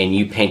 and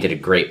you painted a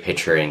great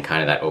picture in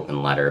kind of that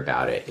open letter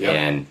about it. Yep.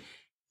 And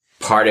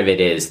part of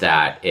it is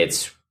that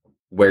it's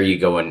where you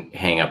go and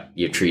hang up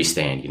your tree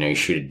stand, you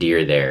shoot a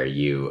deer there,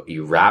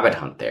 you rabbit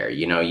hunt there,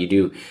 you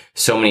do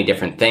so many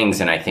different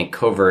things. And I think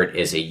covert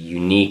is a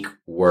unique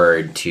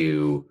word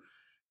to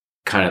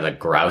kind of the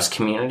grouse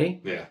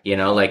community. Yeah.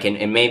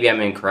 And maybe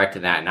I'm incorrect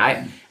in that.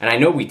 And I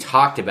know we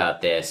talked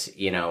about this,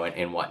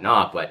 and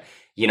whatnot, but,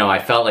 I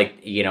felt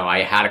like,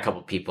 I had a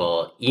couple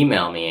people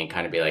email me and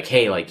kind of be like,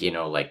 hey, like,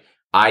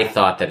 I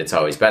thought that it's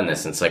always been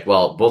this. And it's like,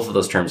 well, both of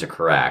those terms are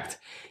correct.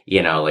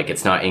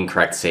 It's not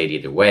incorrect to say it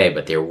either way,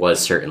 but there was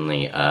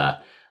certainly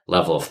a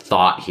level of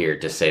thought here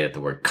to say that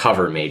the word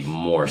cover made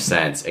more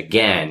sense,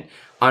 again,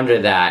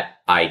 under that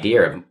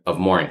idea of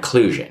more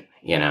inclusion,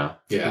 Yeah.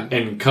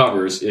 And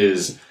covers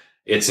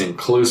it's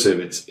inclusive.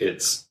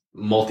 It's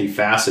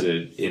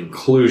multifaceted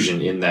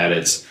inclusion in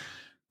that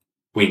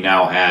we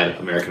now add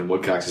American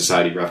Woodcock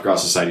Society, Ruffed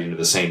Grouse Society into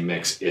the same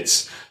mix.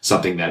 It's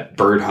something that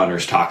bird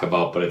hunters talk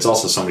about, but it's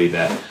also somebody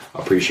that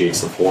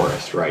appreciates the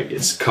forest, right?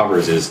 It's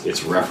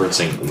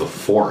referencing the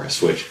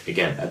forest, which,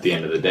 again, at the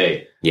end of the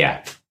day,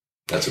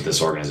 that's what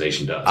this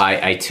organization does.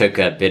 I took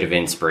a bit of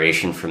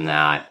inspiration from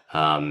that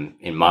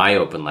in my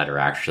open letter,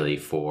 actually,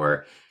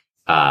 for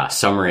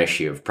summer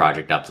issue of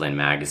Project Upland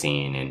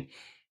magazine. And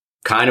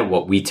kind of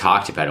what we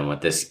talked about and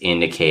what this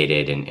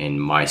indicated in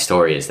my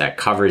story is that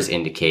covers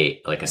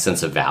indicate like a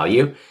sense of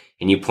value.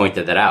 And you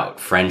pointed that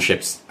out.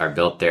 Friendships are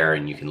built there,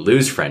 and you can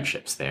lose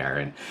friendships there.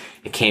 And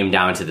it came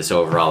down to this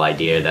overall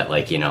idea that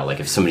like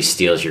if somebody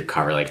steals your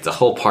cover, like it's a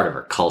whole part of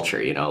our culture,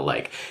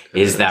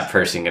 is that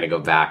person going to go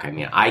back? I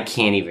mean,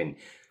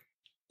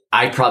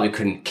 I probably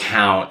couldn't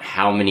count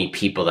how many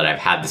people that I've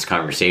had this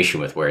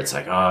conversation with where it's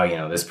like,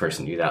 oh, this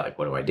person do that. Like,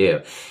 what do I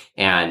do?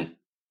 And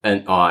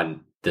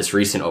on this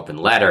recent open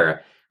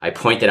letter, I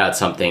pointed out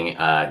something,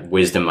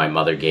 wisdom my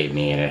mother gave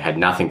me, and it had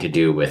nothing to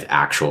do with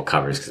actual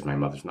covers because my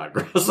mother's not a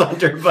grouse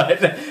hunter,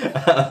 but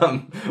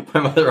my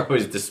mother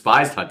always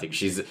despised hunting.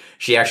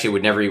 She actually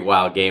would never eat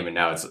wild game, and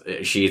now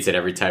she eats it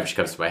every time she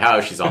comes to my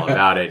house. She's all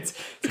about it. It's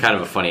kind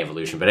of a funny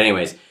evolution. But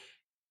anyways,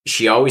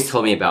 she always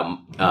told me about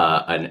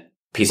a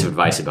piece of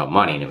advice about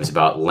money, and it was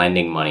about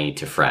lending money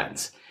to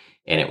friends.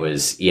 And it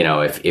was,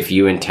 if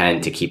you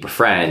intend to keep a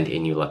friend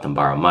and you let them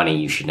borrow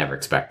money, you should never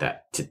expect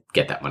that to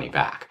get that money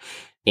back.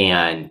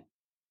 And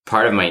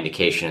part of my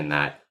indication in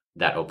that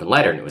open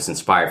letter, and it was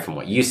inspired from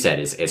what you said,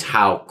 is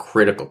how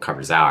critical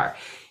covers are.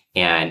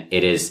 And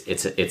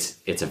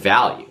it's a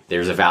value.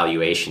 There's a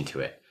valuation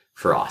to it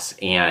for us.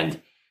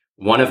 And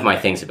one of my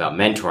things about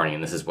mentoring,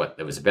 and this is what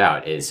it was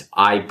about, is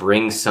I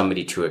bring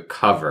somebody to a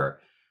cover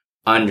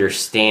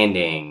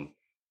understanding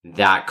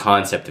that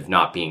concept of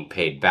not being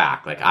paid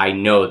back. Like, I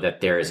know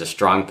that there is a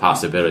strong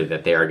possibility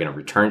that they are going to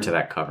return to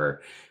that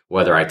cover,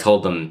 whether I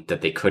told them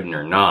that they couldn't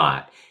or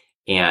not.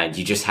 And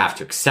you just have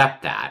to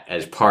accept that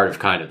as part of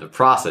kind of the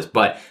process.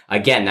 But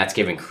again, that's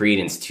giving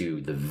credence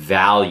to the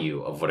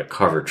value of what a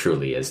cover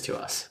truly is to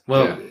us.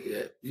 Well,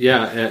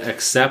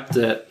 accept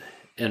it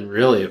and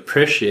really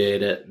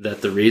appreciate it,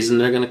 that the reason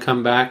they're going to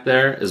come back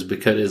there is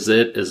because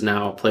it is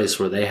now a place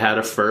where they had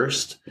a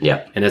first.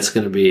 Yeah. And it's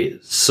going to be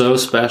so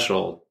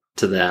special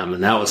to them.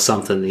 And that was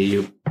something that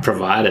you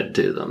provided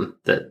to them,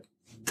 that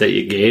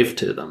you gave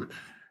to them.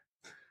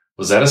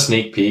 Was that a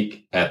sneak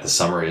peek at the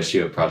summer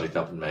issue of Project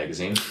Upland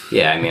magazine?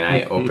 Yeah, I mean,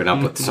 I open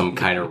up with some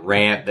kind of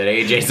rant that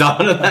AJ's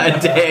on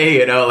that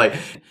day, like...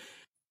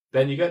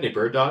 Ben, you got any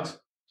bird dogs?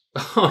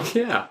 Oh,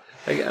 yeah,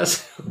 I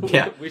guess.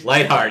 Yeah,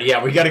 lighthearted.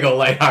 Yeah, we got to go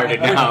lighthearted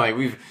now. Like,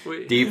 we've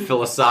deep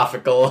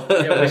philosophical...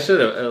 Yeah, we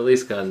should have at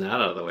least gotten that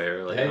out of the way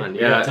early on. We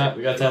got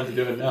time to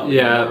do it now.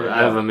 Yeah, I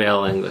have a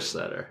male English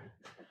setter.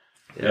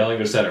 Male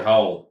English setter, how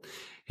old?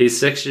 He's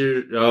 6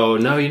 years... Oh,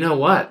 no, you know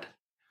what?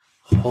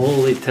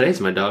 Today's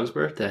my dog's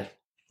birthday.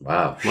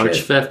 Wow. March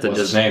shit. 5th. What's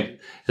his name?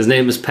 His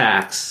name is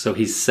Pax, so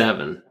he's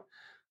 7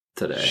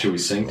 today. Should we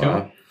sing to him?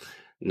 Wow.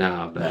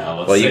 No, but No,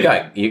 let's Well,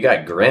 sing. you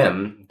got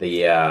Grim,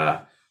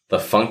 the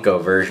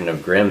Funko version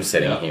of Grim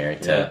sitting Yeah, here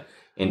to yeah.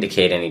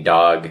 indicate any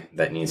dog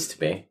that needs to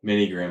be.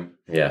 Mini Grim.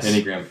 Yes.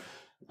 Mini Grim.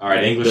 All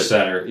right, English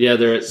setter. yeah,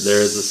 there is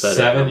a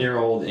setter.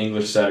 7-year-old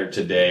English setter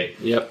today.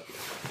 Yep.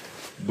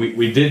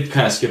 We did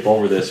kind of skip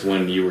over this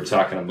when you were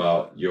talking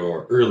about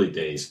your early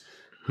days.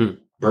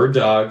 Bird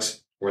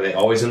dogs, were they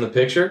always in the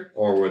picture,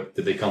 or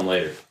did they come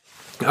later?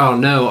 Oh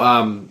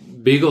no,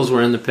 beagles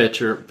were in the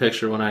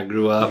picture when I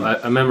grew up.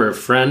 I remember a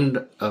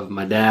friend of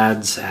my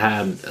dad's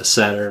had a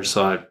setter,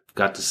 so I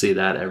got to see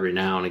that every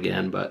now and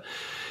again. But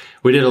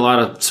we did a lot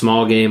of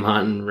small game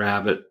hunting,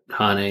 rabbit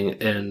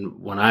hunting, and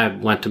when I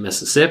went to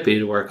Mississippi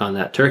to work on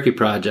that turkey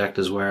project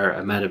is where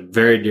I met a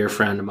very dear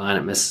friend of mine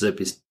at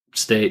Mississippi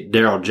State,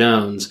 Daryl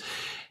Jones,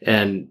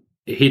 and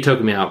he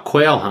took me out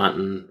quail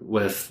hunting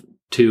with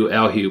 2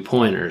 Elhew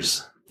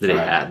pointers that he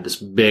had, this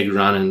big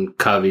running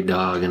covey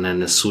dog and then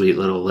this sweet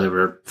little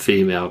liver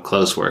female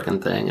close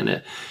working thing.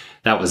 And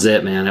that was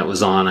it, man. It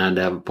was on. I had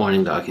to have a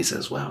pointing dog. He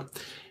says, well,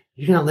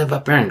 you're going to live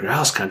up there in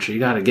grouse country. You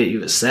got to get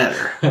you a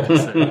setter. I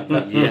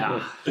said,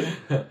 yeah.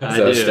 I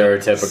So do.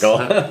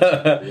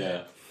 stereotypical.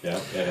 Yeah,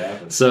 it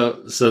happens.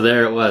 So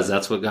there it was.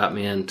 That's what got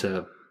me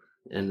into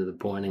the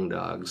pointing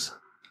dogs.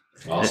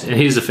 Awesome. And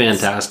he's a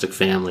fantastic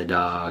family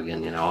dog,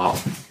 and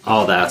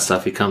all that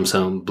stuff. He comes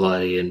home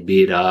bloody and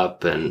beat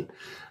up, and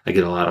I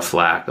get a lot of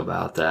flack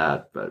about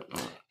that. But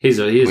he's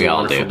a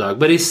wonderful dog.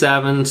 But he's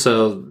 7,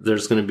 so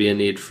there's going to be a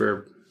need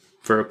for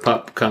a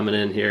pup coming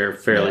in here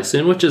fairly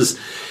soon, which is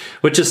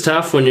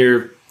tough when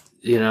you're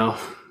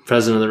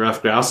president of the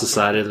Rough Grouse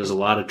Society. There's a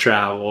lot of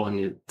travel, and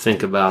you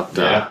think about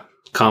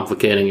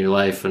complicating your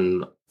life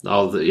and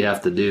all that you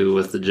have to do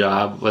with the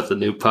job with a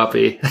new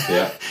puppy.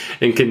 Yeah.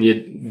 And can you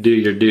do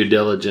your due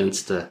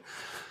diligence to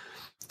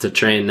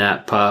train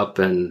that pup?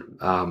 And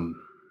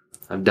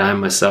I've dined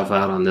myself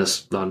out on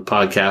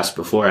podcasts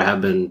before. I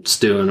have been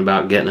stewing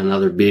about getting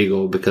another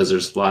beagle because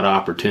there's a lot of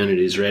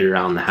opportunities right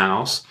around the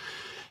house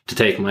to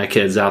take my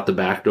kids out the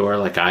back door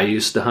like I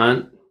used to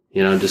hunt.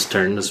 Just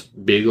turn this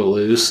beagle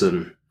loose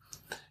and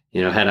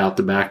head out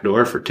the back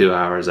door for 2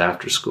 hours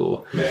after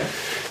school. Yeah.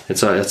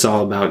 It's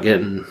all about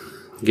getting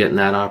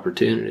that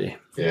opportunity.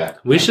 Yeah.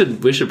 We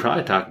should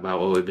probably talk about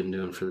what we've been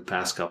doing for the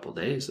past couple of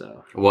days,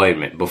 though. Wait a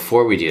minute.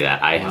 Before we do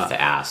that, I have to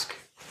ask.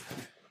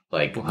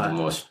 I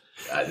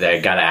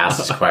got to ask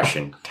this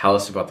question. Tell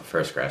us about the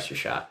first grouse you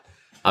shot.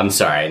 I'm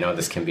sorry. I know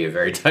this can be a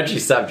very touchy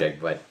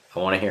subject, but I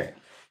want to hear it.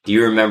 Do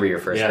you remember your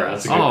first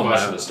grouse? That's a good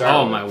question to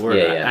start with. My word.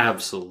 Yeah. I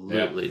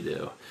absolutely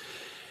do.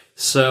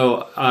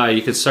 So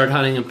you could start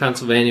hunting in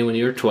Pennsylvania when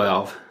you were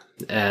 12.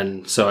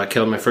 And so I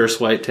killed my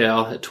first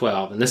whitetail at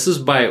 12. And this is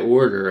by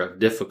order of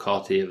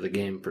difficulty of the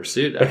game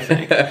pursuit, I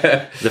think.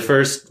 The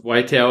first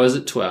whitetail was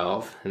at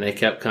 12, and they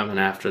kept coming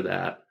after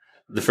that.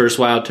 The first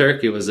wild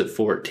turkey was at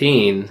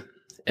 14,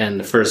 and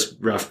the first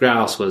rough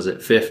grouse was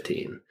at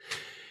 15.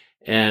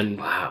 And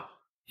Wow.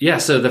 yeah,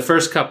 so the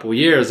first couple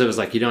years, it was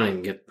like you don't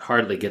even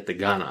hardly get the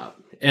gun up.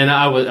 And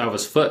I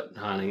was foot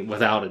hunting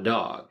without a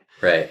dog.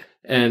 Right.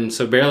 And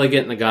so barely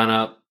getting the gun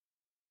up.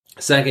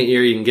 Second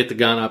year, you can get the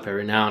gun up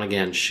every now and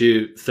again,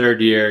 shoot.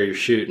 Third year, you're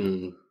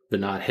shooting but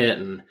not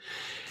hitting.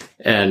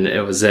 And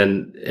it was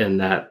in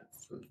that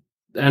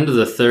end of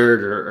the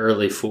third or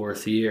early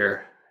fourth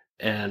year.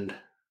 And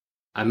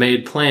I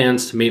made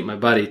plans to meet my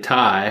buddy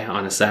Ty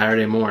on a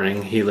Saturday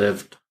morning. He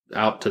lived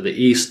out to the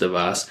east of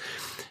us.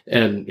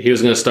 And he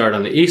was going to start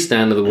on the east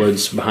end of the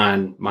woods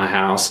behind my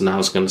house, and I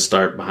was going to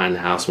start behind the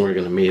house, and we were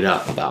going to meet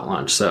up about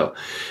lunch. So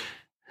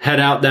head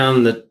out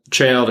down the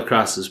trail to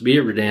cross this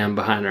beaver dam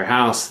behind our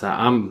house.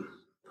 I'm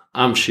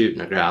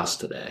shooting a grouse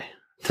today.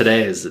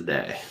 Today is the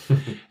day.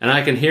 And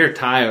I can hear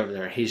Ty over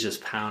there. He's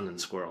just pounding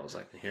squirrels.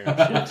 I can hear him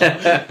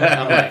shooting.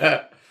 I'm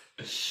like,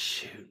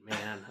 shoot,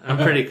 man. I'm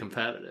pretty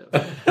competitive.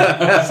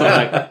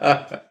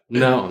 So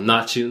no, I'm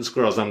not shooting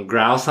squirrels. I'm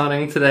grouse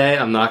hunting today.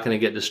 I'm not going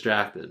to get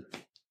distracted.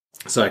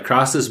 So I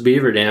crossed this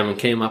beaver dam and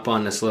came up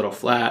on this little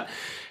flat,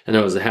 and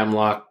there was a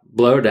hemlock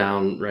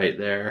blowdown right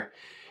there.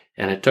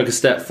 And I took a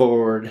step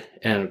forward,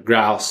 and a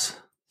grouse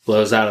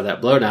blows out of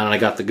that blowdown, and I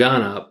got the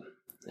gun up,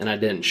 and I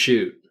didn't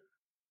shoot.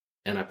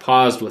 And I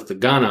paused with the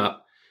gun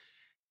up,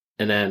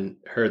 and then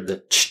heard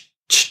the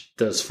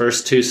those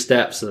first 2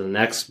 steps of the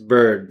next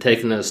bird.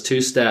 Taking those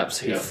 2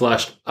 steps, he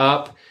flushed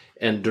up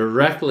and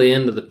directly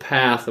into the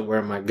path of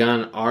where my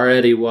gun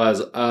already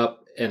was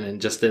up, and then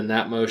just in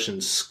that motion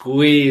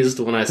squeezed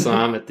when I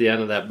saw him at the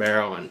end of that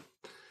barrel, and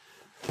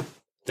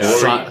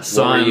What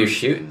were you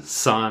shooting?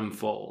 saw him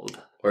fold.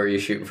 Or are you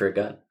shooting for a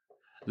gun?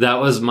 That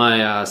was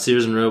my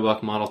Sears and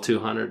Roebuck Model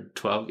 200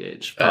 12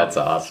 gauge. That's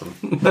awesome.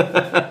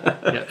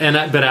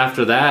 Yeah. But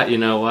after that, you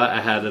know what?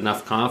 I had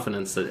enough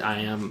confidence that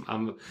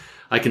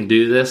I can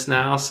do this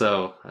now.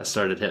 So I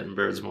started hitting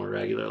birds more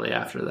regularly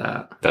after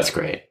that. That's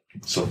great.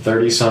 So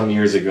 30-some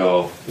years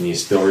ago, and you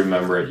still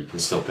remember it, you can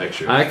still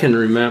picture it. I can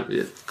remember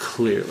it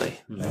clearly,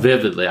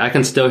 vividly. I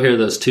can still hear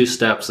those 2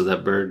 steps of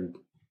that bird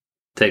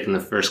taking the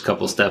first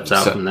couple steps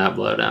out from that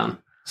blowdown.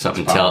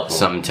 Something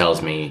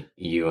tells me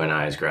you and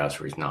I's grouse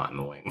were not in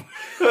the wing.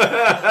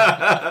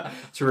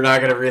 So we're not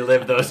going to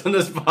relive those on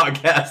this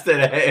podcast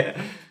today.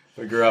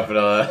 We grew up in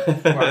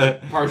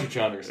a partridge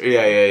hunters.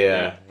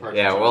 Yeah.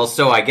 Well,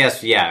 so I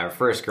guess our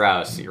first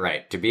grouse. You're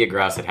right. To be a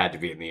grouse, it had to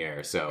be in the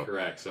air. So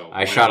correct. So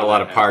I shot a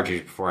lot of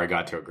partridge before I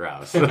got to a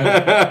grouse. Yeah.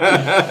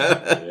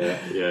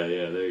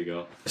 There you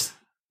go.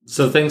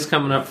 So things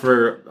coming up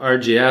for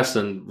RGS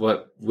and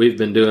what we've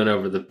been doing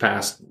over the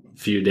past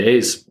few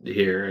days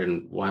here,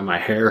 and why my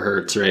hair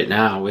hurts right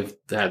now. We've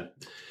had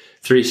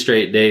 3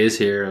 straight days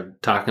here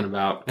of talking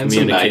about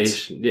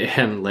communication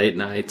and late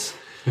nights,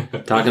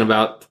 talking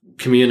about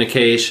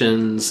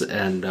communications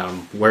and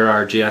where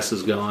RGS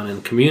is going,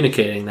 and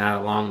communicating that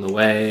along the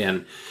way,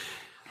 and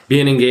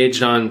being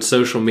engaged on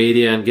social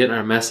media and getting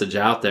our message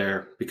out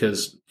there.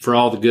 Because for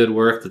all the good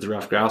work that the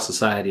Rough Grouse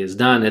Society has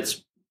done,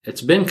 it's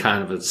been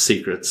kind of a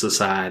secret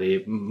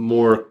society,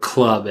 more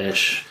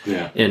clubbish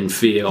in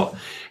feel,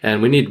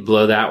 and we need to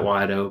blow that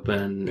wide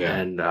open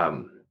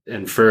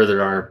and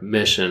further our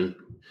mission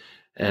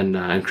and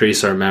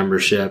increase our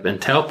membership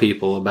and tell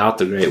people about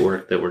the great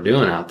work that we're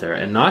doing out there,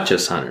 and not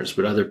just hunters,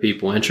 but other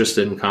people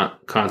interested in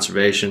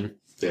conservation.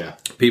 Yeah,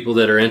 people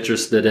that are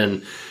interested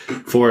in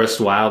forest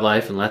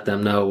wildlife, and let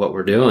them know what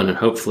we're doing, and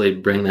hopefully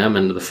bring them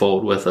into the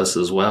fold with us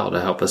as well to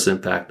help us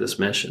impact this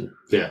mission.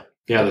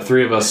 Yeah, the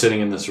 3 of us sitting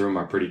in this room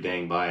are pretty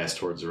dang biased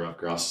towards the Rough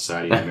Grouse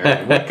Society and the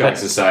American Woodcock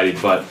Society.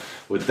 But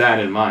with that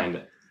in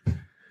mind,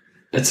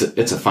 it's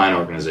a fine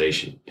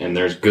organization, and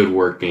there's good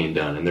work being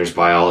done, and there's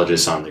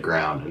biologists on the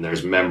ground, and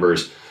there's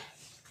members.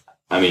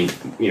 I mean,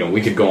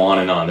 we could go on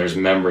and on. There's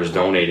members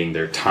donating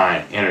their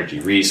time, energy,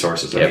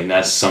 resources. I mean,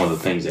 that's some of the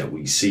things that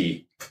we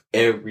see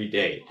every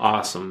day.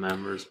 Awesome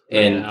members.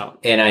 And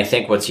I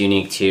think what's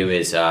unique too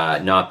is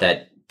not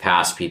that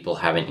past people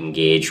haven't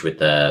engaged with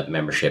the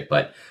membership,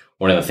 but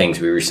one of the things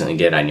we recently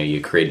did, I know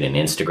you created an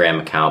Instagram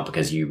account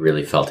because you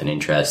really felt an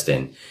interest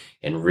in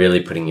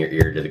really putting your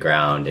ear to the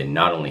ground and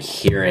not only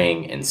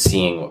hearing and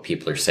seeing what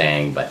people are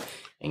saying, but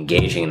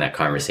engaging in that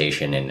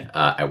conversation. And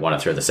I want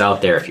to throw this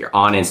out there. If you're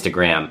on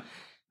Instagram,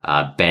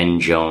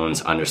 Ben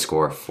Jones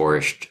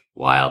 _Forest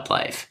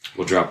Wildlife.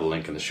 We'll drop a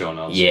link in the show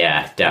notes.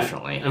 Yeah,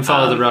 definitely. And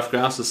follow the Rough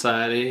Grouse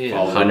Society.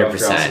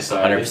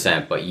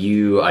 100%. But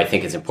I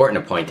think it's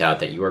important to point out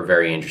that you are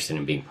very interested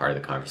in being part of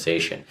the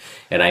conversation.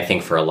 And I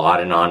think for a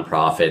lot of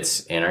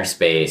nonprofits in our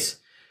space,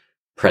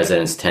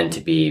 presidents tend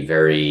to be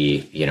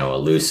very,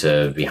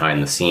 elusive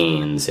behind the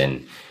scenes.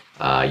 And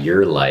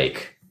you're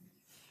like,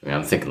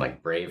 I'm thinking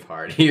like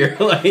Braveheart. You're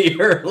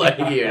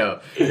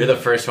the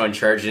first one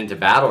charged into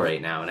battle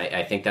right now. And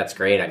I think that's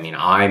great. I mean,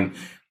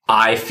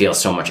 I feel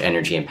so much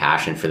energy and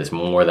passion for this,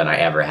 more than I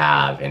ever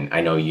have. And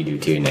I know you do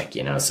too, Nick,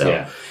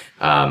 so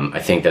I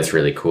think that's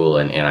really cool.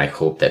 And I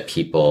hope that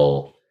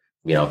people,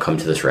 come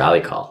to this rally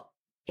call,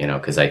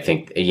 because I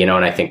think, and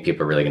I think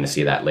people are really going to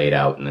see that laid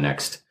out in the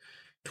next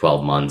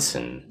 12 months.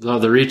 And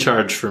the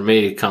recharge for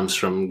me comes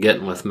from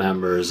getting with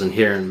members and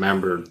hearing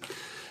member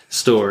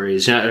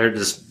stories. I heard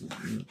this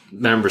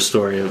member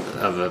story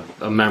of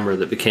a member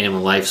that became a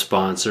life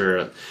sponsor,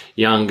 a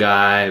young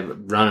guy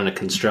running a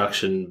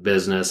construction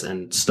business,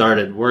 and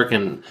started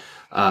working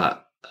a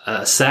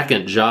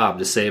second job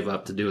to save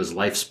up to do his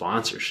life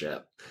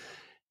sponsorship,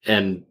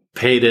 and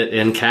paid it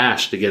in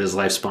cash to get his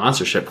life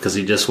sponsorship because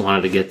he just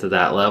wanted to get to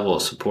that level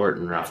of support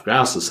in Rough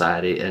Grouse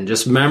Society. And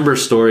just member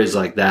stories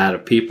like that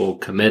of people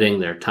committing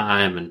their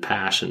time and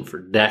passion for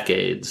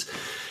decades.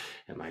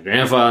 And my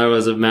grandfather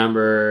was a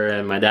member,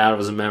 and my dad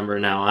was a member.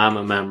 Now I'm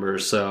a member.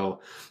 So,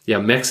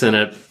 mixing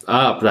it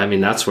up. I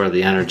mean, that's where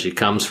the energy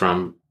comes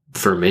from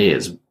for me,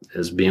 is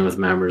being with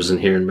members and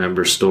hearing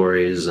member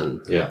stories.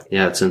 And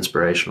it's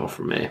inspirational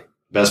for me.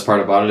 Best part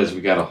about it is we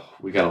got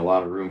a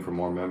lot of room for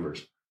more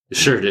members. You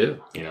sure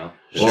do. And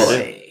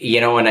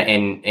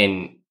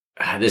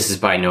this is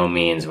by no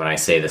means, when I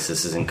say this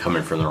isn't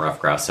coming from the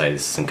Rough Grouse side.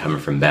 This isn't coming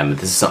from them.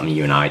 But this is something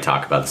you and I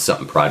talk about. This is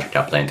something Project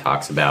Upland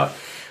talks about.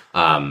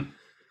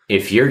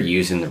 If you're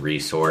using the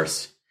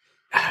resource,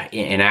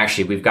 and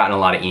actually we've gotten a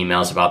lot of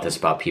emails about this,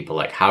 about people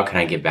like, how can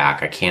I give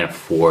back? I can't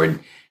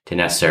afford to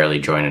necessarily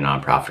join a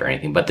nonprofit or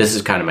anything. But this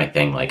is kind of my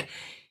thing. Like,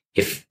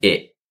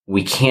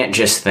 we can't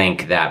just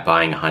think that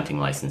buying a hunting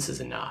license is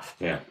enough.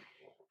 Yeah.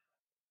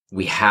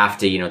 We have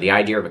to, the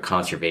idea of a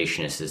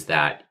conservationist is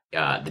that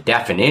the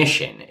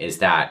definition is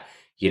that,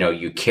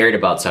 you cared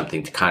about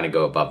something to kind of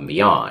go above and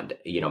beyond.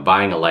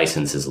 Buying a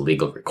license is a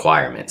legal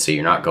requirement. So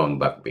you're not going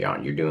above and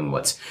beyond. You're doing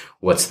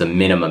what's the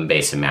minimum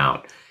base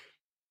amount.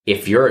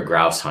 If you're a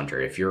grouse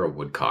hunter, if you're a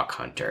woodcock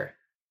hunter,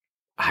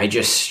 I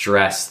just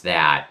stress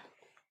that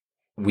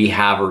we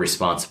have a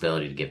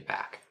responsibility to give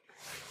back.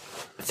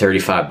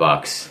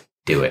 $35,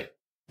 do it.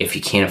 If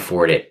you can't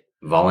afford it,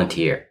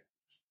 volunteer,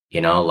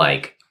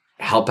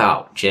 help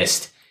out.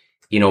 Just,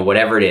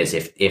 whatever it is.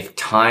 If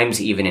time's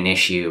even an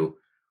issue,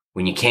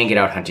 when you can't get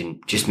out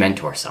hunting, just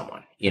mentor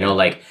someone,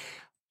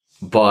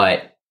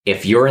 but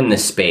if you're in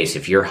this space,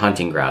 if you're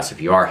hunting grouse, if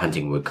you are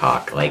hunting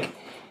woodcock, like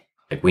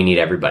we need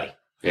everybody.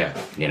 Yeah.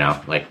 You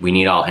know, like we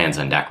need all hands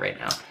on deck right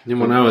now. And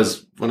when I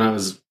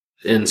was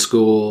in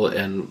school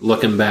and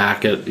looking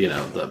back at, you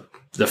know,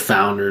 the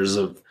founders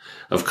of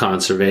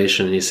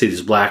conservation, and you see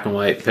these black and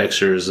white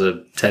pictures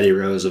of Teddy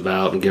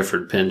Roosevelt and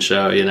Gifford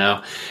Pinchot, you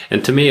know,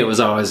 and to me it was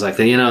always like,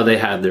 you know, they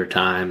had their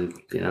time,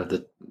 you know,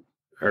 the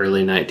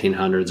early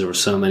 1900s, there were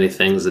so many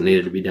things that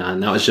needed to be done.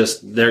 That was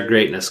just, their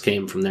greatness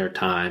came from their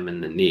time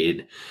and the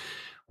need.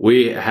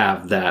 We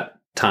have that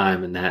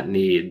time and that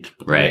need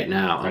right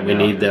now. And we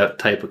need that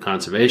type of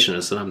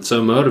conservationist. And I'm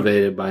so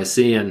motivated by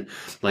seeing,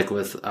 like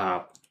with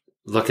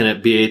looking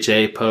at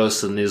BHA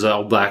posts and these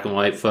all black and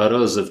white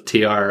photos of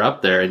TR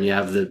up there, and you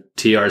have the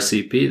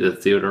TRCP, the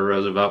Theodore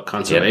Roosevelt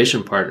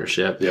Conservation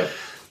Partnership,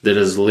 that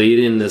is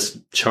leading this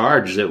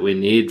charge that we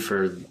need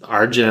for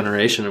our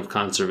generation of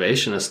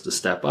conservationists to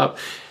step up.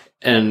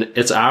 And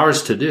it's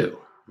ours to do.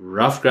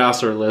 Ruffed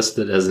grouse are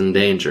listed as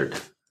endangered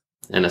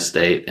in a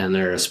state, and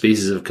they're a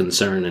species of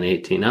concern in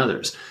 18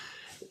 others.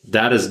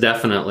 That is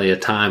definitely a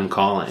time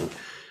calling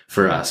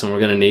for us, and we're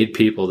going to need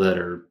people that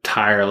are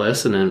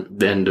tireless and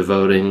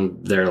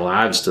devoting their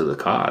lives to the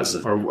cause,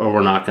 or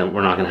we're not going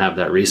to have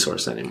that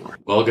resource anymore.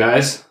 Well,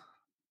 guys,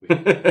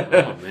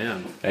 Oh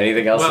man,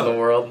 anything else in the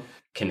world?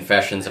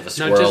 Confessions of a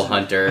squirrel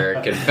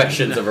hunter,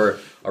 confessions of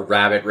a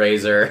rabbit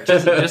raiser.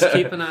 just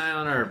keep an eye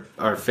on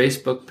our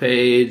Facebook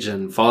page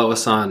and follow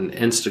us on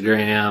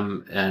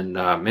Instagram, and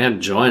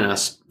man, join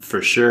us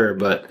for sure.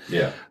 But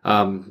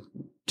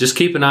just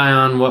keep an eye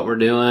on what we're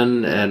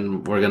doing,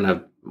 and we're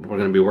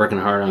gonna be working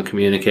hard on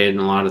communicating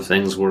a lot of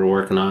things we're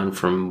working on,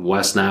 from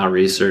West Nile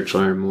research,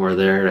 learn more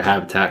there, to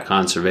habitat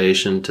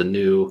conservation, to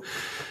new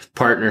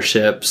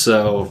partnerships.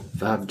 So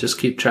just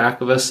keep track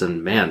of us,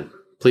 and man,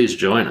 please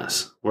join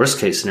us. Worst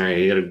case scenario,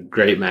 you get a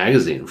great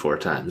magazine 4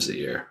 times a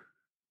year.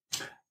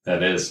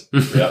 That is.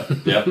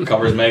 Yep.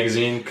 Covers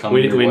magazine.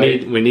 We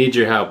need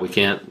your help. We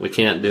can't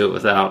do it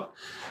without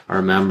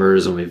our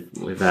members, and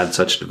we've had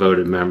such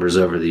devoted members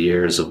over the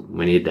years. So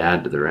we need to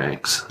add to the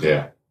ranks.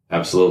 Yeah,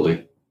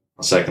 absolutely.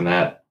 I'll second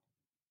that.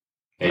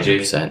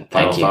 AJ,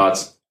 final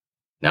thoughts?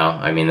 No,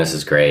 I mean, this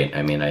is great.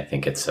 I mean, I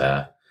think it's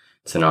an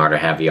honor to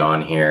have you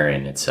on here,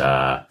 and it's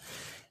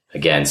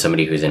again,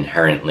 somebody who's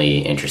inherently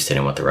interested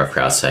in what the Ruffed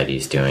Grouse Society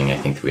is doing. I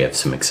think that we have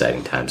some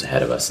exciting times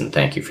ahead of us, and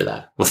thank you for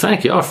that. Well,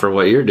 thank you all for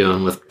what you're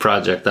doing with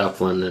Project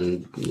Upland,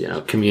 and, you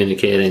know,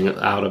 communicating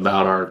out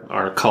about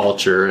our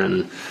culture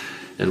and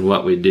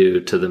what we do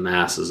to the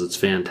masses. It's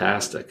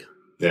fantastic.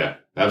 Yeah,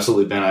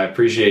 absolutely, Ben. I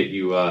appreciate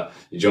you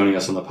joining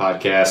us on the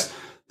podcast.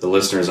 The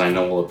listeners, I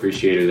know, will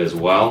appreciate it as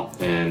well,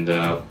 and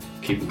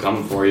keep them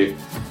coming for you.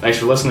 Thanks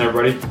for listening,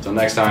 everybody. Until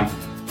next time.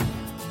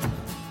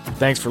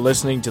 Thanks for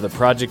listening to the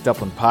Project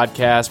Upland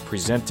podcast,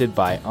 presented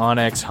by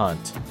Onyx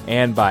Hunt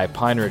and by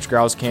Pine Ridge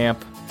Grouse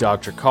Camp,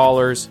 Dr.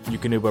 Callers,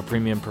 Eukanuba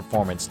Premium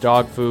Performance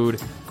Dog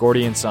Food,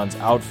 Gordy & Sons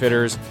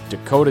Outfitters,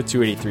 Dakota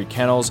 283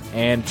 Kennels,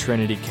 and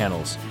Trinity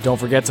Kennels. Don't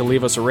forget to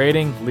leave us a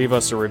rating, leave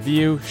us a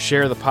review,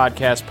 share the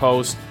podcast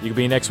post. You can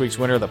be next week's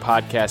winner of the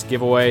podcast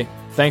giveaway.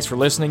 Thanks for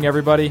listening,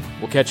 everybody.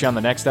 We'll catch you on the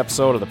next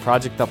episode of the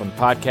Project Upland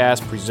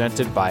podcast,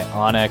 presented by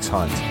Onyx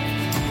Hunt.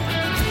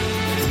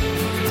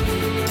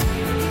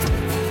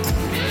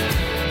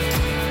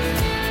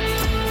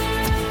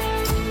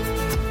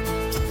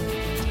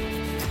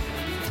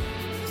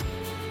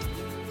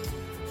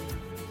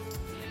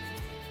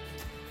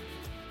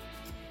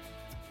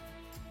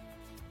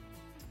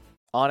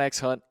 Onyx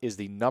Hunt is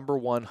the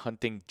 #1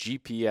 hunting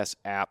GPS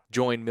app.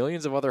 Join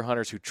millions of other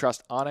hunters who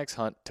trust Onyx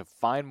Hunt to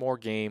find more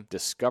game,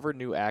 discover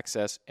new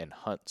access, and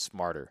hunt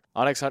smarter.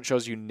 Onyx Hunt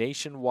shows you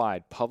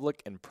nationwide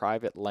public and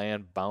private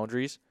land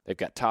boundaries. They've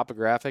got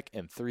topographic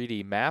and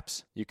 3D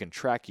maps. You can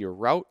track your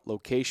route,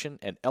 location,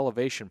 and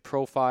elevation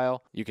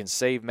profile. You can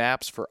save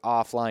maps for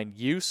offline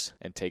use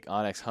and take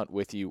Onyx Hunt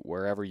with you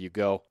wherever you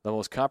go. The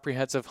most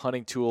comprehensive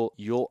hunting tool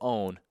you'll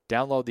own.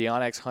 Download the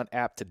Onyx Hunt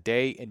app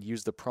today and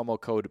use the promo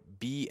code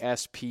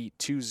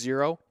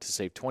BSP20 to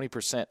save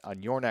 20%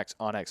 on your next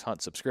Onyx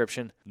Hunt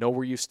subscription. Know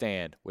where you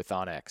stand with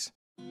Onyx.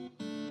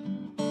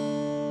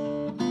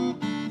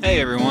 Hey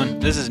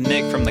everyone, this is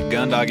Nick from the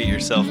Gun Dog It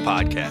Yourself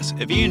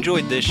podcast. If you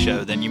enjoyed this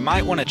show, then you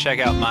might want to check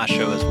out my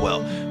show as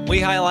well.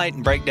 We highlight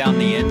and break down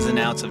the ins and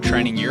outs of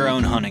training your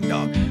own hunting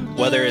dog.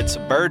 Whether it's a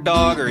bird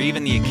dog or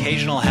even the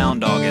occasional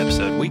hound dog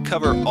episode, we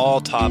cover all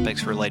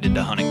topics related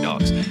to hunting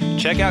dogs.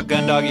 Check out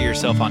Gun Dog It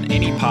Yourself on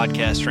any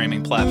podcast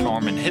streaming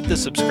platform and hit the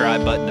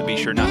subscribe button to be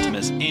sure not to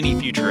miss any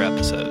future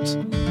episodes.